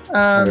moving,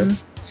 Okay.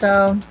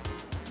 so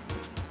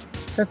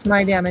that's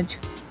my damage.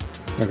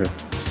 Okay.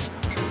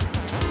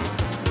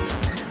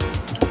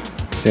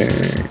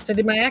 Dang. So I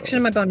did my action,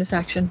 and my bonus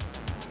action,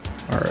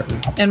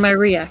 Alright. and my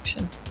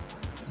reaction.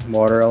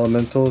 Water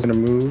elemental is gonna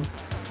move.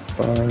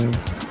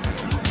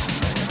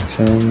 5,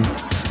 10,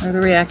 Or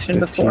the reaction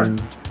 15,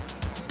 before.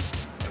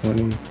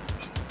 20,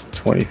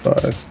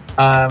 25.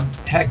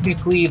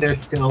 Technically,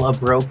 there's still a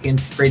broken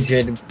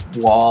frigid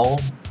wall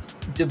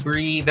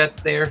debris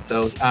that's there,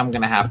 so I'm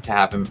gonna have to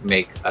have him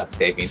make a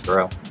saving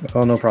throw.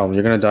 Oh, no problem.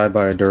 You're gonna die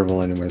by a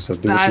Derval anyway, so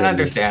do what I you gotta do.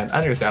 understand.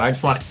 I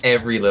just want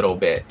every little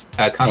bit.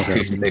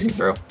 Constitution saving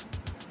throw.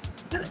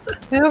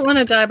 I don't want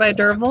to die by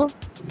Derval.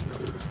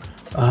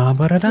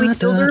 Can we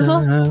kill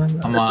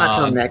Derval? Come Not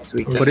till on. next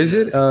week. What is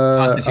it?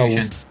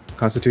 Constitution.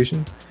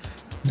 Constitution?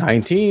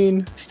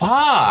 19.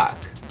 Fuck!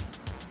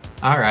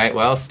 Alright,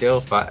 well, still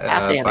Half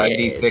damage.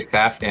 5d6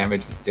 half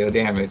damage is still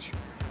damage.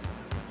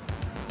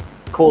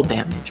 Cold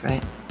damage,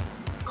 right?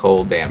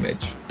 Cold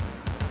damage.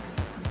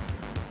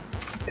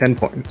 10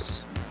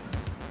 points.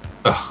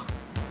 Ugh.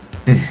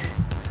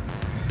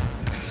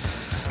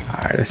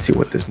 Alright, let's see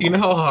what this You know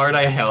how hard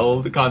I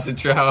held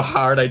concentration? How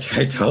hard I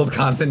tried to hold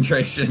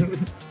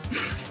concentration?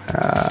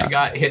 I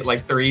got hit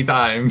like 3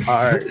 times.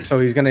 Alright, so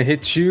he's gonna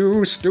hit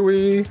you,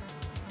 Stewie.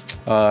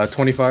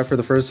 25 for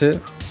the first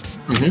hit.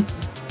 Mm-hmm.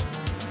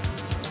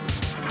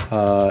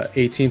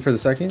 18 for the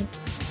second.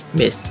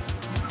 Miss.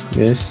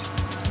 Miss.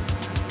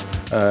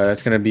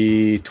 It's gonna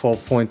be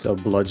 12 points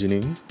of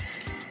bludgeoning,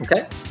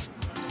 Okay.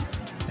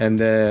 and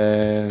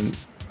then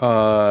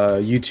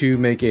you two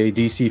make a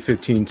DC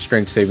 15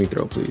 strength saving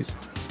throw, please.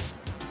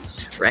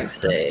 Strength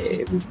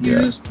save.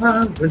 Yeah.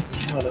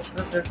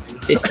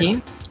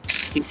 15?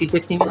 DC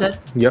 15, you said?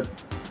 Yep.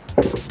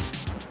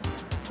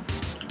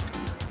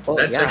 Oh,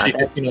 That's actually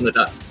 15 on the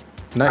dot.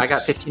 Nice. I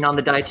got 15 on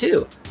the die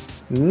too.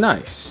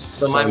 Nice.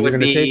 So mine you're would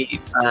gonna be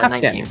take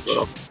 19 damage.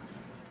 total.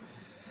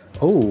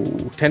 Oh,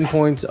 10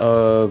 points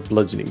of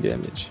bludgeoning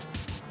damage.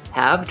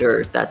 Halved,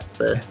 or that's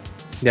the.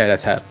 Yeah,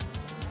 that's half.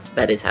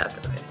 That is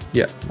halved. Okay.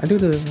 Yeah, I do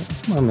the.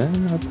 Come on,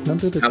 man. I'll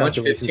do the. How much,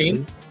 calculations 15? for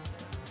you.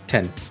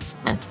 10.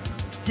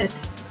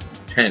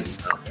 10.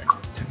 Okay.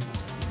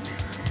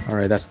 All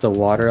right, that's the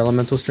water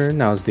elemental's turn.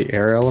 Now it's the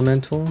air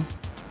elemental.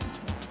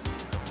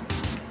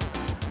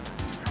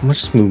 How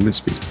much movement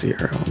speed does the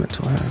air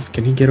elemental have?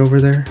 Can he get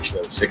over there?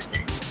 60.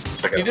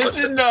 He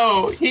doesn't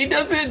know. He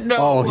doesn't know.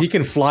 Oh, he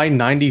can fly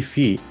 90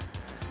 feet.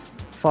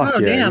 Fuck Oh,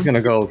 yeah, damn. he's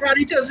gonna go.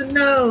 Scotty doesn't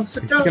know. He's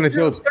gonna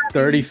go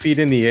 30 feet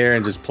in the air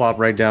and just plop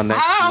right down next.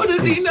 How to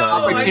does he inside.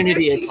 know? I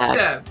Opportunity guess he attack.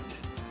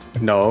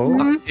 stepped.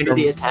 No,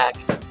 Opportunity attack.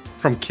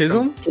 from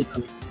Kism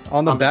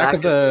on the back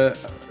of the.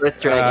 Earth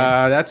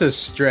Dragon. That's a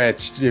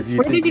stretch. If you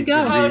Where think did he you go?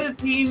 can How beat- does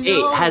he Hey,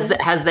 know? has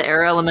the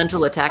air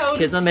elemental attacked How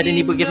does Kism at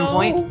any he given know?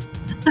 point?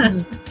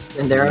 And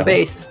they're on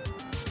base.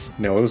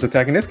 No, it was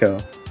attacking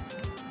Ithkel.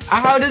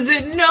 How does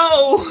it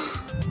know?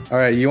 All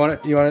right, you want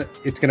it?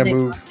 It's gonna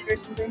move. Or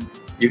something?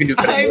 You can do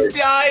cutting I'm words.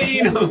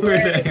 dying over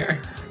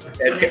there.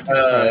 And,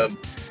 All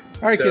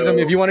right, So- Kism,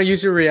 if you want to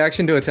use your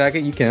reaction to attack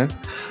it, you can.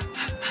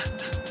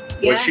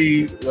 Yeah. Was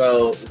she,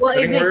 well, Well,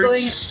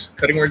 is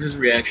cutting words is a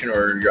reaction,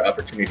 or your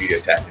opportunity to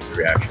attack is a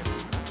reaction?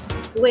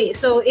 Wait,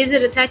 so is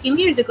it attacking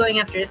me or is it going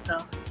after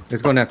Iskal?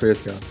 It's going after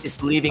Ithkel.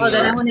 It's leaving. Oh,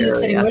 then I your want to use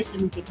cutting area. words to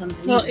make it come to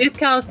me. Well,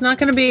 Iskal, it's not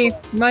going to be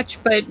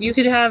much, but you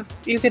could have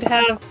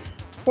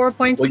 4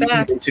 points Well, you can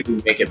back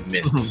basically make it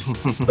miss.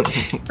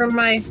 from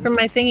my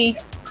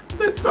thingy.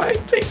 That's fine.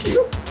 Thank you.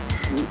 You're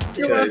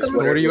Because welcome.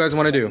 What do you guys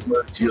want to do?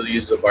 You'll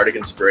use the Bardic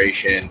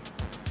Inspiration.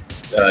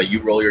 You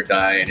roll your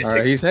die, and it All right,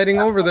 takes. he's heading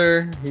over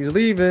there. He's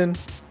leaving.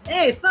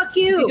 Hey, fuck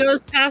He you!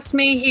 goes past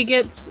me. He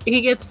gets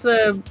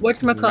the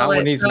whatchamacallit. Not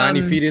when he's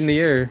 90 feet in the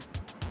air.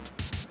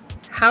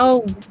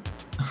 How?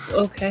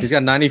 Okay. He's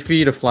got 90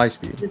 feet of fly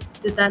speed.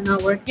 Did that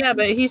not work? Yeah,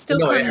 but he's still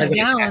No, it coming hasn't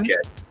down. attacked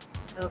yet.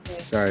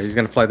 Okay. Sorry, he's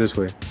gonna fly this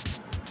way.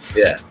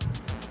 Yeah.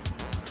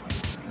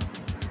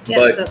 Yeah,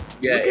 But- so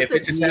Yeah, Look if at the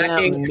it's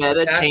attacking, meta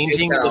attacks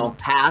changing the Ithkel.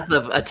 path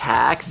of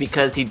attack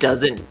because he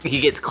gets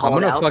I'm called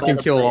gonna out. by fucking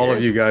the kill all of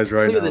players. you guys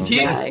right Look at now. this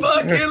He's guy.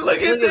 fucking. Look at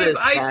Look at this. this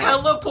I guy.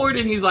 teleport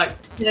and he's like,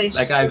 yeah,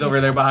 that guy's over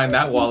there behind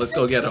that wall. Let's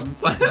go get him.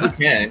 It's like,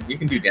 You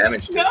can do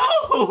damage. no.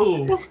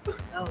 Oh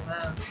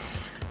wow.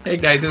 Hey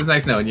guys, it was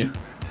nice knowing you.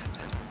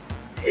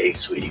 Hey,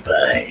 sweetie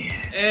pie.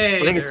 Hey.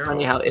 I think it's girl.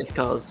 funny how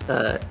Ithkal's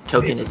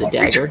token is a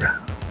dagger.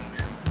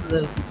 I'm a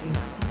little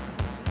confused.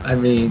 I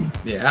mean,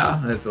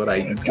 yeah, that's what I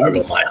do.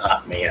 Gargle my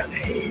hot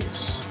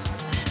mayonnaise.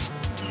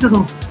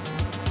 Oh,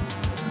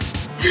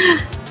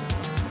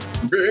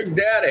 Big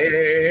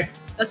Daddy.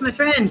 that's my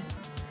friend.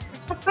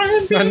 That's my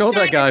friend. I know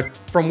that guy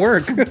from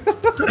work.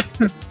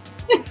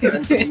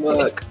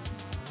 Look,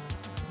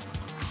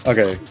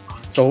 Okay,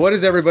 so what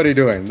is everybody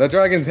doing? The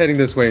dragon's heading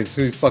this way,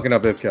 so he's fucking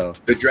up Ithkel.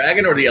 The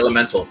dragon or the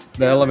elemental?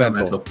 The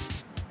elemental.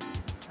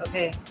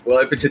 Okay. Well,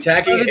 if it's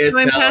attacking Oh, it's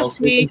going Ithkel,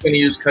 past me. it's going to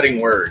use cutting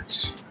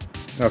words.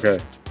 Okay.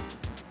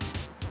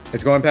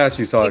 It's going past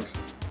you, Socks.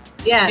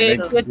 Yeah. It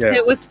So, gets Yeah.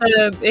 hit with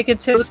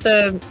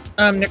the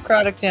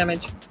necrotic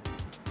damage.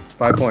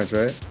 5 points,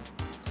 right?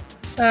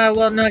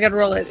 Well, no, I gotta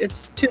roll it.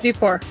 It's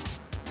 2d4.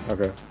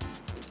 Okay.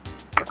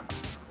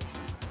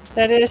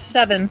 That is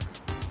 7.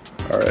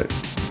 All right.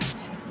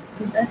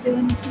 does that do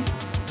anything?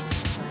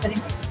 Cutting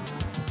words.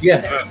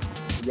 Yeah.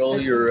 Roll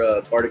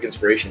your Bardic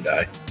Inspiration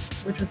die.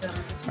 Which was that?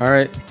 All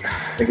right.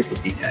 I think it's a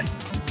D10.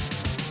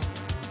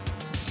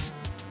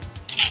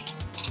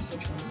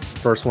 Which one?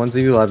 First one's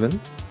 11.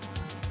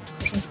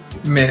 Which one's the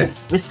two?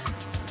 Miss.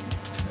 miss.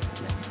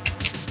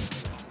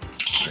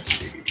 Let's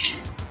see.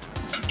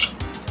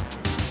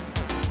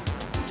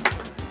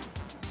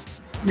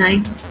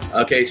 9.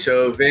 Okay,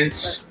 so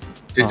Vince,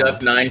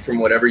 deduct 9 from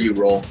whatever you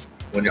roll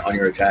when you're on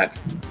your attack.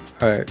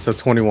 All right, so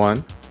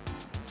 21.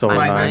 So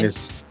Minus 9 nine.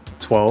 is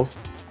 12.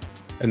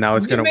 And now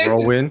it's You going to missed it.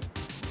 whirlwind.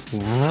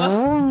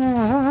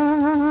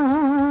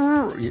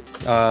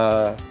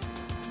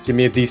 Give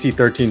me a DC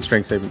 13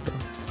 strength saving throw.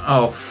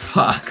 Oh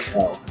fuck.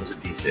 Oh, it was a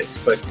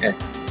D6, but we'll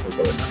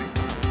go with 9.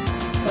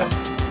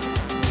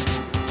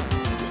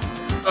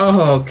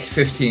 Oh,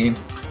 15.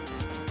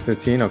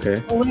 15,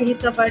 okay. Oh wait, he's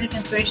got Bardic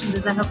Inspiration.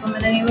 Does that help him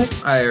in any way?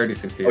 I already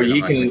succeeded. Oh, you I'm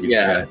not can, gonna use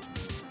yeah. that.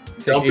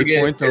 Don't Take 8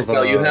 forget, points of,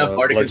 you have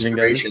Bardic bludgeoning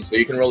Inspiration, so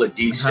you can roll a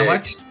D6. How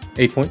much?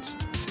 8 points.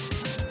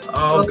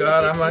 Oh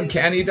god, I'm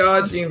uncanny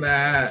dodging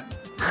that.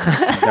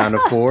 Down to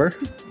 4.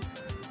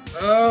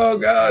 Oh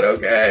god,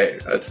 okay.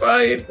 That's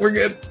fine. We're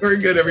good. We're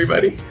good,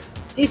 everybody.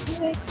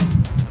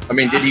 D6. I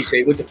mean, did he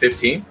save with the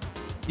 15?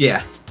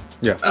 Yeah.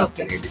 Oh,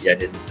 Okay. then he did- yeah,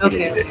 didn't. he Okay.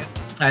 didn't. Okay.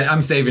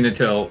 I'm saving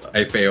until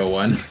I fail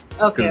one.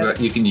 Okay.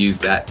 You can use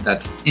that.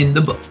 That's in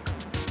the book.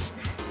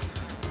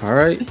 All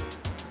right.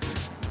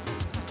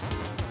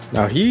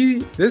 Now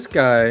this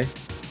guy,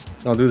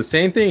 will do the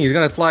same thing. He's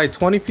gonna fly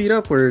 20 feet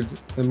upwards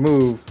and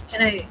move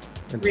Can I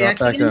and drop react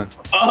back again? down.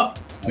 Oh,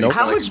 Nope.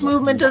 How much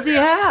movement does he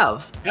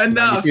have? 90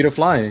 enough. feet of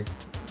flying.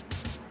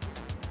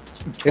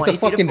 20 It's a feet of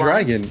fucking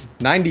flying? dragon.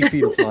 90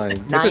 feet of flying.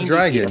 It's 90 a feet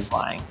dragon. of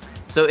flying.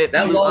 So it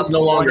That flew wall's up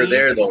no longer 20,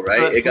 there, though, so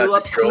right? it flew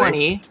up destroyed.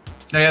 20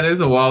 Yeah, there's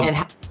a wall.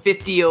 and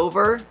 50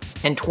 over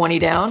and 20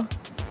 down.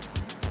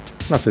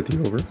 Not 50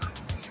 over.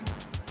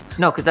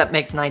 No, because that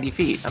makes 90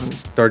 feet.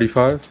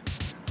 35.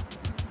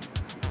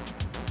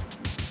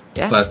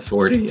 Yeah, Plus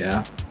 40,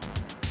 yeah.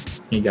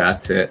 He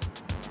got it.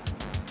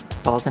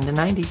 falls into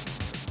 90.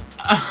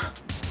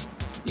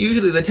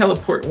 Usually the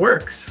teleport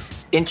works.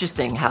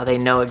 Interesting how they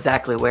know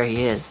exactly where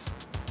he is.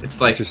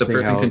 It's like the Interesting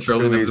person how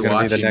controlling Stewie is is gonna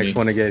be the watching next me.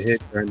 one to get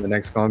hit during the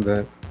next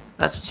combat.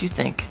 That's what you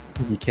think.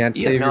 You can't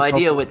You save have no yourself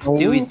idea from- what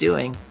Stewie's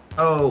doing.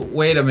 Oh,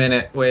 wait a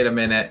minute.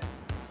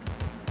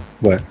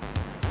 What?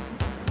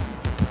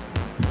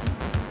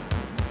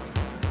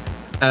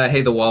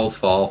 Hey, the walls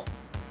fall.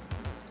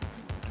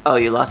 Oh,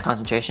 you lost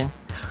concentration?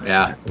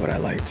 Yeah. That's what I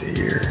like to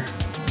hear.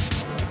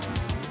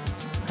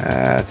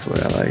 That's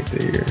what I like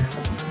to hear.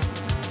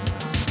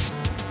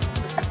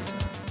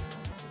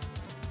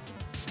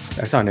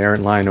 I saw an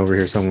errant line over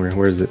here somewhere.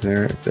 Where is it?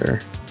 There, right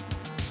there.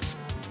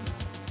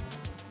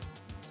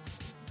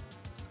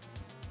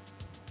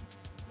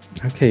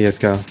 Okay, let's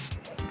go.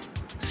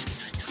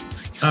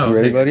 Oh, You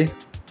ready, okay. buddy?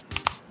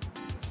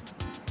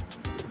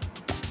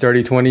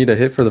 30-20 to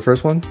hit for the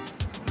first one.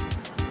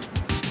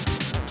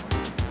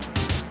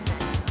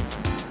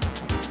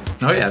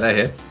 Oh, yeah, that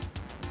hits.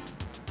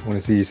 I want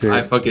to see you say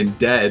I'm it. fucking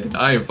dead.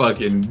 I am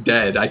fucking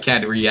dead. I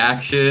can't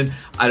reaction.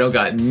 I don't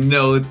got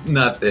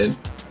nothing.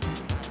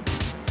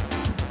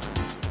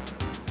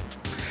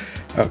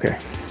 Okay.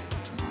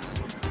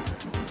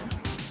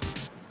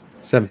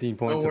 17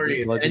 points Don't of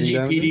worry, if bludgeoning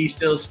damage. NGPD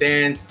still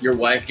stands, your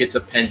wife gets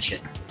a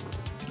pension.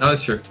 Oh,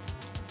 that's true.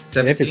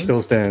 17? If it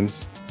still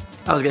stands.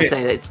 I was going to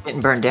say that it's getting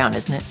burned down,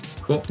 isn't it?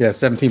 Cool. Yeah,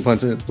 17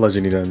 points of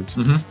bludgeoning damage.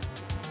 Mm-hmm.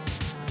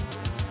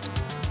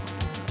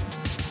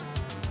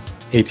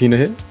 18 to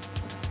hit.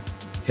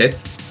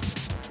 Hits.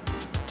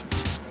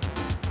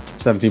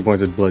 17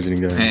 points of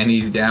bludgeoning damage. And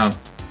he's down.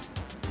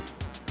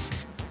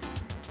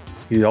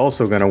 He's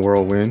also gonna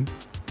whirlwind.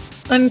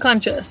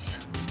 Unconscious.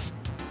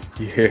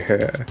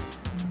 Yeah.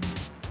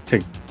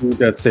 Take 2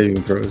 death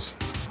saving throws.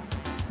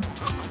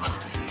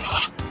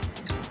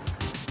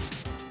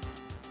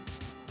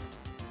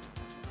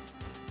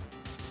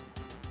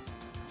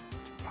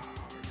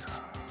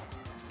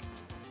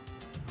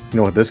 You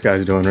know what this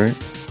guy's doing, right?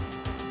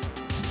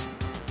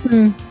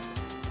 Hmm.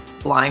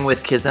 Flying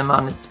with Kism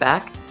on its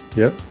back.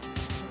 Yep.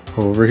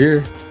 Over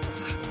here.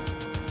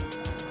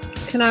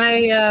 Can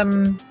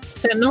I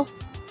sentinel?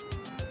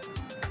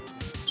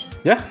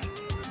 Yeah.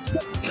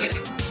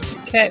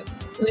 Okay.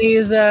 We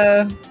use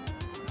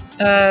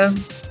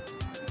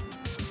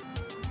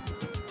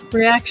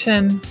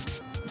reaction.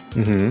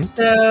 Mm-hmm.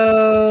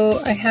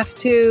 So I have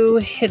to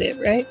hit it,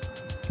 right?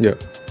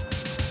 Yep.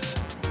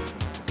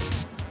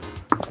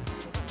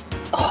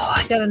 Oh,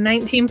 I got a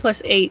 19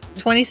 plus 8,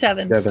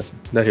 27. Yeah,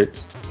 that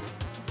hits.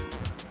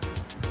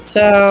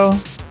 So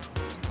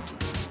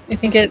I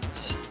think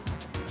it's.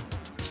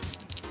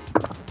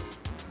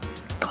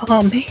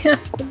 Oh man,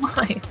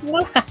 why?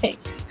 Why?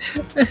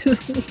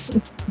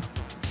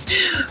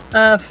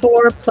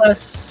 4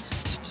 plus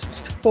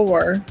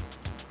 4.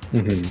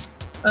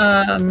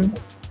 Mm-hmm.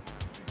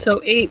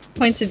 So 8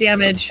 points of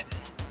damage,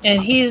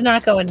 and he's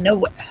not going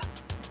nowhere.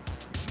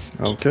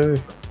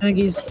 Okay. I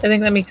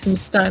think that makes him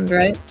stunned,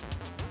 right?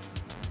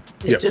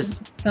 It Yep.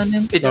 just Stun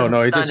him. it No, doesn't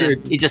no, it stun just- him.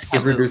 it He just Just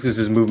can't move. reduces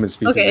his movement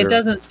speed. Okay, to it 0.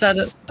 doesn't stun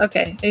it.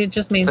 Okay, it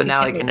just means So he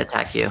now can't he can move.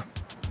 attack you.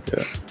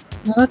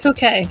 Well, that's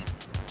okay.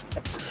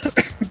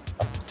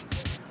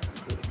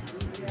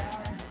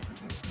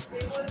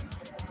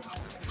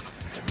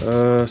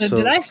 So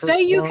Did I say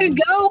first you one, could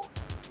go?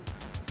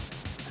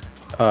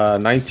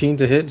 19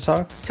 to hit,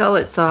 Socks? Tell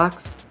it,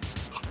 Socks.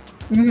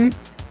 Mm-hmm.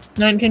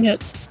 19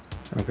 hits.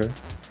 Okay.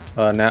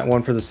 Nat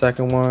 1 for the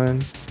second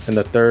one, and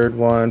the third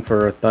one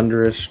for a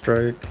thunderous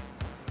strike.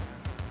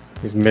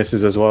 He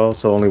misses as well,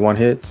 so only 1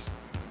 hits.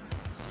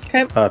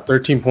 Okay.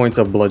 13 points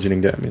of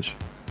bludgeoning damage.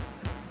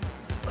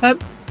 Okay.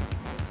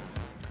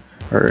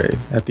 All right.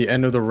 At the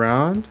end of the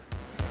round,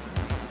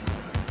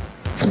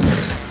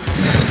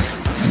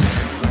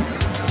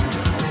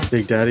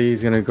 Big Daddy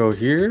is gonna go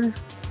here.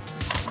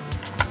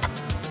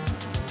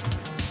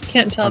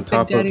 Can't tell On if Big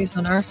top of- Daddy's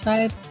on our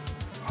side.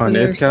 On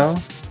Your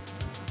Ithcal.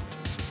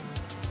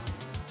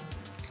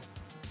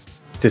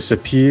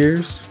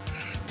 Disappears.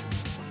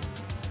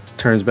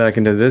 Turns back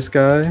into this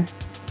guy.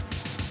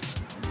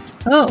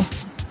 Oh.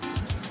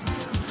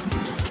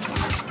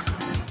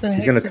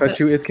 He's gonna cut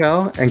you,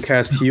 Ithcal, and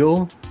cast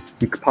heal.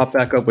 You can pop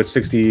back up with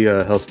 60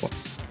 health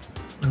points.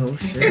 Oh,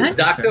 shit. It's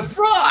Dr.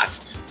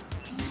 Frost!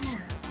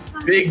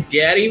 Big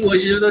Daddy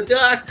was the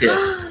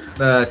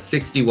doctor.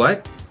 60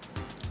 what?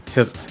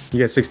 You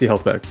get 60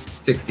 health back.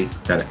 60.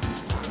 Got it.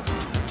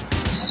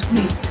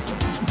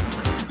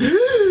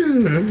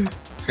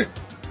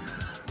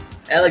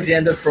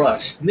 Alexander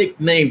Frost,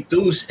 nicknamed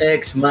Deus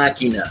Ex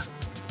Machina.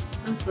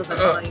 I'm so gonna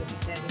call you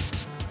Daddy.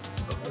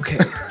 Okay.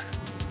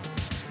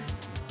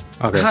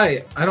 Okay.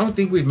 Hi, I don't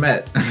think we've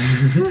met.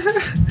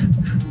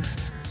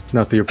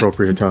 Not the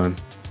appropriate time.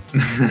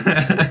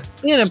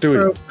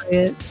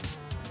 Inappropriate.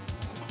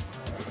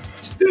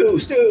 Stu,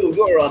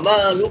 you're a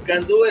man who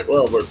can do it.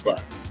 Well, we're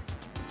fine.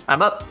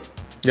 I'm up.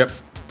 Yep.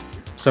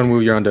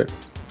 Sunwoo, you're on deck.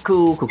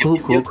 Cool.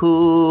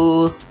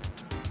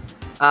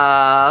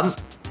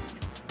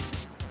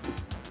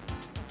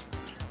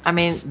 I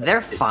mean,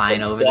 they're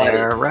fine over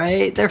there,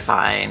 right? They're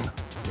fine.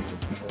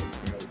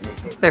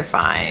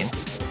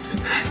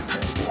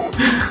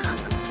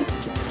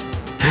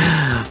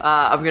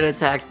 I'm gonna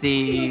attack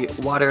the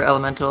water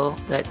elemental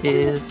that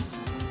is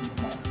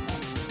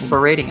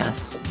berating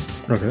us.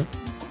 Okay.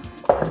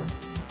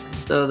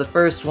 So the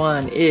first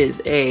one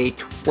is a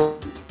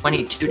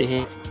 22 to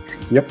hit,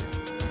 Yep.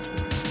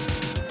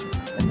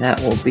 and that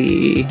will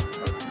be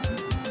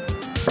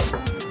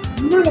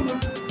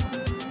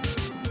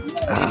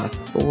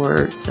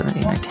 4, 7,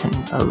 8, 9, 10,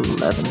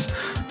 11,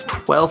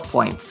 12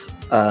 points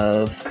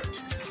of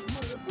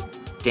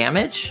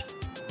damage.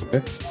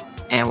 Okay.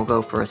 And we'll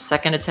go for a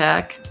second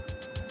attack.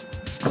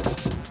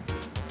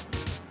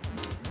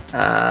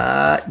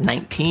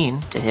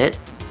 19 to hit.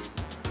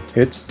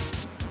 Hits.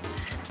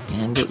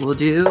 And it will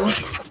do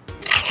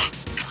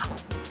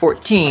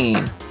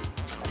 14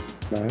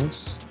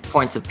 Nice.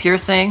 points of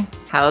piercing.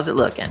 How's it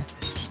looking?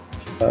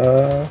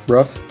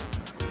 Rough.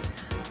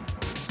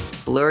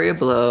 Flurry of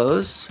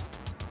blows.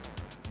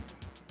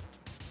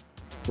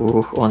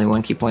 Ooh, only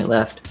one key point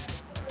left.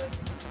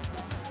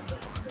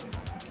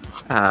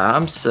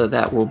 So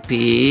that will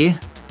be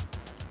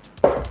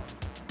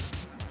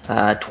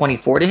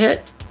 24 to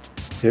hit.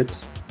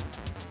 Hits.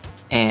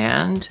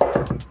 And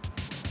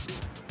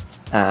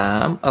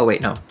oh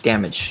wait, no,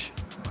 damage.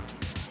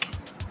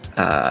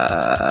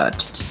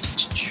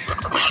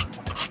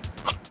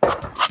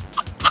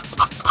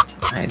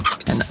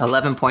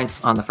 11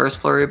 points on the first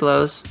flurry of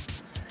blows.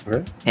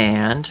 Okay.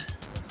 And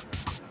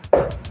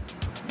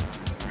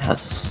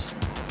has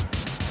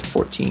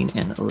 14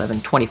 and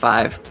 11,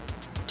 25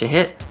 to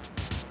hit.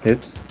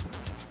 Hits.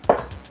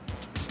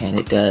 And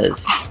it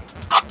does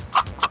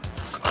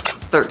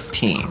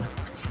 13.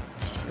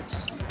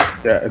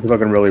 Yeah, it's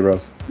looking really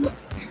rough.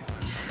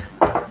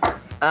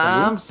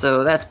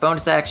 So that's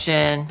bonus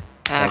action.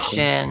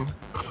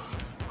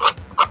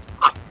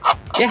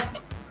 Yeah,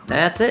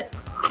 that's it.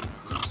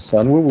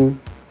 Sunwoo.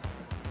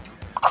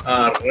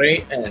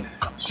 Alright, and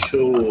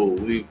so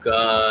we've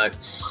got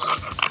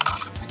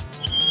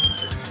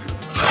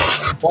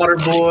Water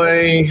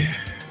Boy.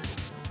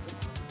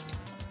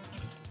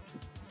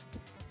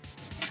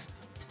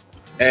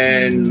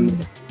 And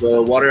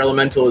the water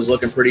elemental is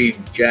looking pretty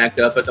jacked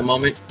up at the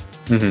moment.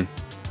 Mm-hmm.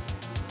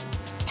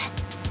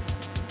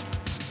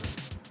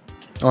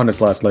 On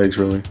its last legs,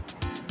 really.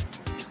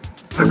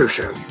 Finish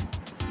him.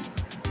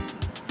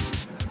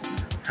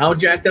 How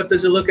jacked up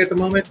does it look at the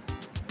moment?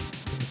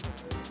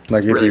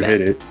 Like if Really you bad.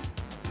 hit it.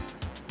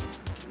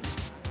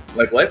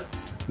 Like what?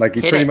 Like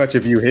Hit pretty it. much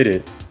if you hit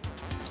it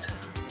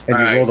and you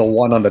Alright. rolled a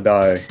 1 on the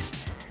die,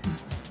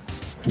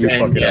 you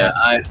fuck And it yeah,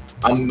 up.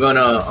 I'm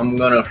gonna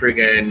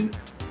freaking,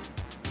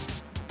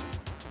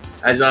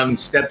 as I'm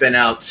stepping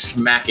out,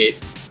 smack it.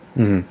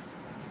 Mm-hmm.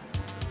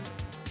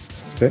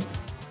 Okay.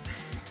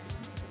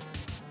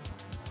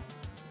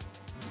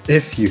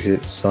 If you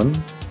hit Sun,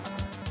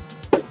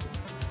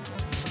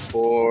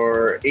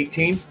 For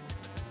 18.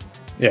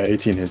 yeah,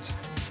 18 hits.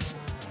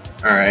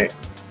 All right.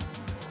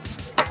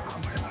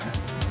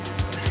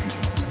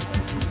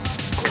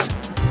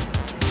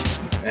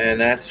 And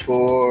that's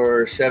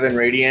for 7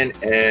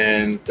 radiant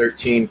and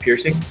 13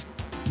 piercing.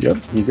 Yep,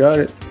 you got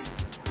it.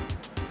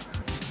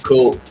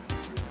 Cool.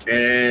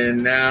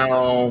 And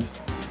now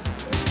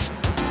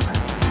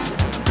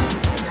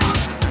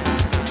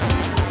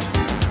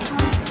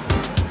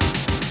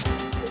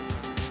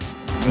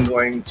I'm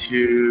going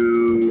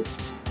to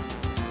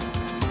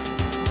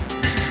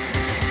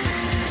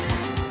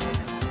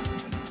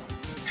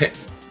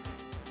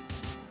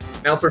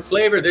now for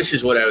flavor, this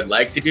is what I would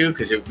like to do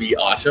because it would be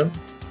awesome.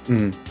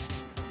 Mm.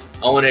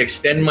 I want to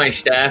extend my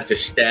staff to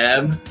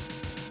stab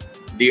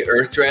the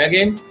earth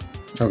dragon,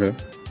 Okay.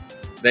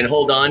 then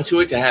hold on to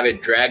it to have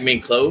it drag me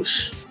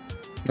close,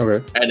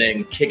 Okay. and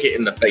then kick it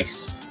in the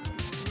face.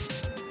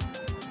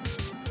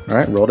 All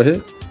right, roll to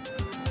hit.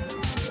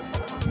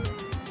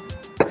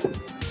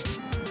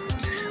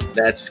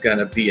 That's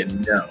gonna be a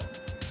no.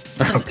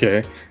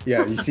 Okay.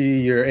 Yeah, you see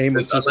your aim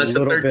was just a Unless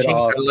little bit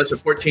off. unless a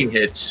 14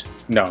 hits.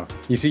 No,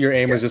 you see your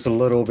aim was just a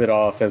little bit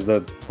off as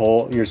the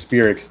whole your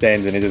spear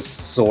extends and it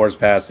just soars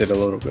past it a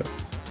little bit.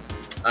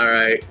 All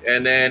right,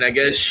 and then I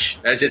guess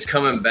as it's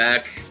coming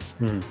back,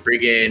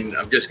 friggin',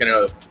 I'm just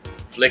gonna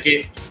flick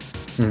it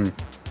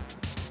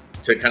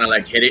to kind of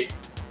like hit it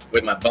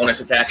with my bonus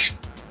attack.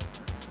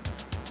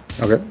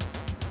 Okay.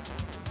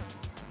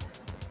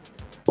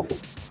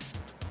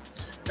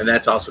 And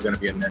that's also gonna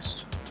be a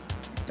miss.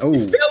 Oh,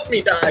 Help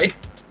me die.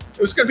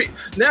 was gonna be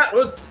now.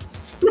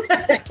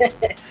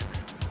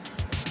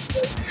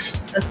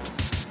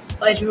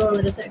 Why'd you roll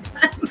it a third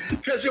time?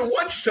 Because it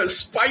wants to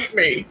spite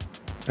me.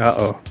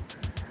 Uh-oh.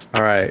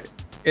 All right.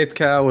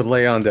 Ithcal would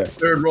lay on deck.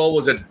 Third roll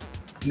was a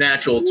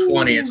natural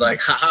 20. It's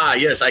like, haha,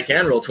 yes, I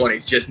can roll 20.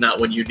 It's just not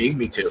when you need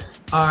me to.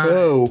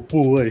 Oh,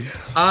 boy.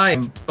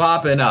 I'm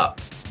bopping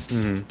up.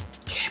 Mhm.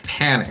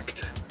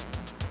 Panicked.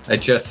 I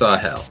just saw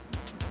hell.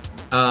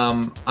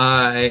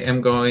 I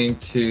am going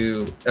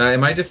to...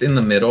 am I just in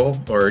the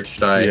middle, or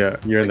should I... Yeah,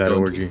 you're in that go-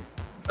 orgy.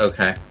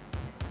 Okay.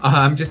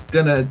 I'm just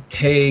gonna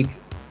take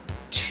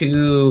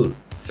 2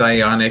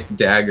 psionic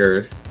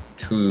daggers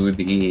to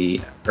the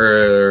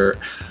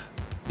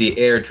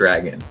air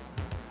dragon.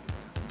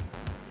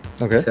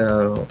 Okay.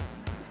 So,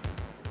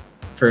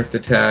 first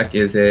attack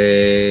is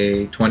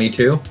a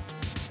 22,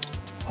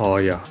 Oh,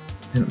 yeah.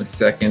 and the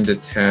second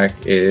attack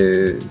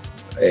is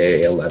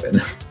a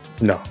 11.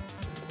 No.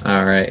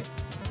 All right.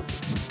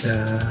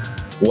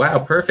 Wow,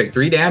 perfect.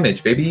 3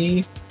 damage,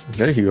 baby.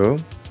 There you go.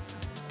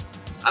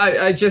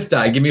 I just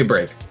died. Give me a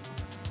break.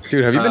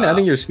 Dude, have you been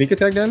adding your sneak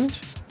attack damage?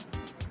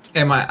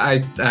 Am I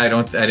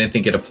didn't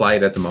think it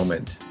applied at the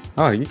moment.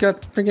 Oh, you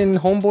got freaking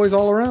homeboys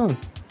all around.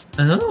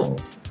 Oh.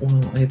 Well,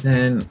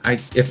 then I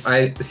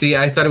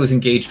thought it was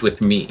engaged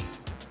with me.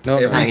 No,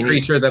 Every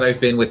creature that I've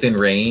been within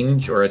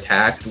range or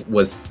attacked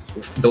was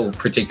still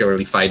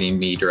particularly fighting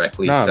me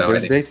directly. no, So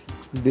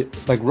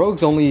like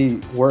rogues only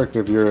work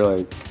if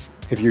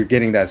you're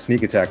getting that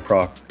sneak attack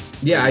proc.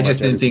 yeah, I just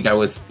didn't think I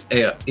was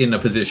in a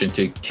position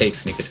to take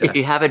sneak attack. If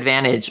you have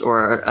advantage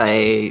or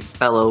a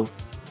fellow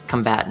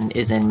combatant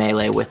is in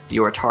melee with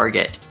your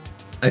target,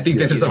 I think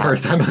this is the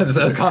first time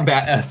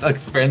a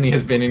friendly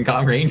has been in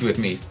range with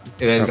me.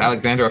 Is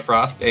Alexandra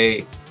Frost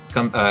a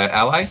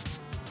ally?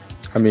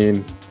 I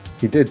mean,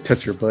 he did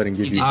touch your butt and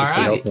give you just All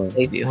the right. help.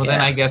 save you. Well, then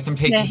I guess I'm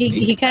taking. Yeah,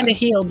 he kind of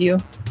healed you.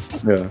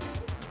 Yeah.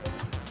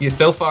 Yeah,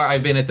 so far,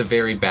 I've been at the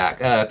very back.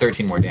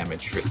 13 more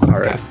damage for sneak All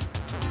right. attack.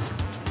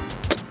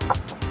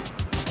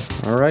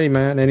 Alrighty,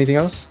 man. Anything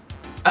else?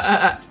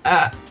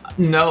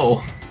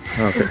 No.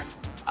 Okay.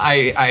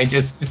 I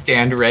just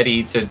stand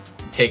ready to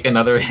take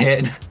another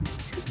hit.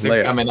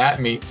 They're Leia. coming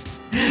at me.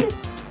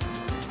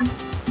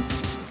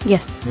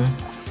 Yes.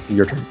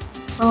 Your turn.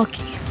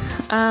 Okay.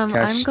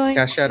 I'm going.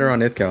 Cast Shatter on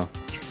Ithcal.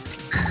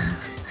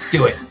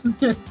 Do it.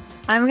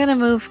 I'm gonna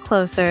move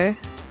closer.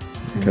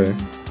 Okay.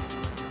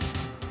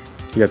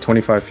 You got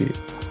 25 feet.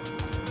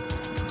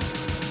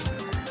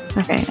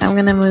 Okay, I'm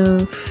gonna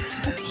move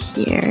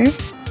here.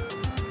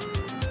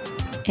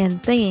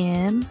 And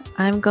then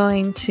I'm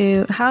going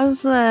to.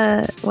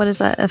 What is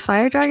that? A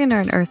fire dragon or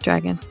an earth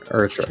dragon?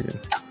 Earth Dragon.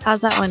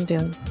 How's that one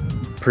doing?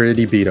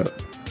 Pretty beat up.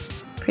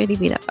 Pretty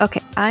beat up.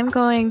 Okay, I'm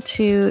going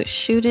to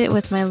shoot it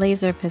with my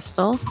laser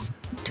pistol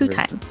 2 Okay.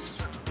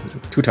 times.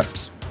 2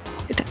 times.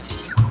 2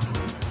 times.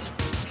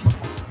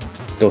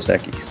 Dos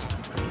Equis.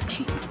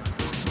 Okay.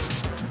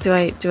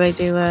 Do I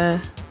do a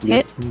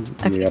hit?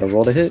 You gotta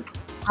roll to hit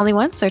Only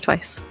once or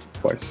twice?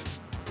 twice.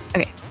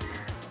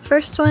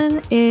 First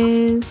one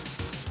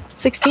is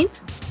 16.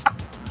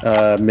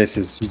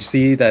 Misses. You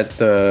see that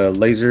the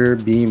laser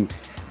beam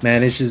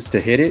manages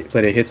to hit it,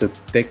 but it hits a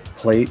thick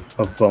plate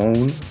of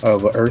bone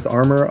of earth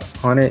armor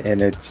on it,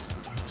 and it's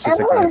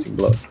just a glancing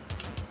blow.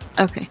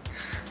 Okay.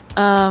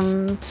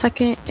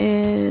 Second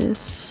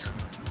is.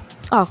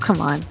 Oh,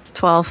 come on.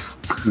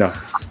 12.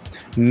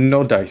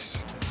 No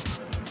dice.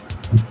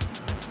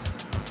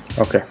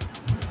 Okay.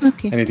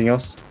 Okay. Anything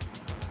else?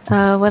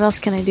 What else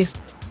can I do?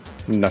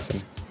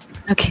 Nothing.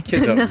 Okay.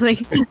 Kids up. Nothing.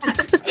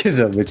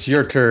 Kizum, it's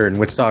your turn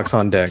with stocks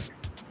on deck.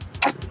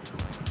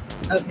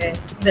 Okay,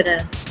 I'm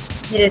gonna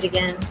hit it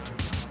again.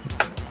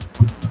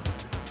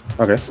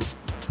 Okay.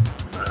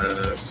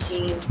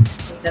 16,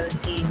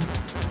 17.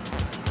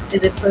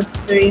 Is it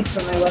plus 3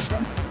 for my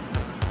weapon?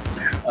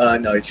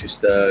 No, it's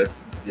just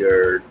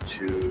your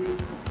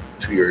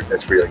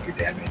that's for like your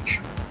damage.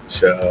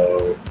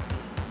 So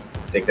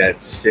I think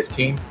that's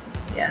 15.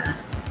 Yeah,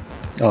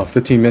 Oh,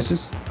 15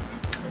 misses.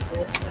 this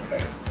is.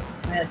 Okay.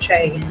 I'm gonna try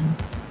again.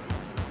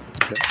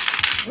 Okay.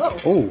 Whoa.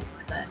 Oh.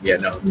 Yeah,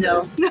 no.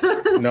 No. No,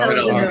 No,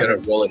 you no. gotta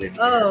roll it in.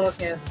 Oh,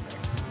 okay.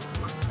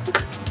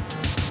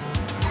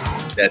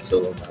 That's a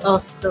little. Oh,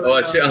 still. Oh,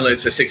 it's unless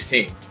it's a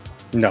 16.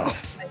 No.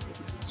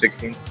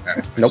 16. All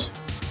right. Nope.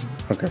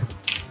 Okay.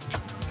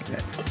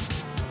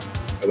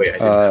 Oh,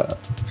 wait, I didn't.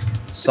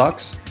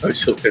 Socks. I was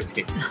still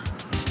 15.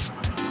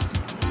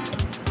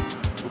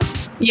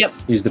 Yep.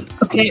 Use the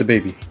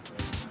baby.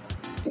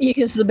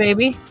 Use the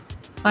baby.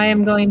 I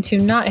am going to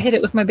not hit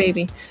it with my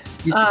baby.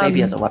 Use the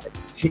baby as a weapon.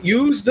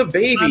 Use the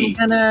baby.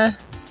 I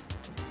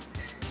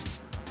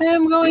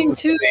am going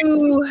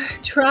to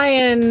try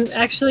and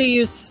actually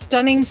use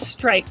Stunning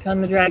Strike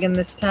on the dragon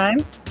this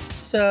time.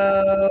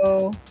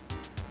 So,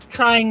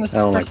 trying with I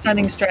don't for like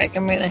Stunning Strike,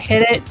 I'm going to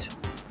hit it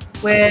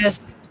with.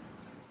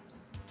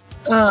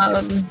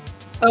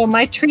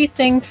 My tree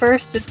thing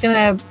first is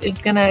gonna.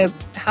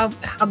 How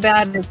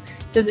bad does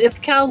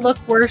Ithcal look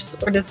worse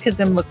or does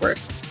Kizim look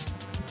worse?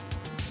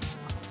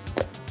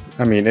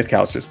 I mean,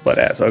 Ithcal's just butt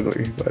ass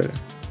ugly, but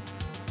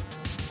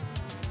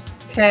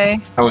Okay.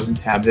 I wasn't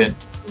tabbed in.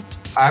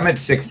 I'm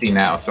at 60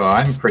 now, so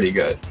I'm pretty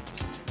good.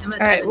 I'm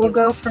at All right, 70. we'll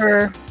go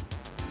for.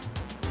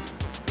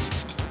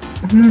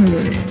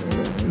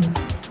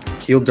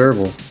 Heal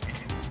Dervil.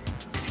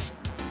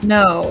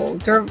 No,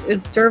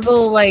 is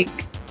Dervil like?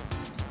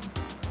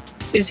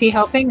 Is he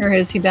helping or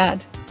is he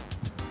bad?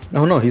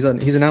 Oh no, he's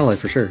an ally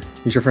for sure.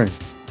 He's your friend.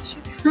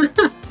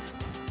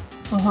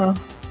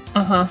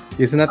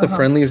 Isn't that the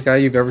friendliest guy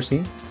you've ever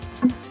seen?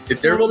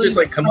 Did Daredevil just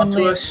like come up to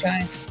Friendly us?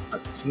 guy.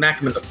 I'd smack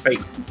him in the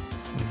face.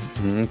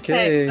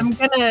 Okay. I'm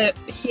gonna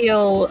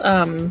heal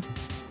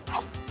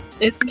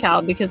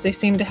Ithcal because they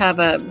seem to have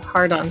a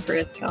hard on for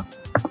Ithcal.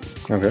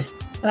 Okay.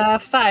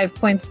 5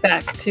 points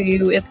back to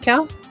you,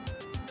 Ithcal.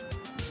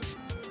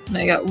 And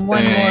I got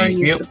one more Thank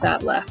use you. of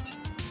that left.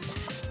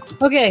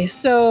 Okay,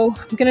 so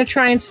I'm gonna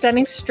try and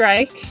stunning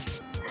strike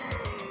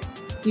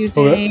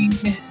using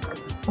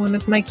one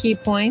of my key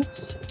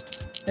points.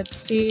 Let's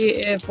see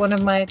if one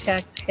of my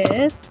attacks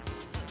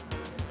hits.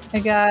 I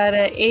got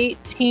a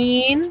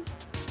 18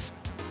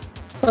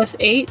 plus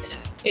 8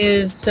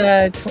 is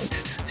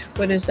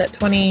what is that?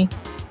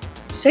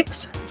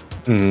 26.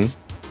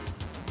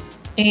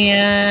 Mm-hmm.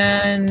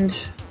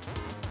 And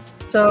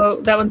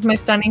so that one's my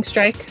stunning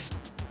strike.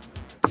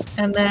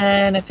 And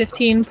then a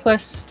 15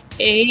 plus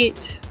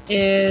 8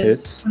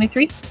 is Hits.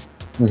 23.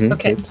 Mm-hmm.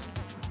 Okay.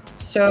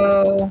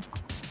 So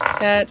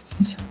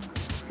that's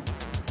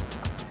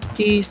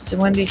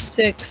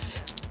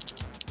 1d6.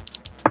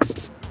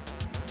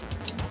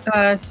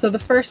 So the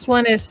first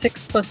one is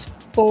 6 plus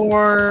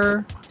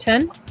 4,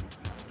 10.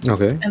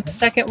 Okay. And the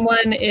second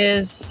one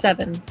is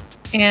 7.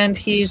 And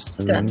he's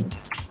stunned.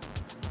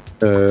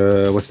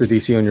 What's the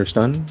DC on your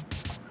stun?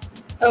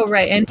 Oh,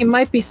 right. And he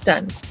might be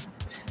stunned.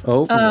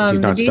 Oh, he's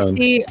The not stunned.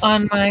 DC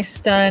on my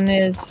stun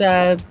is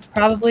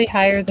probably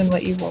higher than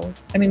what you rolled.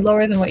 I mean,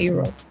 lower than what you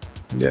rolled.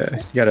 Yeah,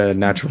 you got a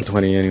natural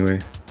 20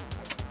 anyway.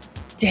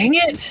 Dang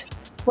it!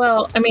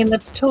 Well, I mean,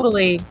 that's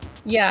totally...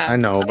 Yeah. I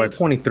know, but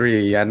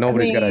 23, yeah,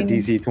 nobody's got a mean-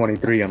 DC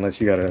 23 unless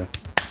you got a...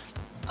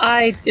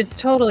 It's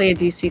totally a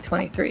DC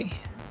 23.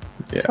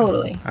 Yeah,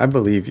 Totally. I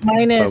believe you.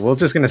 Minus But we're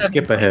just going to 7.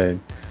 skip ahead.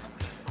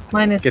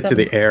 Minus Get to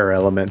 7. the air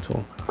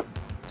elemental.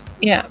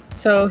 Yeah,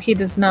 so he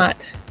is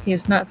not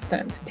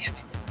stunned. Damn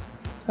it.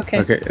 Okay,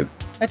 Okay,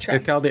 I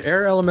tried. Cal, the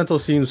air elemental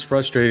seems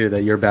frustrated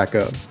that you're back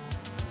up.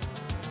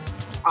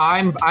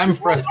 I'm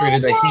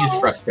frustrated that he's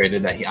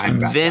frustrated that I'm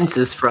back. Vince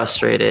is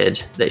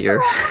frustrated that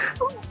you're,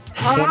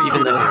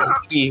 even though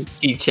he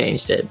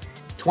changed it.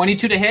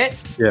 22 to hit?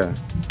 Yeah,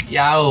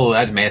 Yo,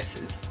 that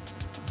misses.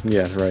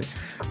 yeah, right.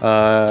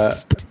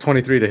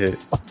 23 to hit.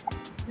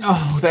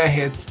 Oh, that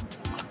hits.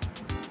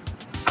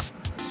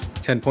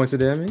 10 points of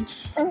damage.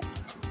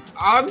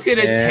 I'm gonna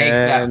take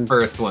that And-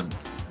 first one.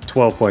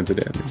 12 points of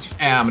damage.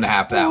 And I'm gonna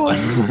have that one.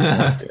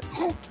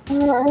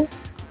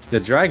 The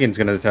dragon's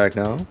going to attack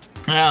now.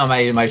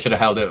 I should have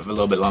held it a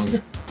little bit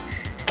longer.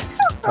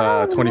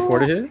 24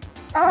 to hit.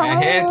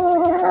 That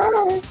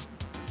hits.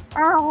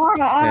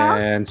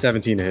 And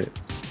 17 to hit.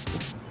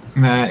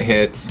 That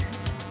hits.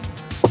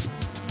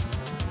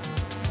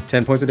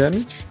 10 points of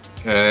damage.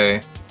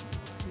 Okay.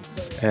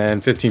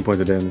 And 15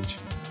 points of damage.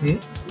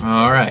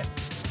 All right.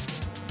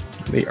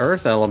 The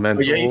earth Oh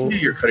elemental. yeah, you can do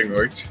your cutting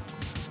words.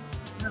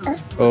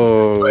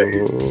 Oh.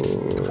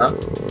 Huh?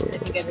 I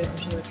think everyone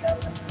should look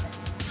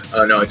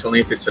out. No, it's only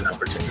if it's an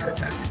opportunity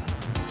attack.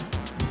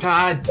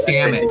 God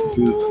damn it.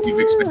 You've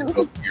expended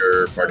both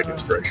your bardic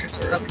inspirations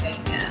already. Okay,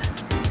 yeah.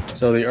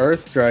 So the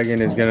earth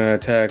dragon is gonna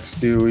attack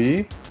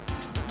Stewie.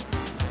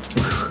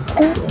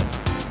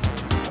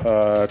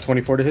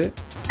 24 to hit.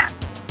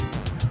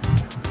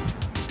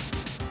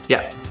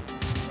 Yeah.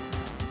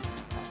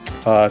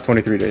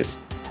 23 to hit.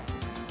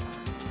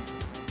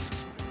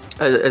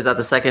 Is that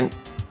the second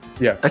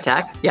Yeah.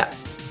 attack? Yeah.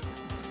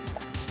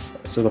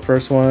 So the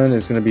first one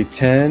is gonna be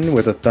 10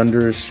 with a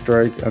thunderous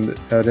strike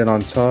added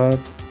on top.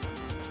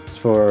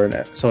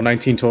 So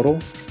 19 total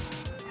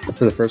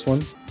for the first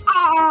one.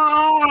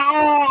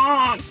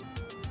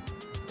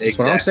 That's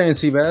what I'm saying,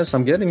 Seabass.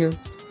 I'm getting you.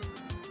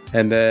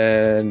 And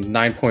then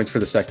 9 points for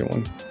the second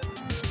one.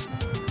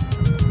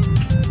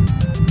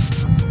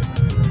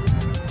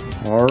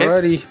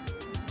 Alrighty.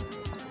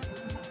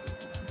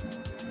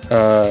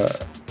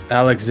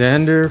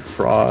 Alexander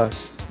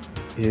Frost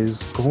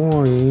is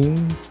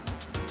going.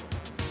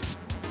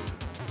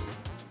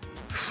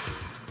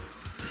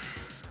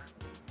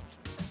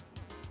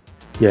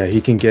 Yeah,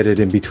 he can get it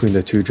in between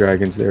the two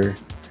dragons there.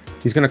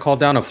 He's gonna call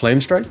down a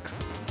flame strike.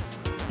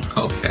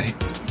 Okay.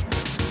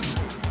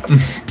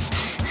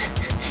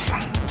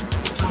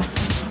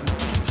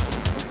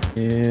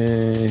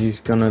 And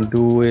he's gonna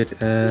do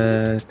it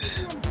at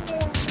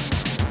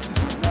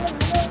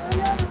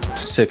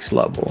 6th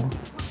level.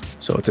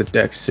 So it's a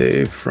dex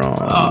save from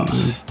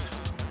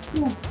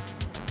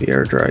the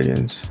air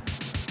dragons.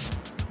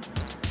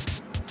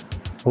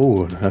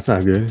 Oh, that's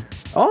not good.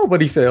 Oh, but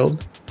he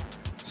failed.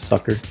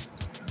 Sucker.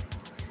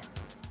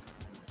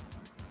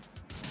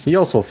 He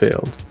also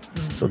failed.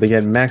 So they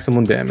get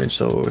maximum damage.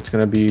 So it's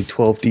gonna be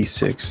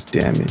 12d6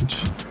 damage.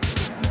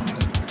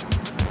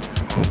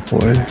 Oh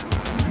boy.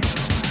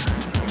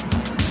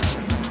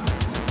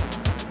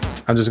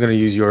 I'm just gonna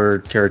use your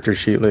character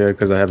sheet, Leah,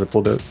 because I have it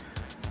pulled up.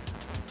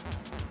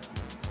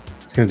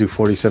 It's gonna do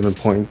 47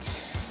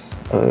 points.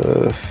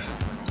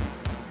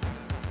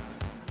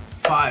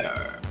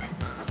 Fire.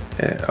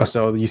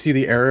 So you see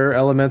the air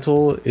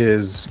elemental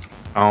is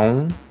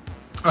on,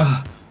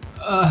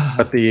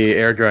 but the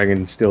air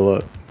dragon's still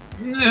up.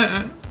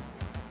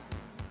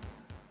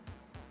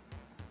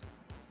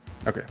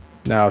 Okay.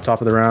 Now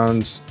top of the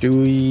round,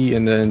 Stewie,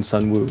 and then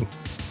Sunwoo.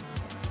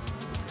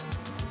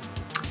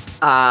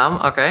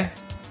 Okay.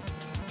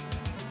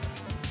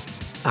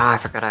 I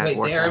forgot I have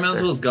Wait, the air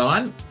elemental is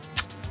gone?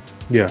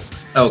 Yeah.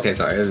 Oh, okay,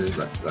 sorry. It was just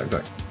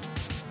sorry.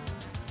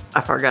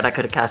 I forgot I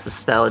could have cast a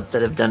spell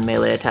instead of done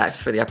melee attacks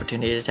for the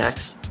opportunity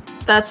attacks.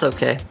 That's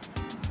okay.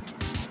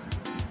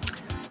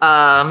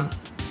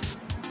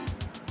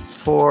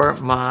 For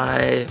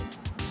my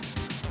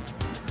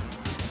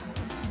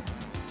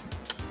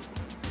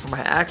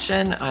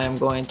action, I am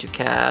going to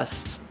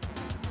cast.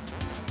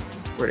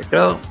 Where'd it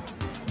go?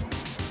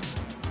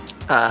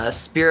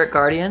 Spirit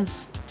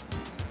Guardians.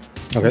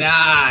 Okay.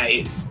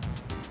 Nice.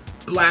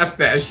 Blast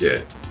that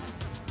shit.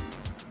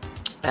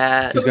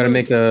 He's gonna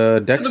make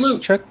a dex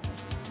check.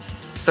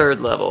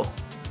 3rd level.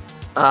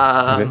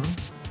 Okay.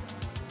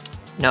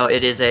 No,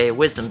 it is a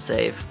wisdom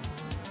save.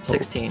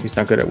 16. He's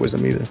not good at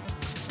wisdom either.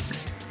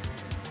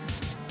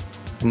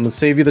 I'm gonna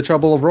save you the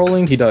trouble of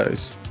rolling. He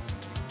does.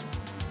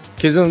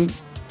 Kism,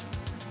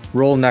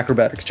 roll an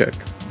acrobatics check.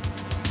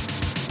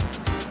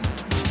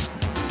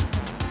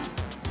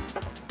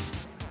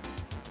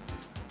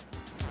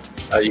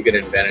 You get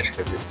an advantage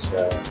because it's.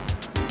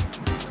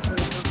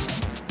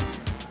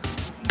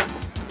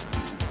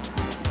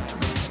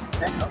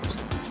 That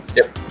helps.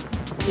 Yep.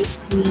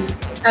 18.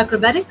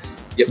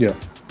 Acrobatics? Yep. Yeah.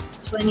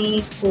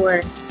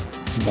 24.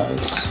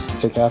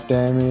 Nice. Take half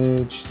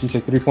damage. You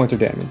take 3 points of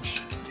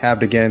damage.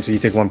 Halved again, so you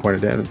take 1 point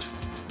of damage.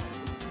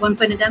 1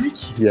 point of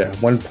damage? Yeah,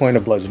 1 point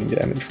of bludgeoning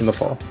damage from the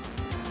fall.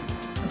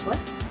 Of what?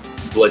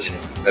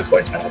 Bludgeoning. That's why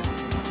it's not.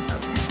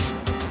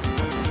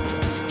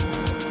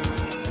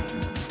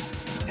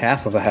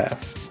 Half of a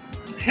half.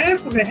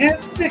 Half of a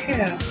half of a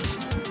half.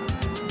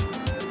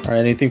 All right,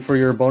 anything for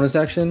your bonus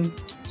action,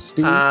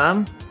 Stu?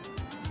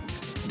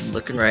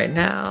 Looking right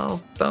now.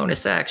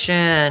 Bonus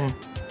action.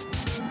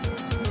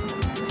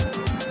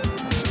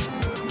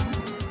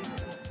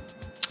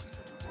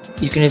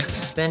 You can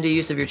expend a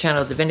use of your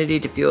channel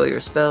divinity to fuel your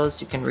spells.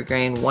 You can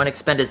regain 1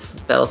 expended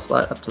spell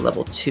slot up to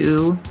level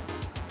 2.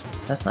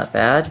 That's not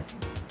bad.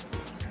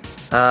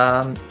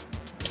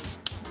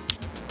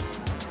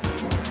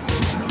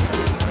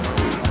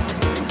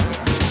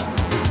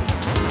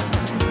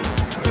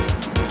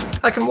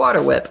 I can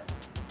water whip.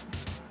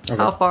 Okay.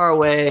 How far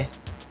away?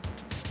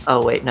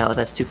 Oh wait, no,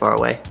 that's too far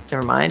away.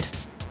 Never mind.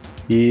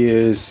 He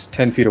is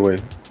 10 feet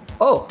away.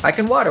 Oh, I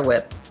can water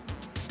whip.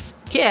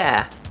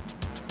 Yeah.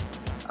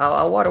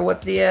 I'll water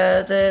whip the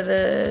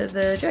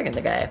dragon,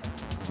 the guy.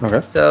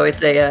 Okay. So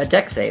it's a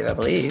dex save, I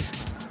believe.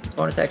 It's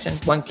bonus action.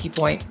 1 key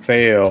point.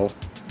 Fail.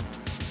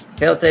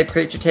 Failed save.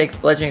 Creature takes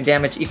bludgeoning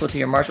damage equal to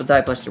your martial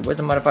die plus your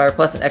wisdom modifier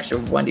plus an extra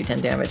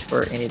 1d10 damage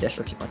for any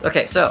additional key points.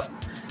 Okay, so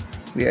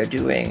we are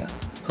doing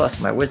plus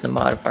my wisdom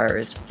modifier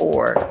is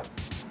 4.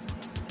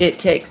 It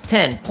takes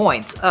 10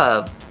 points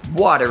of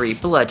watery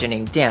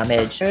bludgeoning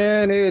damage.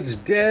 And it's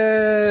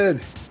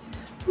dead.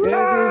 It is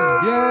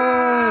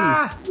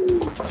done.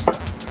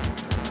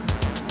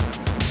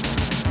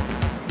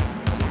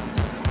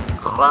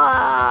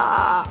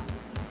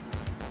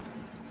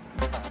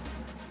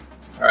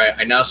 Alright,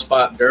 I now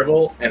spot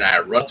Derval, and I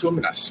run to him,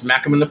 and I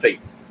smack him in the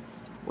face.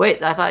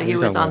 Wait, I thought he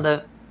was on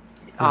the...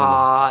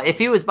 if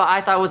he was... I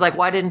thought it was like,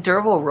 why didn't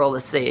Derval roll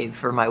a save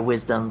for my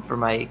wisdom, for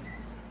my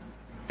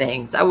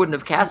things? I wouldn't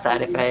have cast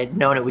that if I had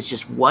known it was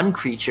just one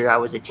creature I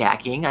was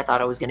attacking. I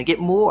thought I was going to get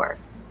more.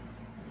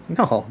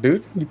 No,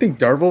 dude. You think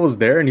Darvel was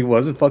there and he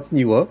wasn't fucking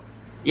you up?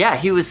 Yeah,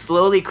 he was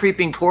slowly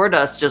creeping toward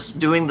us, just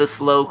doing the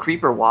slow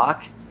creeper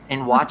walk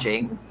and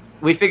watching.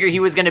 We figured he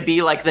was going to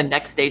be like the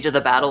next stage of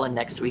the battle in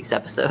next week's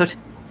episode.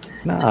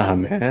 Nah,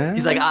 man.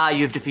 He's like,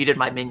 you've defeated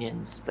my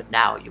minions, but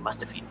now you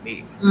must defeat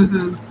me.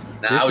 Mm-hmm.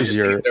 Now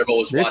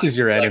This is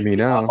your enemy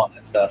now. On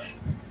that stuff.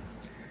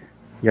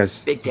 You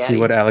guys Big see Daddy.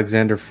 what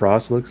Alexander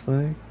Frost looks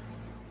like?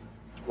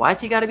 Why's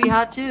he got to be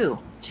hot too?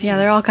 Yeah,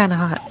 they're all kind of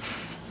hot.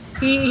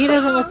 He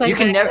doesn't look like You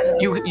can that.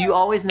 never. You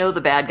always know the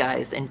bad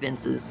guys in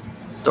Vince's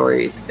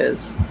stories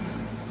because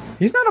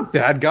He's not a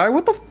bad guy.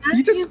 What the?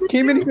 He just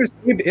came in here and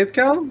saved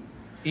Ithcal?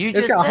 you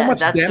just Ithcal, how said much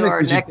that's who damage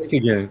our did you next.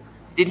 take again?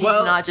 Did he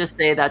Well, not just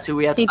say that's who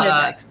we have to he fight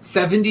did. next?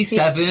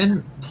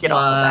 77 Get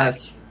off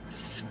plus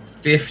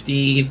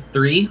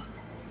 53.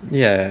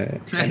 Yeah.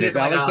 I And did if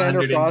like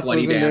Alexander Frost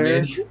 120 wasn't there,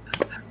 damage.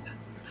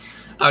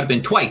 I would have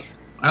been twice.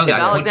 I only If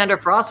got one. Alexander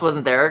Frost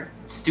wasn't there,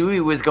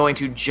 Stewie was going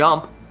to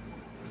jump,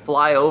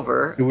 fly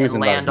over, He and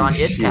wasn't land about on to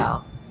do shit.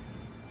 Ithcal.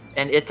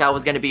 And Ithcal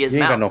was going to be his You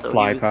ain't got mount. no so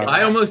fly he was power. gonna-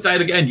 I almost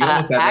died again. You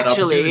almost had that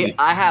actually, opportunity.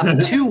 I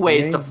have 2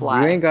 ways you to ain't-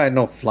 fly. You ain't got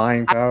no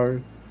flying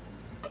power.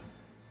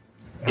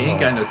 He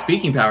ain't got no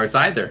speaking powers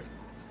either.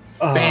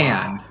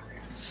 Banned.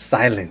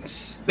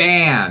 Silence.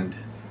 Banned.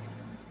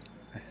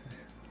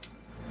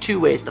 2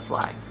 ways to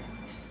fly.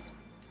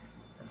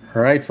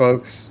 All right,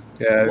 folks.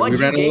 Yeah, What we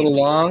you ran a gave little me.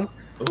 long.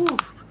 Ooh.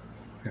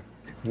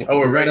 We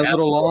ran a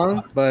little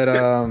long,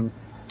 but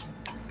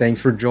thanks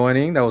for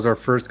joining. That was our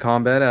first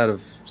combat out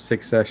of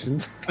 6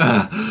 sessions.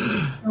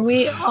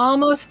 We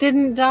almost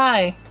didn't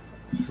die.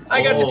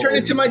 I got to turn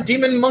into my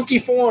demon monkey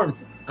form.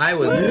 I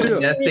was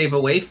one death save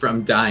away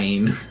from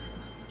dying.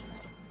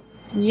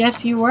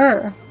 Yes, you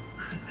were.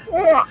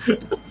 All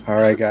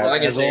right, guys. All I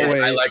can As say is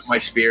always, I like my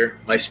spear.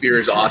 My spear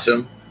is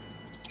awesome.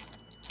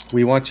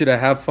 we want you to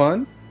have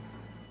fun.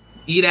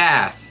 Eat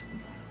ass.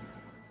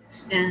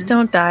 And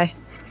Don't die.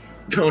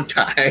 Don't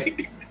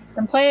die.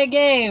 And play a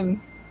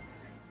game.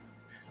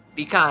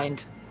 Be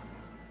kind.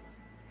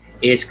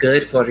 It's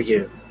good for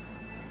you.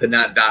 The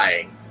not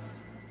dying.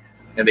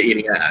 And the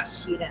eating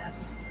ass. eat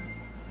ass.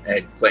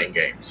 And playing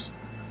games.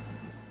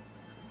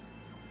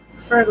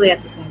 Preferably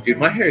at the same time. Dude,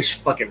 my hair is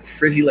fucking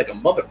frizzy like a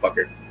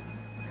motherfucker.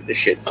 This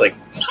shit's like...